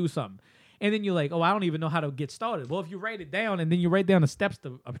to do something. And then you're like, oh, I don't even know how to get started. Well, if you write it down and then you write down the steps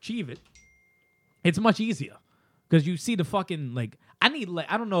to achieve it, it's much easier. Because you see the fucking like I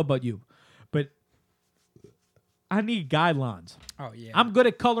don't know about you, but I need guidelines. Oh, yeah. I'm good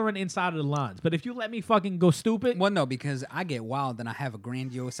at coloring inside of the lines. But if you let me fucking go stupid... Well, no, because I get wild and I have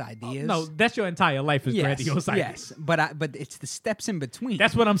grandiose ideas. No, that's your entire life is grandiose ideas. Yes, but it's the steps in between.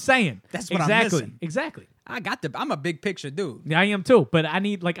 That's what I'm saying. That's what I'm missing. Exactly. I'm a big picture dude. Yeah, I am too. But I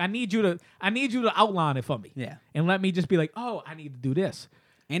need you to outline it for me. Yeah. And let me just be like, oh, I need to do this.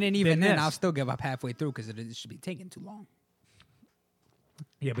 And then even then I'll still give up halfway through because it should be taking too long.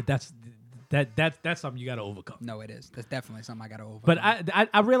 Yeah, but that's something you got to overcome. No, it is. That's definitely something I got to overcome. But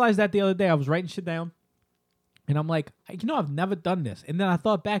I realized that the other day. I was writing shit down, and I'm like, I've never done this. And then I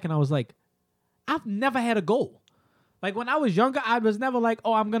thought back, and I was like, I've never had a goal. Like when I was younger, I was never like,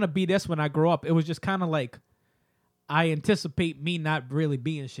 oh, I'm gonna be this when I grow up. It was just kind of like, I anticipate me not really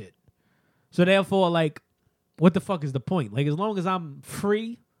being shit. So therefore, like, what the fuck is the point? Like as long as I'm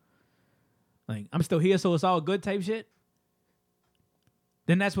free, like I'm still here, so it's all good type shit.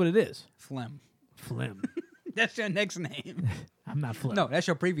 Then that's what it is. Phlegm. That's your next name. I'm not Phlegm. No, that's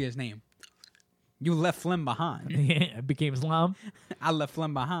your previous name. You left Phlegm behind. Yeah, it became Slime. I left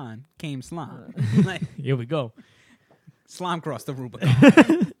Phlegm behind. Came Slime. Here we go. Slime crossed the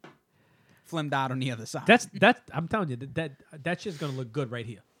Rubicon. Phlegm died on the other side. That's. I'm telling you that shit's gonna look good right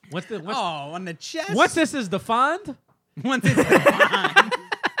here. On the chest. Once this is defined. Once it's defined.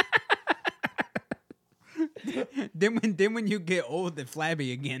 Then when you get old and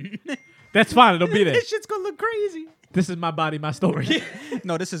flabby again, that's fine. It'll be there. This shit's gonna look crazy. This is my body, my story.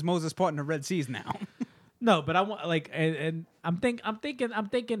 No, this is Moses parting the Red Seas now. No, but I want and I'm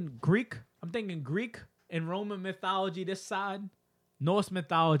thinking Greek. I'm thinking Greek and Roman mythology this side, Norse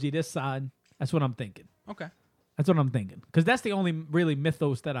mythology this side. That's what I'm thinking. Okay. That's what I'm thinking. Because that's the only really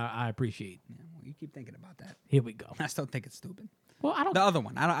mythos that I appreciate. Yeah, well, you keep thinking about that. Here we go. I still think it's stupid. Well, I don't. The other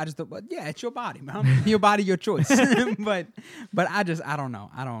one, I just. But yeah, it's your body, man. Your body, your choice. but I don't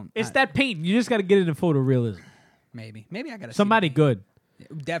know. It's that painting. You just got to get it in photorealism. Maybe I gotta. Somebody good.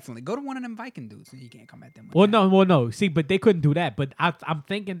 Definitely go to one of them Viking dudes. You can't come at them. Well, no. See, but they couldn't do that. But I'm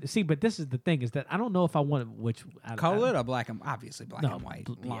thinking. See, but this is the thing: is that I don't know if I want which colored or black and obviously black and white.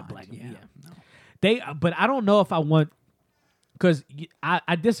 Yeah, black and yeah. No. But I don't know if I want because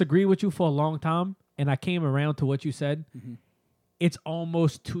I disagree with you for a long time, and I came around to what you said. Mm-hmm. It's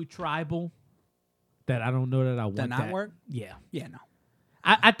almost too tribal that I don't know that I want that. Not work? Yeah. Yeah, no.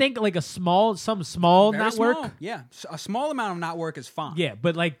 I think like some small Very not small. work. Yeah, a small amount of not work is fine. Yeah,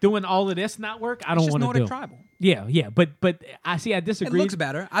 but like doing all of this not work, I don't want to do. Nordic tribal. Yeah, but I disagree. It looks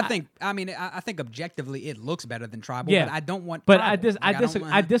better. I think objectively it looks better than tribal. Yeah, but I don't want. But tribal.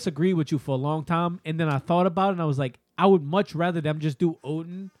 I disagree with you for a long time, and then I thought about it, and I was like, I would much rather them just do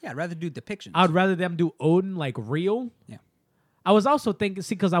Odin. Yeah, I'd rather do depictions. I'd rather them do Odin like real. Yeah. I was also thinking,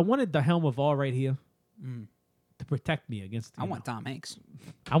 see, because I wanted the Helm of All right here to protect me against. I want Tom Hanks.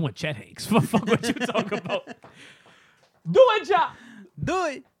 I want Chet Hanks. Fuck what you talk about. Do it, job. Do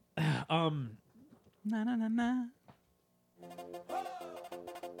it. Na.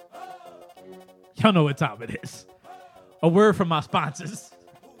 Y'all know what time it is. A word from my sponsors.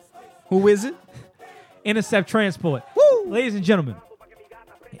 Who is it? Intercept Transport. Woo! Ladies and gentlemen,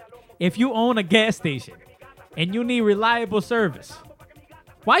 if you own a gas station and you need reliable service,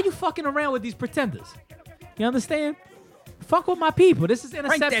 why are you fucking around with these pretenders? You understand? Fuck with my people. This is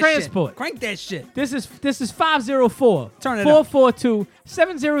Intercept Transport. Crank that shit. This is 504 Turn it 442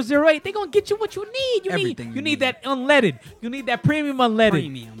 7008. They're gonna get you what you need. Everything You need that unleaded. You need that premium unleaded.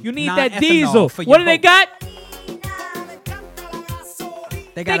 Premium. You need that Non-ethanol diesel. for your What do they boat. got?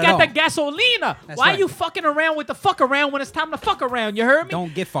 They They got got the it all. gasolina. That's Why right. are you fucking around with the fuck around when it's time to fuck around? You heard me?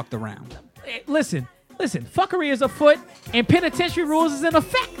 Don't get fucked around. Listen. Fuckery is afoot and penitentiary rules is in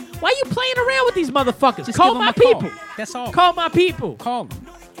effect. Why you playing around with these motherfuckers? Just Call give 'em my a call. people. That's all. Call my people. Call them.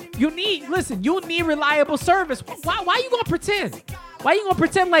 You need reliable service. Why you gonna pretend? Why you gonna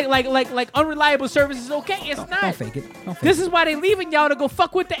pretend like unreliable service is okay? It's not. Don't fake it. Don't fake This it. is why they leaving y'all to go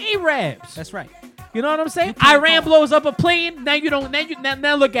fuck with the Arabs. That's right. You know what I'm saying? can't Iran call. blows up a plane. Now you don't.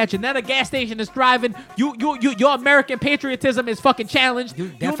 Now look at you. Now the gas station is driving. Your American patriotism is fucking challenged. You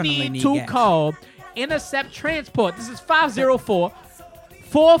definitely need to gas. call Intercept Transport. This is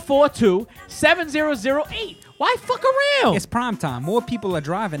 504-442-7008. Why fuck around? It's prime time. More people are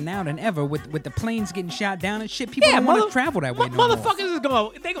driving now than ever with the planes getting shot down and shit. People don't want to travel that way no more. Motherfuckers is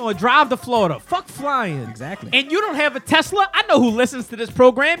gonna drive to Florida. Fuck flying. Exactly. And you don't have a Tesla? I know who listens to this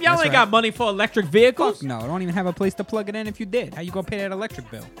program. Y'all That's ain't right. got money for electric vehicles. Fuck no. Don't even have a place to plug it in if you did. How you gonna pay that electric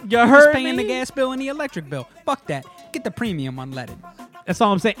bill? You Who's heard paying me? the gas bill and the electric bill? Fuck that. Get the premium unleaded. That's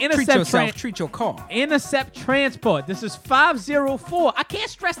all I'm saying. Treat Intercept yourself. Treat your car. Intercept Transport. This is 504. I can't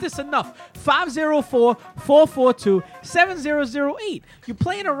stress this enough. 504-442-7008. You're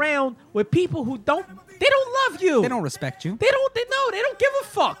playing around with people who don't love you. They don't respect you. They don't give a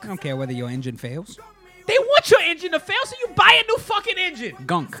fuck. I don't care whether your engine fails. They want your engine to fail, so you buy a new fucking engine.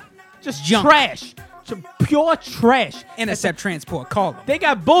 Gunk. Just Junk. trash. Just pure trash. Intercept Transport. Call them. They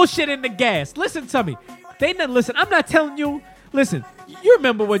got bullshit in the gas. Listen to me. Listen, I'm not telling you. Listen, you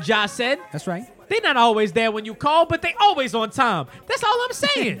remember what Josh said. That's right. They not always there when you call, but they always on time. That's all I'm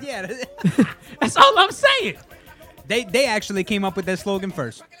saying. Yeah. That's all I'm saying. They actually came up with that slogan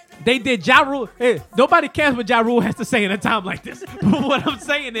first. They did. Ja Rule. Hey, nobody cares what Ja Rule has to say in a time like this. But what I'm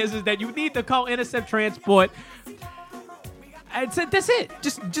saying is that you need to call Intercept Transport. That's it.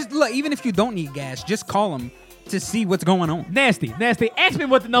 Just look. Even if you don't need gas, just call them to see what's going on. Nasty. Ask me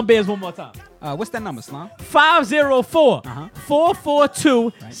what the number is one more time. What's that number, Slum?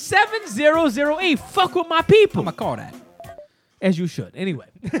 504-442-7008. Fuck with my people. I'm gonna call that. As you should. Anyway.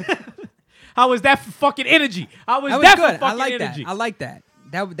 How was that for fucking energy? How was That was that good. for fucking I like energy? that. I like that.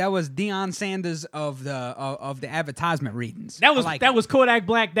 That was Deion Sanders of the advertisement readings. That was I like that it. was Kodak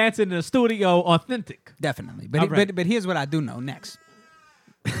Black dancing in the studio, authentic. Definitely. All right. But here's what I do know next.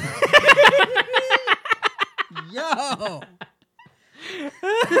 Yo.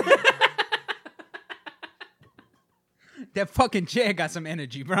 That fucking chair got some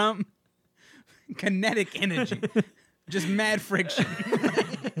energy, bro. Kinetic energy. Just mad friction.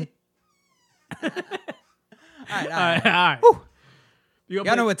 All right. All right. Whew.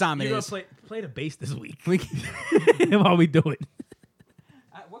 Y'all know what time it You're is. gonna play the bass this week We while we do it.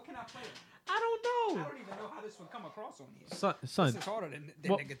 what can I play? I don't know. I don't even know how this would come across on here. Son, This is harder than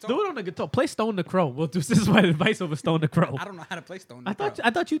well, the guitar. do it on the guitar. Play Stone the Crow. We'll do this is my advice over Stone the Crow. I don't know how to play Stone. I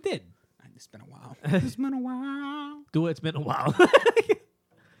thought you did. It's been a while. It's been a while. Do it. It's been a while.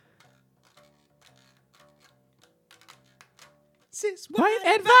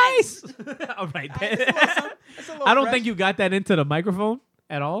 Right advice. All right. I don't think you got that into the microphone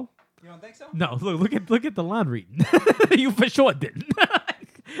at all. You don't think so? No. Look at the line reading. You for sure didn't. Fuck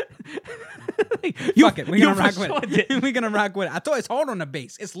it. We're gonna rock with it. We're gonna rock with it. I thought it's hard on the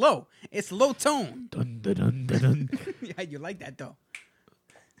bass. It's low. It's low tone. Dun, dun, dun, dun, dun. Yeah, you like that though.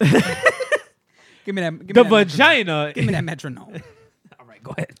 Give me that. The vagina. Give me that metronome. All right,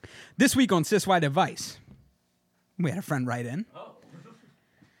 go ahead. This week on Cis White Advice, we had a friend write in. Oh.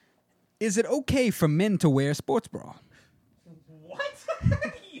 Is it okay for men to wear a sports bra? What?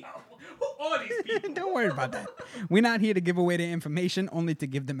 Yo, who are these people? Don't worry about that. We're not here to give away their information, only to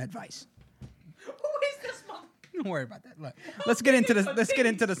give them advice. Who is this mother? Don't worry about that. Look, let's get into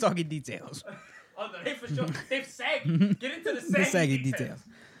the soggy details. Oh no, they for sure. They've sagged. Get into the saggy details.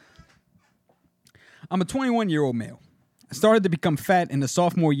 I'm a 21-year-old male. I started to become fat in the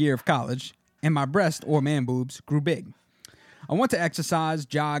sophomore year of college, and my breast, or man boobs, grew big. I want to exercise,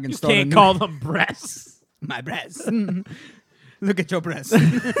 jog, and start a Can't new... call them breasts. My breasts. Look at your breasts.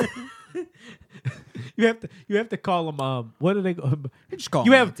 You have to call them. What do they? Just call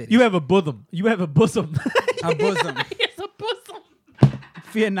you them have titties. you have a bosom. You have a bosom. A bosom. It's a bosom.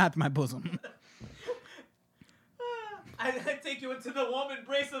 Fear not my bosom. I take you into the warm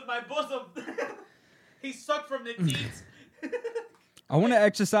embrace of my bosom. He sucked from the teeth. I want to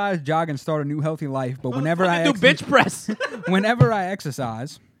exercise, jog, and start a new healthy life, but whenever I do bench press. whenever I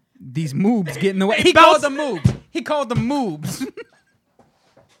exercise, these moobs get in the way. Hey, He bounce. called them moobs. He called them moobs.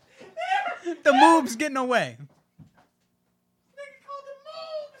 The moobs getting away. Nigga called them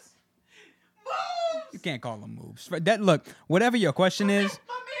moves. Moves. You can't call them moobs. That look, whatever your question is,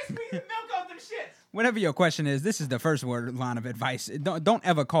 My man squeezing milk out them shits. whatever your question is, this is the first word line of advice. Don't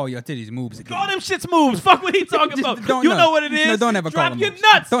ever call your titties moobs again. Call them shits moves. Fuck what he talking Just about. You know what it is. No, don't ever Drop call them your moves.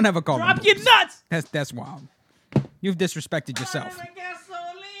 nuts. Don't ever call them Drop your moves. nuts. That's wild. You've disrespected yourself.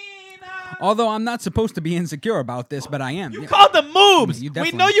 Although I'm not supposed to be insecure about this, but I am. You called them moves. You We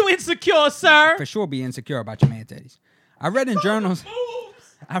definitely- know you insecure, sir. For sure be insecure about your man titties. I read in journals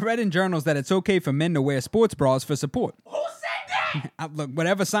that it's okay for men to wear sports bras for support. Who said that? Look,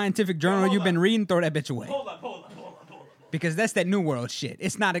 whatever scientific journal you've been reading, throw that bitch away. Hold up. Because that's that new world shit.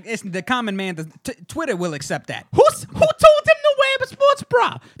 It's not. It's the common man. Twitter will accept that. Who told him to wear a sports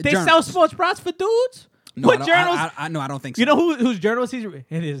bra? They sell Journals. sports bras for dudes? No, What I don't- journals? I don't think so. You know whose journals he's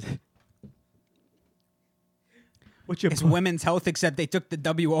it is. What's your It's Women's Health, except they took the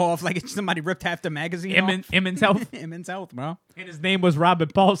W off like somebody ripped half the magazine off. Emin's Health? Emin's Health, bro. And his name was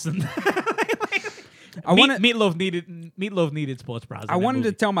Robert Paulson. Meatloaf needed sports bras. I wanted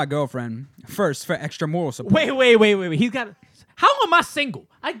to tell my girlfriend first for extra moral support. Wait. He's got. How am I single?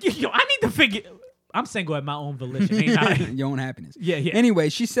 I need to figure. I'm single at my own volition, ain't I? Your own happiness. Yeah. Anyway,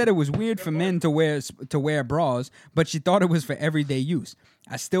 she said it was weird for men to wear bras, but she thought it was for everyday use.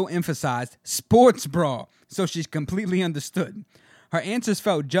 I still emphasized sports bra, so she's completely understood. Her answers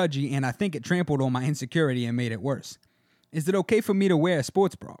felt judgy, and I think it trampled on my insecurity and made it worse. Is it okay for me to wear a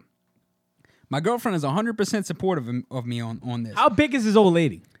sports bra? My girlfriend is 100% supportive of me on this. How big is his old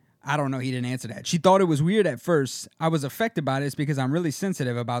lady? I don't know. He didn't answer that. She thought it was weird at first. I was affected by this because I'm really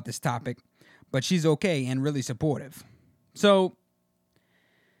sensitive about this topic, but she's okay and really supportive. So,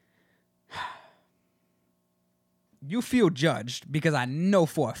 you feel judged because I know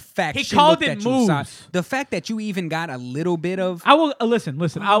for a fact He she called looked it at you moves. side. The fact that you even got a little bit of I will listen.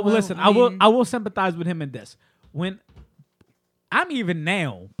 I will sympathize with him in this. When I'm even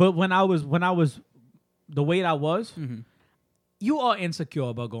now, but when I was the weight I was, you are insecure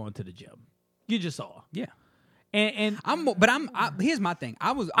about going to the gym. You just are. yeah. And Here's my thing.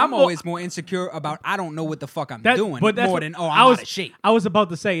 I'm I'm always more insecure about I don't know what the fuck I'm doing but that's more what- than I'm out of shape. I was about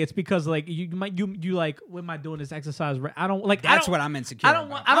to say it's because like you like, when am I doing this exercise? I don't like. That's what I'm insecure I don't about.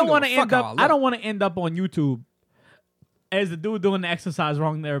 want. I don't want to give a end fuck up. how I I look. don't want to end up on YouTube as the dude doing the exercise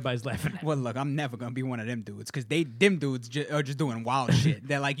wrong and everybody's laughing at me. Well, look, I'm never gonna be one of them dudes because them dudes are just doing wild shit.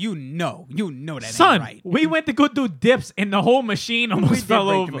 They're like, you know that Son, ain't right. we went to go do dips and the whole machine almost We did fell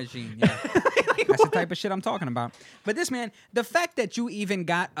break over. the machine. Yeah. That's the type of shit I'm talking about. But this man, the fact that you even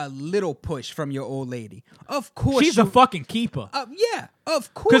got a little push from your old lady, of course She's a fucking keeper. Yeah,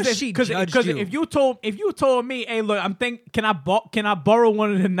 of course she judged you. If you told me, hey, look, can I borrow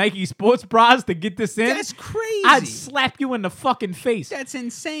one of the Nike sports bras to get this in? That's crazy. I'd slap you in the fucking face. That's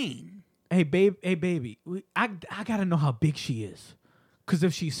insane. Hey, baby, I gotta know how big she is. Because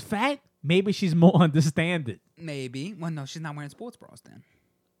if she's fat, maybe she's more understanding. Maybe. Well, no, she's not wearing sports bras then.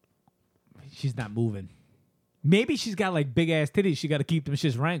 She's not moving. Maybe she's got like big ass titties. She got to keep them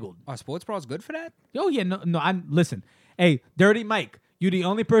shits wrangled. Are sports bras good for that? Oh yeah, no. Listen. Hey, Dirty Mike, you the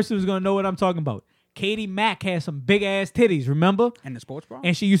only person who's gonna know what I'm talking about. Katie Mack has some big ass titties. Remember? And the sports bra.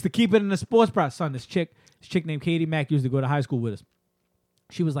 And she used to keep it in the sports bra. Son, this chick named Katie Mack used to go to high school with us.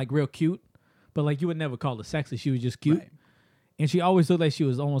 She was like real cute, but like you would never call her sexy. She was just cute. Right. And she always looked like she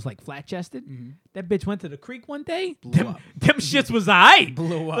was almost like flat chested. Mm-hmm. That bitch went to the creek one day. Them shits was aight.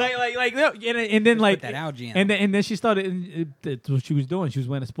 Blew up. Like, and then like put that algae in. And then she started. That's what she was doing. She was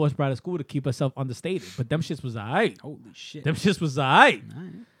wearing a sports bra to school to keep herself understated. But them shits was aight. Holy shit. Them shits was aight.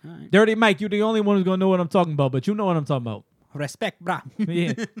 All right. Dirty Mike, you're the only one who's gonna know what I'm talking about. But you know what I'm talking about. Respect, brah.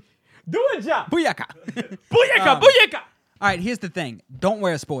 Yeah. Do it, job. Booyaka. Booyaka. All right. Here's the thing. Don't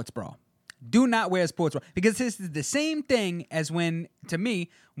wear a sports bra. Do not wear a sports bra because this is the same thing as when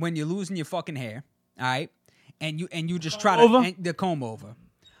you're losing your fucking hair, all right, and you just try to comb over.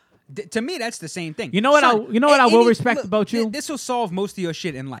 To me, that's the same thing. You know what? I will respect about you. This will solve most of your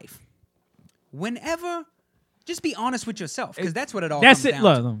shit in life. Whenever, just be honest with yourself because that's what it all. That's comes it.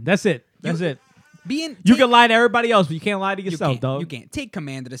 down Look, that's it. That's it. You can lie to everybody else, but you can't lie to yourself, dog. You can't take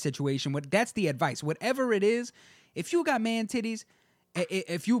command of the situation. That's the advice. Whatever it is, if you got man titties.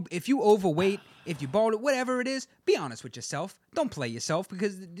 If you overweight, if you bald, whatever it is, be honest with yourself. Don't play yourself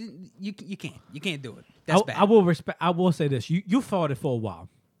because you can't do it. That's bad. I will say this. You fought it for a while.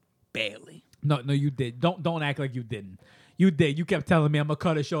 Barely. No, you did. Don't act like you didn't. You did. You kept telling me I'm gonna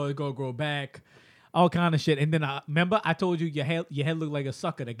cut it short, it's gonna grow back, all kind of shit. And then remember I told you your head looked like a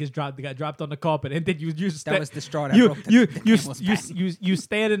sucker that got dropped on the carpet. And then that was the straw that broke the you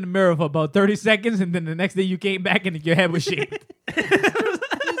stared in the mirror for about 30 seconds, and then the next day you came back and your head was shaved.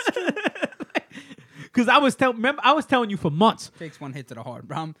 Because I was telling you for months. Takes one hit to the heart,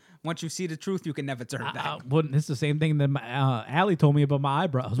 bro. Once you see the truth, you can never turn back. Well, it's the same thing that Allie told me about my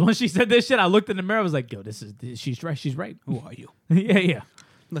eyebrows. When she said this shit, I looked in the mirror. I was like, "Yo, she's right. She's right. Who are you? Yeah.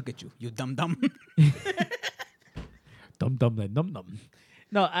 Look at you dumb dumb. Dumb.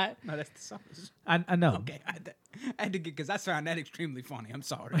 No, that's the suckers. I know. Okay, I had to get because I found that extremely funny. I'm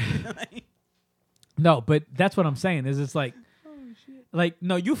sorry. No, but that's what I'm saying. It's like. Like,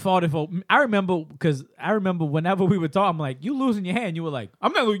 no, you fought it for. I remember whenever we would talk, I'm like, you losing your hair, and you were like,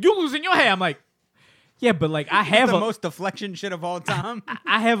 you losing your hair. I'm like, yeah, I have the most deflection shit of all time.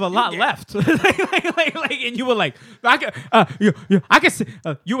 I have a lot left. like, and you were like, I can see.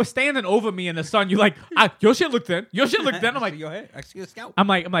 You were standing over me in the sun. You like, your shit looked thin. I'm like, your hair, I see your scalp. I'm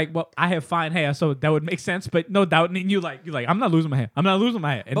like, well, I have fine hair, so that would make sense. But no doubt, and you're like, I'm not losing my hair. And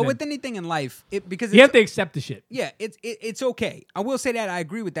but then, with anything in life, because you have to accept the shit. Yeah, it's okay. I will say that I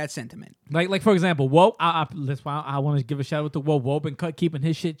agree with that sentiment. Like for example, Whoa. That's why I want to give a shout out to Whoa. Whoa been keeping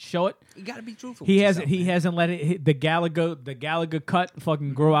his shit short. You gotta be truthful. He hasn't let it the Gallagher cut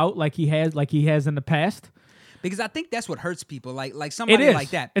fucking grow out like he has in the past. Because I think that's what hurts people. Like somebody like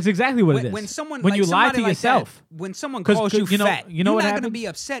that. It's exactly what it is. When you lie to yourself. When someone calls you fat, you're not going to be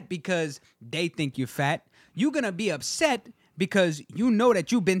upset because they think you're fat. You're going to be upset because you know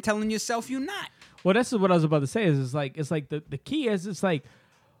that you've been telling yourself you're not. Well, that's what I was about to say. It's like the key is it's like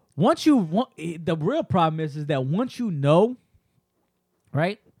once you want the real problem is that once you know,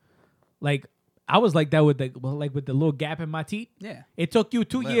 right? Like I was like that with the little gap in my teeth. Yeah. It took you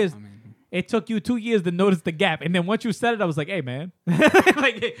 2 years. It took you 2 years to notice the gap, and then once you said it, I was like, "Hey, man,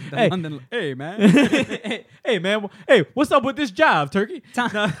 hey, man, hey, man, hey, what's up with this job, Turkey?"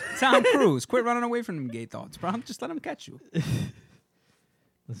 Tom Cruise, quit running away from them gay thoughts, bro. Just let them catch you.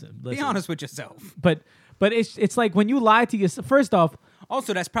 Listen. Be honest with yourself. But it's like when you lie to yourself. First off,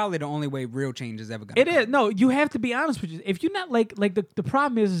 also that's probably the only way real change is ever gonna. It is. No, you have to be honest with yourself. If you're not like the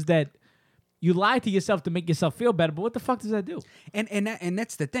problem is that. You lie to yourself to make yourself feel better, but what the fuck does that do? And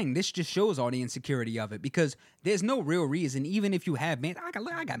that's the thing. This just shows all the insecurity of it because there's no real reason, even if you have man. I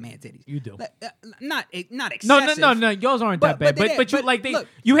got man titties. You do. Not excessive. No. Yours aren't that bad. But you like look,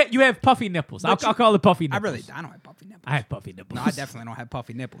 you have puffy nipples. I'll call it puffy nipples. I don't have puffy nipples. I have puffy nipples. No, I definitely don't have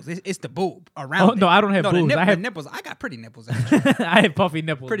puffy nipples. It's the boob around. Oh no, I don't have boobs. I have nipples. I got pretty nipples. Actually. I have puffy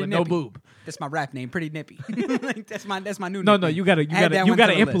nipples, pretty but nippy. no boob. That's my rap name, Pretty Nippy. That's my new. No, nickname. you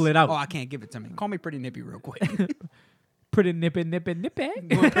gotta implement it out. Oh, I can't give it to me. Call me Pretty Nippy real quick. Pretty nippy. Doing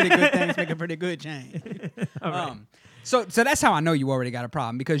pretty good things, making pretty good change. All right. So that's how I know you already got a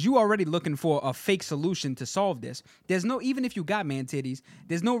problem, because you already looking for a fake solution to solve this. There's no, even if you got man titties,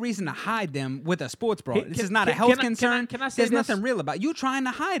 there's no reason to hide them with a sports bra. This is not a health concern. Can I say there's this? nothing real about it. You trying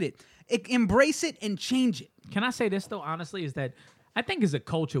to hide it. Embrace it and change it. Can I say this though? Honestly, is that I think as a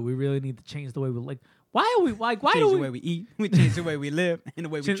culture we really need to change the way we like. Why are we like? Why Change do the we? way we eat. We change the way we live and the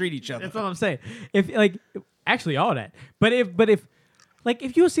way we treat each other. That's all I'm saying. If like, actually, all that. But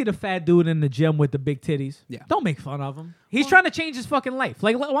if you see the fat dude in the gym with the big titties, don't make fun of him. He's trying to change his fucking life.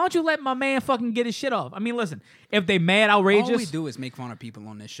 Like, why don't you let my man fucking get his shit off? I mean, listen, if they mad outrageous, all we do is make fun of people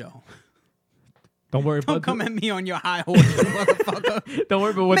on this show. Don't worry about Don't come at me on your high horse, you motherfucker. Don't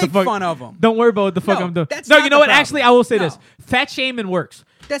worry about what Make the fuck. fun of them. Don't worry about what the fuck No, I'm doing. that's No, not you know the what? problem. Actually, I will say No. this: fat shaming works.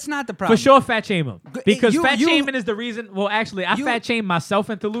 That's not the problem. For sure, fat shame him. Because you- fat you- shaming is the reason. Well, actually, I you- fat shame myself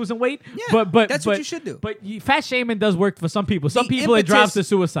into losing weight. Yeah, but that's what you should do. But fat shaming does work for some people. Some The people it drives to impetus-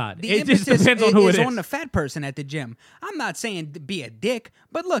 suicide. The It just impetus depends on who it is is. on the fat person at the gym. I'm not saying be a dick,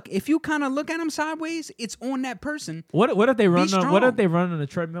 but look, if you kind of look at them sideways, it's on that person. What if they run? strong. What if they run on a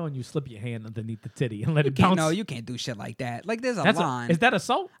treadmill and you slip your hand underneath the titty and let it bounce? No, you can't do shit like that. Like there's a That's line. is that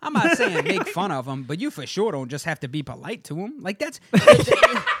assault? I'm not saying make fun of them, but you for sure don't just have to be polite to them. Like that's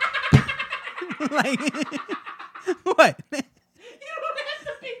like what? You don't have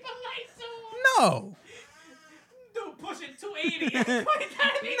to be polite to him. No. Dude pushing 280.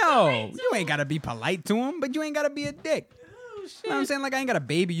 No, you ain't gotta be polite to him, but you ain't gotta be a dick. Oh, You know what I'm saying? Like I ain't gotta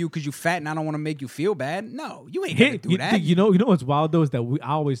baby you because you fat and I don't want to make you feel bad. No, you ain't gotta do that. You know what's wild though is that I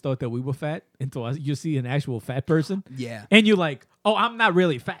always thought that we were fat until you see an actual fat person. Yeah. And you're like, oh, I'm not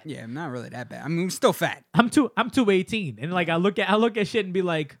really fat. Yeah, I'm not really that bad. I mean, I'm still fat. I'm 218, and like I look at shit and be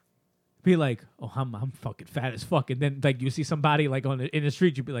like, oh, I'm fucking fat as fuck. And then like you see somebody like in the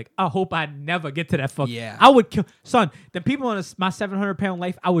street, you'd be like, I hope I never get to that fuck. Yeah. I would kill the people on my 700-pound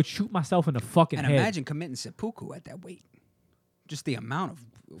life. I would shoot myself in the fucking And head. imagine committing seppuku at that weight. Just the amount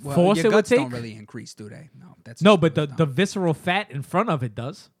of Force your it would guts don't take? really increase, do they? No, that's No, but the visceral fat in front of it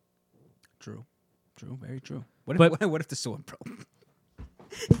does. True, very true. What if the sword broke?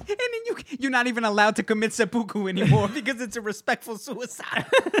 And then you're not even allowed to commit seppuku anymore because it's a respectful suicide.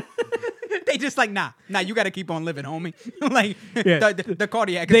 They just like, nah, you got to keep on living, homie. Like, Yeah. the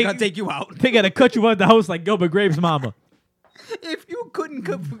cardiac is going to take you out. They gotta cut you out the house like Gilbert Grape's mama. If you couldn't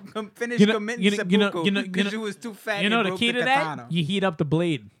finish committing seppuku because you was too fat, You know and the broke key the to katana. that? You heat up the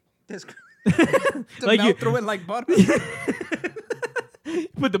blade. Just Like like you- melt through it like butter.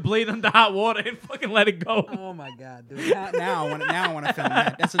 Put the blade under hot water and fucking let it go. Oh my god, dude! Now I want to film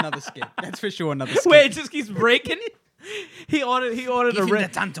that. That's another skit. That's for sure another skit. Where it just keeps breaking. He ordered Give him the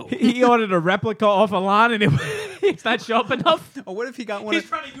tanto. he ordered a replica off a line and it's not sharp enough. Or what if he got one? He's Of,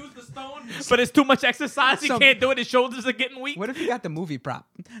 trying to use the stone. But it's too much exercise. He Some- can't do it. His shoulders are getting weak. what if he got the movie prop,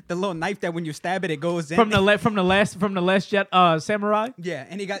 the little knife that when you stab it, it goes in. From the last Jet Samurai. yeah,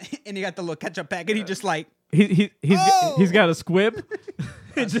 and he got the little ketchup packet. He just like, He's Oh! he's got a squib.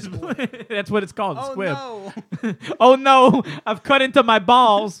 It's just that's what it's called. oh Squib. no. Oh no! I've cut into my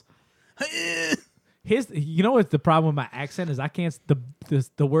balls. You know what's the problem with my accent is I can't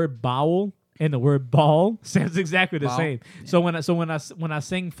the word bowel and the word ball sounds exactly the Ball? same. So when I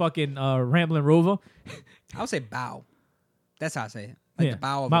sing fucking Ramblin' Rover, I would say bow. That's how I say it. Like yeah, the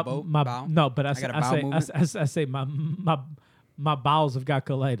bow of my, a boat. my- bow. No, but I got a say bowel movement? I say my bowels have got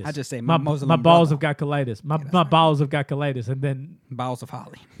colitis. I just say my my Muslim balls brother. have got colitis. My bowels have got colitis, and then Bowels of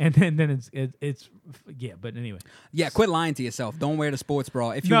Holly. then it's yeah. But anyway, Yeah, quit lying to yourself. Don't wear the sports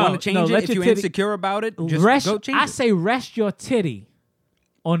bra. If you No, want to change no, it, let if your you're titty- insecure about it, just rest. go change I it. say rest your titty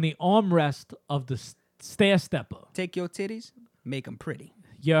on the armrest of the stair stepper. Take your titties, make them pretty.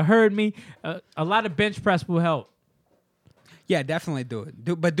 You heard me. A lot of bench press will help. Yeah, definitely do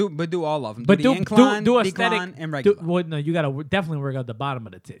it. But do all of them. But do do the incline, do decline, aesthetic and regular. well, no, you gotta definitely work out the bottom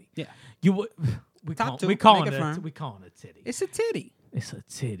of the titty. Yeah. You would. We Top call, two, we calling make it it. firm. We calling it titty. It's a titty. It's a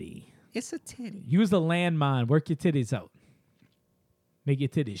titty. It's a titty. Use the landmine. Work your titties out. Make your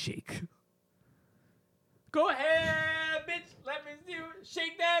titties shake. Go ahead, bitch. Let me see you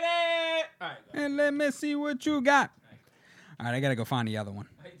shake that ass. All right. Go. And let me see what you got. All right, I gotta go find the other one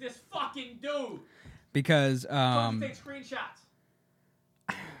Like this fucking dude. because Fucking take screenshots.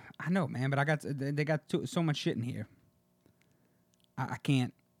 I know, man, but they got so much shit in here. I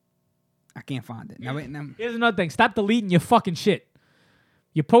can't find it. Now, wait, now, Here's another thing. Stop deleting your fucking shit.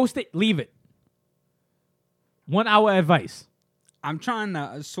 You post it, leave it. 1 hour advice. I'm trying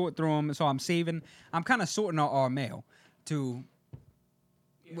to sort through them, so I'm saving. I'm kind of sorting our mail to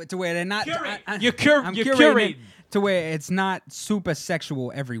where they're not. Curate. I'm You're curating it curating. to where it's not super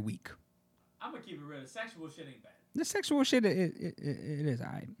sexual every week. I'm gonna keep it real. Sexual shit ain't bad. The sexual shit, it is all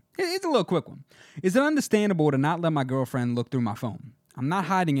right. It's a little quick one. Is it understandable to not let my girlfriend look through my phone? I'm not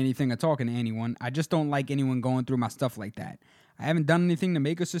hiding anything or talking to anyone. I just don't like anyone going through my stuff like that. I haven't done anything to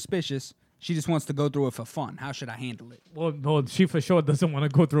make her suspicious. She just wants to go through it for fun. How should I handle it? Well, she for sure doesn't want to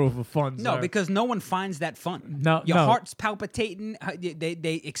go through it for fun. No, sir. because no one finds that fun. No, Your no. heart's palpitating.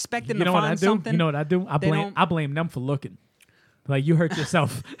 They expecting You know to what I find do? something. You know what I do? I blame them for looking. Like, you hurt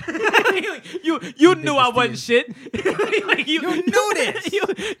yourself. you knew I wasn't shit. Like, you knew this.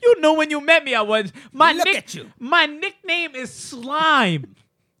 You knew when you met me I wasn't. Look at you. My nickname is Slime.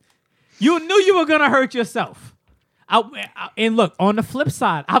 You knew you were gonna hurt yourself. And look, on the flip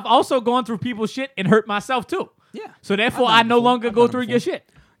side, I've also gone through people's shit and hurt myself too. Yeah. So therefore, I've done I it no before. longer I've go done it through before. your shit.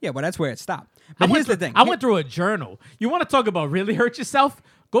 Yeah, well, that's where it stopped. But here's the thing. I went through a journal. You want to talk about really hurt yourself?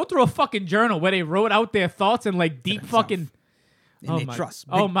 Go through a fucking journal where they wrote out their thoughts and like deep fucking. And they trust.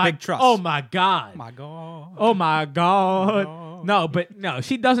 Big trust. Oh my god. My God. Oh my god. No, but no,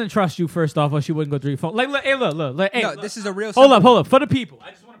 she doesn't trust you. First off, or she wouldn't go through your phone. Like, look, hey, look. Hey, No, this is a real. hold up for the people.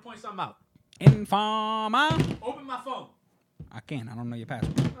 I just want to point something out. Informer. Open my phone. I can't. I don't know your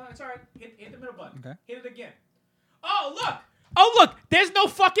password. It's all right. Hit the middle button. Okay. Hit it again. Oh look. There's no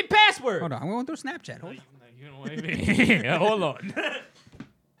fucking password. Hold on. I'm going through Snapchat. Hold on. You know what I mean? Hold on.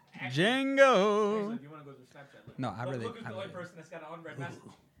 Django. You want to go through Snapchat? No, I really. Look at the only person that's got an unread message.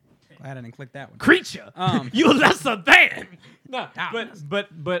 Glad I didn't click that one. Creature. You lesser than. No, but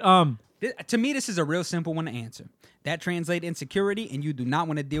To me, this is a real simple one to answer. That translates insecurity, and you do not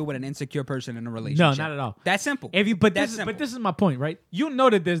want to deal with an insecure person in a relationship. No, not at all. That's simple. But this is my point, right? You know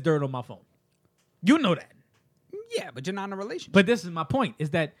that there's dirt on my phone. You know that. Yeah, but you're not in a relationship. But this is my point: is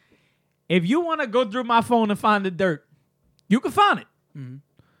that if you want to go through my phone and find the dirt, you can find it. Mm-hmm.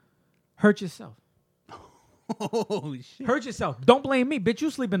 Hurt yourself. Oh shit! Hurt yourself. Don't blame me, bitch. You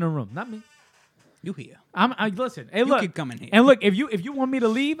sleep in the room, not me. You here? I listen. Hey, look. keep coming here. And look, if you want me to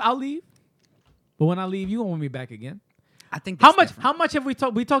leave, I'll leave. But when I leave, you want me back again. I think How that's much? different. How much have we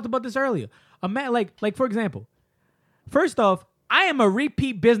talked? We talked about this earlier. A man, like for example, first off, I am a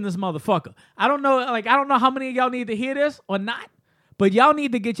repeat business motherfucker. I don't know how many of y'all need to hear this or not, but y'all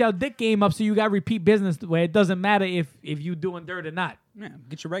need to get y'all dick game up so you got repeat business where it doesn't matter if you doing dirt or not. Yeah,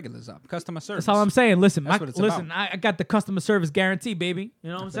 get your regulars up. Customer service. That's all I'm saying. Listen, That's what it's about. I got the customer service guarantee, baby.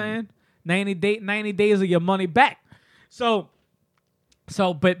 You know what I'm saying? 90 days of your money back. So,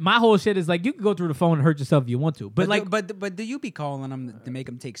 but my whole shit is like, you can go through the phone and hurt yourself if you want to. But do you be calling them to make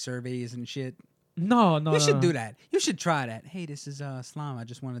them take surveys and shit? No. You should do that. You should try that. Hey, this is Slime. I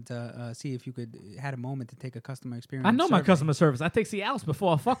just wanted to see if you had a moment to take a customer experience. I know my survey. customer service. I take Cialis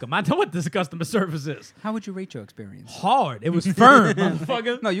before I fuck them. I know what this customer service is. How would you rate your experience? Hard. It was firm,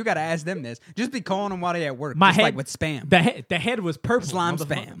 motherfucker. No, you got to ask them this. Just be calling them while they at work. My just head, like with spam. The head was purple. Slime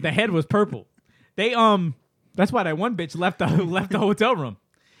motherfucker. spam. The head was purple. They That's why that one bitch left the hotel room.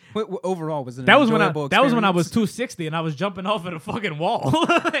 Overall, was it That was when I experience? was 260 and I was jumping off of the fucking wall.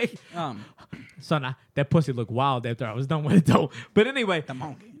 Like, son, that pussy looked wild after I was done with it though. But anyway, The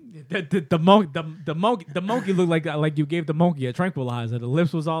monkey. The monkey looked like you gave the monkey a tranquilizer. The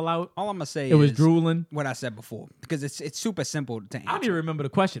lips was all out. All I'm gonna say It was is drooling. what I said before because it's super simple to answer. I don't even remember the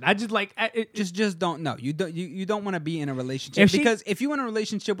question. I just like just don't know. You don't want to be in a relationship because if you're in a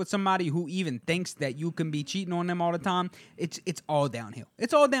relationship with somebody who even thinks that you can be cheating on them all the time, it's all downhill.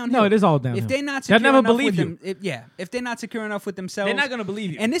 It's all downhill. No, it is all downhill. If they're not They'll secure never enough believe with you. them, if they're not secure enough with themselves, they're not gonna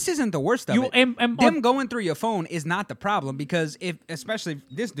believe you. And this isn't the worst of You- it. and Them going through your phone is not the problem because especially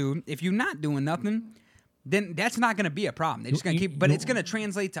this dude, if you're not doing nothing, then that's not going to be a problem. They're just going to keep, but it's going to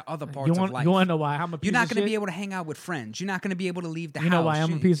translate to other parts of life. You want to know why I'm a piece You're not of going to shit? be able to hang out with friends. You're not going to be able to leave the house. You know why I'm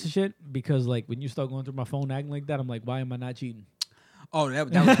a Shit. piece of shit? Because like when you start going through my phone acting like that, I'm like, why am I not cheating? Oh, that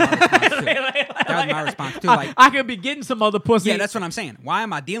was my response too. That was my response too. Like, I could be getting some other pussy. yeah, that's what I'm saying. Why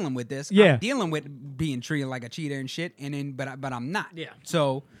am I dealing with this? Yeah. I'm dealing with being treated like a cheater and shit, and then but I'm not. Yeah.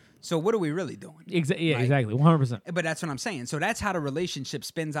 So what are we really doing? Yeah, Right? exactly, 100%. But that's what I'm saying. So that's how the relationship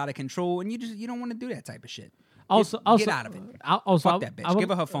spins out of control, and you don't want to do that type of shit. Also, Get out of it. Also, Fuck that bitch. Give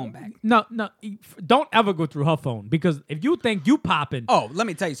her her phone back. No, don't ever go through her phone because if you think you popping, Oh, let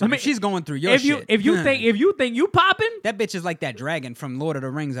me tell you something. She's going through your if you shit. if you think you popping, that bitch is like that dragon from Lord of the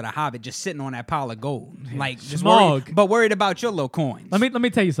Rings or the Hobbit, just sitting on that pile of gold, like just Smug. worried about your little coins. let me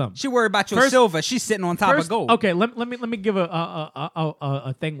tell you something. She worried about your First- silver. She's sitting on top of gold. Okay, let me give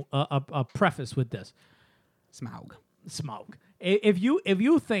a thing a preface with this. Smaug. Smoke. If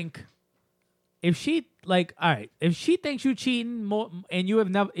you think if she like all right, if she thinks you cheating more and you've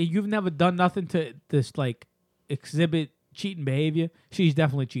never done nothing to this like exhibit cheating behavior, she's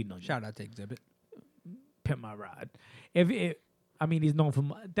definitely cheating on you. Shout out to Exhibit. Pimp my ride. I mean, he's known for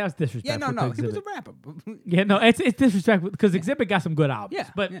that's disrespectful. Yeah, no, to he was a Exhibit. rapper. Yeah, no, it's disrespectful because Exhibit got some good albums. Yeah,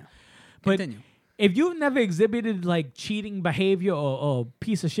 but yeah. but Continue. if you've never exhibited like cheating behavior or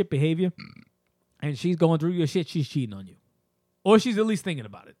piece of shit behavior, and she's going through your shit, she's cheating on you, or she's at least thinking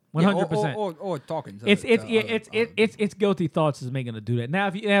about it. 100%. Or talking. To It's guilty thoughts is making her do that.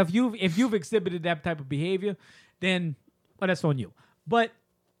 Now, if you've exhibited that type of behavior, then well, that's on you. But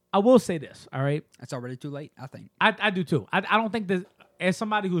I will say this, all right? It's already too late, I think. I do too. I don't think that as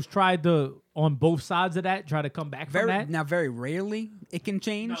somebody who's tried to on both sides of that, try to come back from that. Now, very rarely it can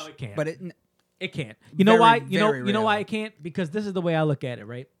change. No, it can't. But it can't. You know why? You know very why rarely. it can't? Because this is the way I look at it,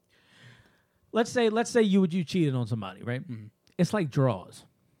 right? Let's say you cheated on somebody, right? Mm-hmm. It's like drawers,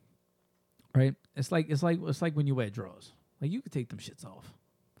 right? It's like when you wear drawers. Like you could take them shits off,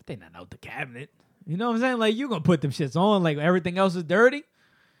 but they're not out the cabinet. You know what I'm saying? Like you gonna put them shits on, like everything else is dirty.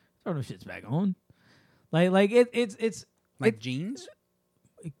 Throw them shits back on. Like it's like jeans,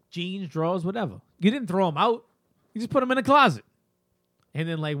 drawers, whatever. You didn't throw them out. You just put them in a closet. And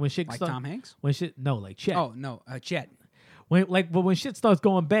then like when shit like start, Tom Hanks. When shit like Chet. Oh no, Chet. But when shit starts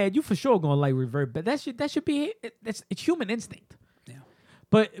going bad, you for sure gonna like revert. But that should be it's human instinct. Yeah.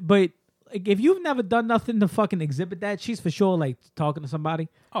 But like, if you've never done nothing to fucking exhibit that, she's for sure like talking to somebody.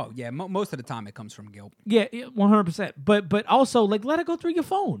 Oh yeah, most of the time it comes from guilt. Yeah, 100%. But also like let her go through your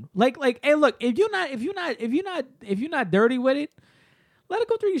phone. Like hey, look, if you're not dirty with it, let her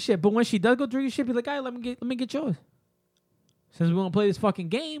go through your shit. But when she does go through your shit, be like, all right, let me get yours. Since we're gonna play this fucking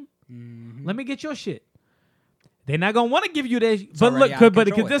game, let me get your shit. They're not gonna want to give you that. But look,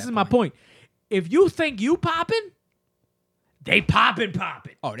 because this is my point. If you think you popping, they popping.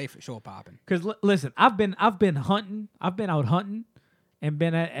 Oh, they for sure popping. Because listen, I've been hunting. I've been out hunting, and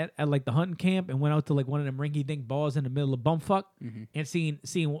been at like the hunting camp, and went out to like one of them rinky dink bars in the middle of bumfuck, and seen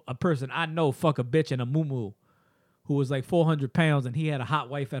a person I know fuck a bitch in a muumuu, who was like 400 pounds, and he had a hot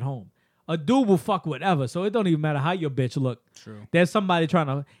wife at home. A dude will fuck whatever, so it don't even matter how your bitch look. True. There's somebody trying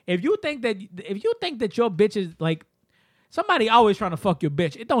to. If you think that your bitch is like somebody always trying to fuck your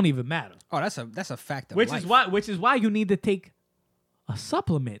bitch, it don't even matter. Oh, that's a fact of Which life. is why you need to take a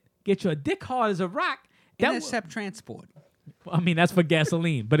supplement. Get your dick hard as a rock. Intercept transport. I mean, that's for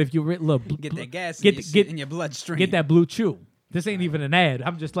gasoline. But if you look, get that gas in your bloodstream. Get that Blue Chew. This ain't even an ad.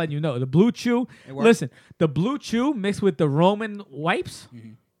 I'm just letting you know. The Blue Chew. Listen, the Blue Chew mixed with the Roman wipes.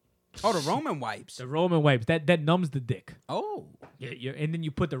 Mm-hmm. Oh, the Roman wipes. The Roman wipes. That numbs the dick. Oh. Yeah, and then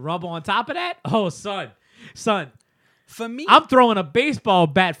you put the rubber on top of that. Oh, son. For me, I'm throwing a baseball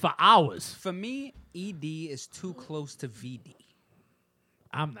bat for hours. For me, ED is too close to VD.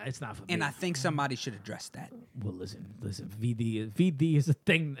 It's not for me. And I think somebody should address that. Well, listen. VD is a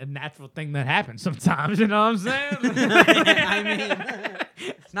natural thing that happens sometimes. You know what I'm saying? I mean,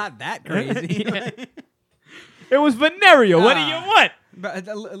 it's not that crazy. It was venereal. What do you want? But,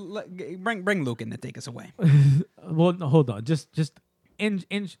 bring Luke in to take us away. Well, no, hold on. Just in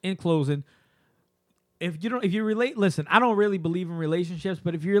closing, if you relate, listen. I don't really believe in relationships,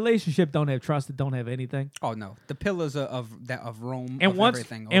 but if your relationship don't have trust, it don't have anything. Oh no, the pillars of Rome and of once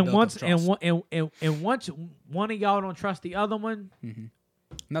everything. And once one of y'all don't trust the other one,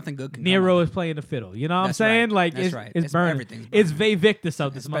 nothing good can Nero come is playing the fiddle. You know what I'm That's saying? right. Like That's right. it's burning. Everything's It's burning. Victus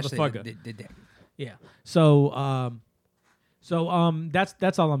out this Especially motherfucker. the dick. Yeah. So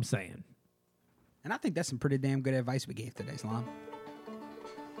that's all I'm saying. And I think that's some pretty damn good advice we gave today, Slime.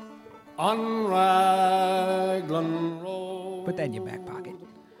 On Raglan Road. Put that in your back pocket.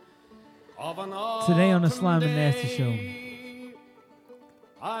 Today on the Slime and Nasty Show,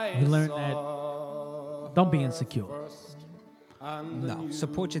 we learned that don't be insecure. No,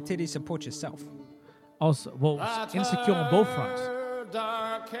 support your titties, support yourself. Also, insecure on both fronts,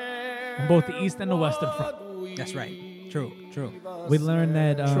 on both the east and the western front. That's right. True. We learned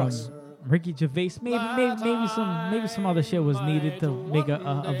that Trust. Ricky Gervais, maybe some other shit was needed to make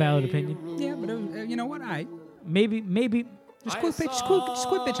a valid opinion. Yeah, but you know what? Maybe just quit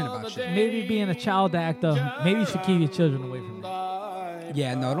bitching about shit. Maybe being a child actor, maybe you should keep your children away from that.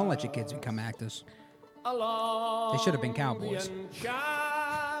 Yeah, no, don't let your kids become actors. They should have been cowboys.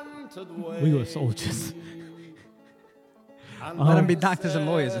 We were soldiers. Let them be doctors and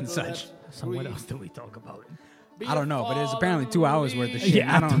lawyers and such. So what else do we talk about? I don't know, but it's apparently 2 hours worth of shit.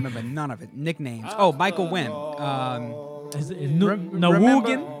 Yeah, I don't remember none of it. Nicknames. Oh, Michael Wynn.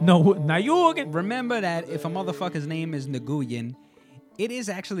 Nayugan. Remember that if a motherfucker's name is Nguyen, it is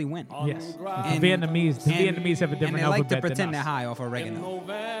actually Wynn. Yes. The Vietnamese have a different and they like to alphabet pretend than they're us. high off oregano.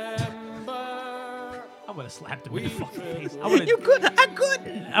 I would have slapped him in the fucking face. You could. I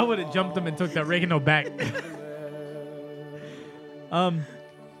couldn't. I would have jumped him and took the oregano back.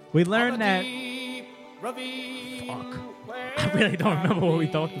 We learned that I really don't remember what we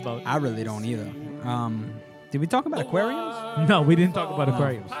talked about. I really don't either. Did we talk about aquariums? No, we didn't talk about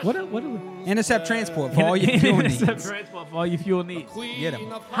aquariums. What are we? Intercept transport for all your fuel needs. Intercept transport for all your fuel needs. Get 'em.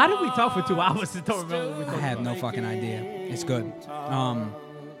 How did we talk for 2 hours? I don't remember what we talked I have about. no fucking idea. It's good.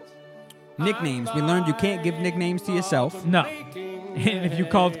 Nicknames. We learned you can't give nicknames to yourself. No. And if you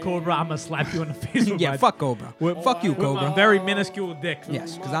called Cobra, I'm going to slap you in the face with Yeah, my, fuck Cobra. Fuck you, with my Cobra. very minuscule dick.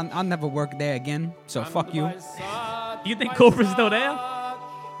 Yes, because I'll never work there again, so fuck you. You think Cobra's still there?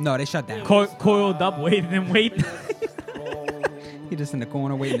 No, they shut down. Coiled up, waiting and waiting. He just in the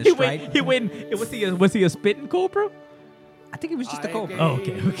corner waiting to strike. He waiting. Was he a spitting Cobra? I think he was just a Cobra. Oh,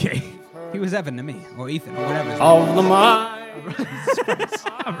 okay. He was Evan to me, or Ethan, or whatever. Of the mind.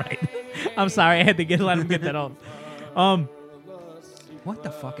 All right. I'm sorry, I had to let him get that off. What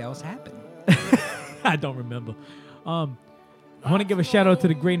the fuck else happened? I don't remember. I want to give a shout out to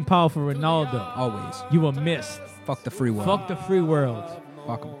the great and powerful Ronaldo. Always. You were missed. Fuck the free world. Fuck the free world.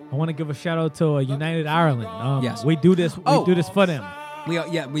 Fuck 'em. I want to give a shout out to United Ireland. Yes. We do this. We do this for them.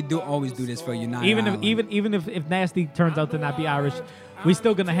 We do always do this for United Ireland. Even if Nasty turns out to not be Irish, we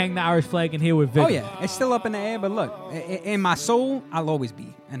still gonna hang the Irish flag in here with vigor. Oh yeah, it's still up in the air. But look, in my soul, I'll always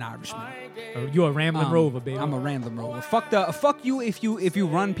be an Irishman. You're a rambling rover, baby. I'm a rambling rover. Fuck you if you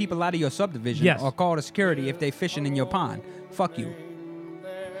run people out of your subdivision. Yes. Or call the security if they fishing in your pond. Fuck you.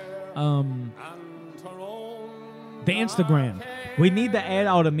 The Instagram. We need to add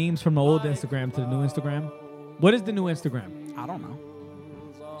all the memes from the old Instagram to the new Instagram. What is the new Instagram? I don't know.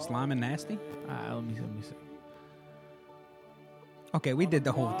 Slime and nasty. Let me see. Okay, we did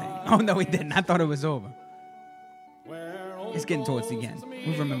the whole thing. Oh no, we didn't. I thought it was over. It's getting towards the end.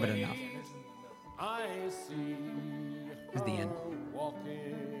 We've remembered enough. It's the end.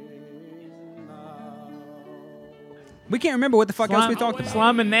 We can't remember what the fuck else we talked about.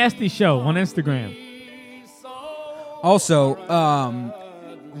 Slime and Nasty Show on Instagram. Also,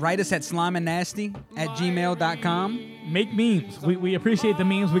 write us at slimeandnasty@gmail.com. Make memes. We appreciate the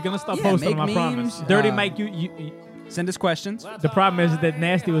memes. We're gonna start posting them. I promise. Dirty Mike, you send us questions. The problem is that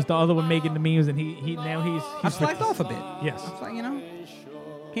Nasty was the other one making the memes, and he's I slacked off a bit. Yes, it's like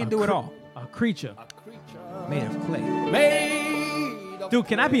can't do it all. A creature made of clay. Dude,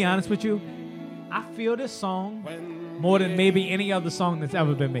 can I be honest with you? I feel this song more than maybe any other song that's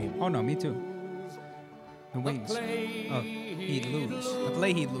ever been made. Oh no, me too. The wings. Oh, he'd lose. The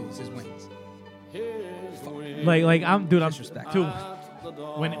play he'd lose is wings. Like I'm dude. I'm disrespect. Dude,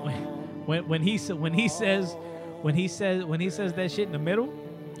 when he says that shit in the middle.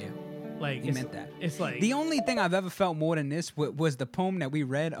 Yeah, like he meant that. It's like the only thing I've ever felt more than this was the poem that we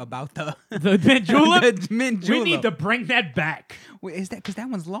read about the mint julep. The mint julep. We need to bring that back. Wait, is that because that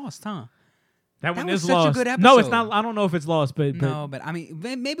one's lost, huh? That one was is such lost. a good episode. No, it's not. I don't know if it's lost, but no, but I mean,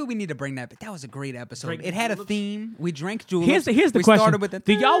 maybe we need to bring that. But that was a great episode. It had a theme. We drank juleps. Here's the we question. Started with the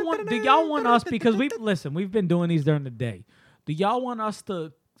do y'all want us, because we've been doing these during the day. Do y'all want us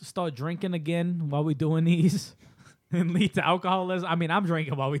to start drinking again while we're doing these and lead to alcoholism? I mean, I'm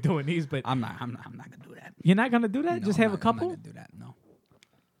drinking while we're doing these, but I'm not gonna do that. You're not gonna do that? No, Just I'm have not, a couple? I'm not gonna do that.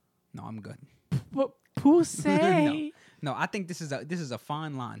 No, I'm good. Pussy. No, I think this is a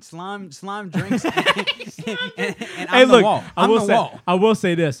fine line. Slime drinks. and Hey, I'm the look, wall. I wall. will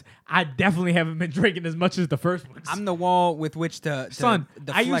say this. I definitely haven't been drinking as much as the first ones. I'm the wall with which to Son,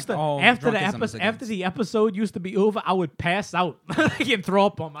 deflect I used to all after drunkisms the episode used to be over, I would pass out and throw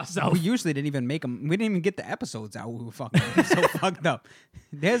up on myself. We usually didn't even make them. We didn't even get the episodes out. We were fucking so fucked up.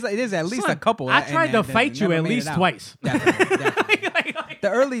 There's at least Son, a couple. I tried to fight you at least twice. Definitely. The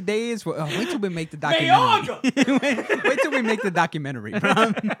early days were. Wait till we make the documentary. wait till we make the documentary,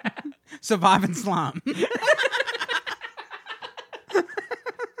 bro. Surviving slime.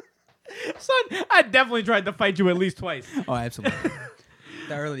 Son, I definitely tried to fight you at least twice. Oh, absolutely.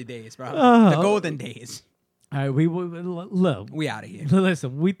 The early days, bro. The golden days. All right, look. We out of here.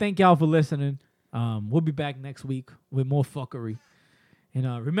 Listen, we thank y'all for listening. We'll be back next week with more fuckery.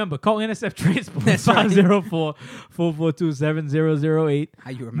 And remember, call NSF Transport 504-442-7008.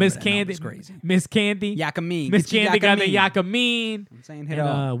 How you remember Miss that Candy, number's crazy. Miss Candy, Yakameen. Miss Candy got the Yakameen. Yakameen. I'm saying hit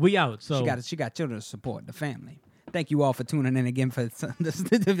up. We out. So she got children to support, the family. Thank you all for tuning in again to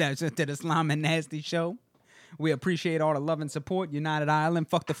the Slime and Nasty Show. We appreciate all the love and support. United Ireland.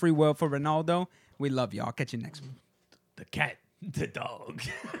 Fuck the free world for Ronaldo. We love y'all. Catch you next week. The cat, the dog.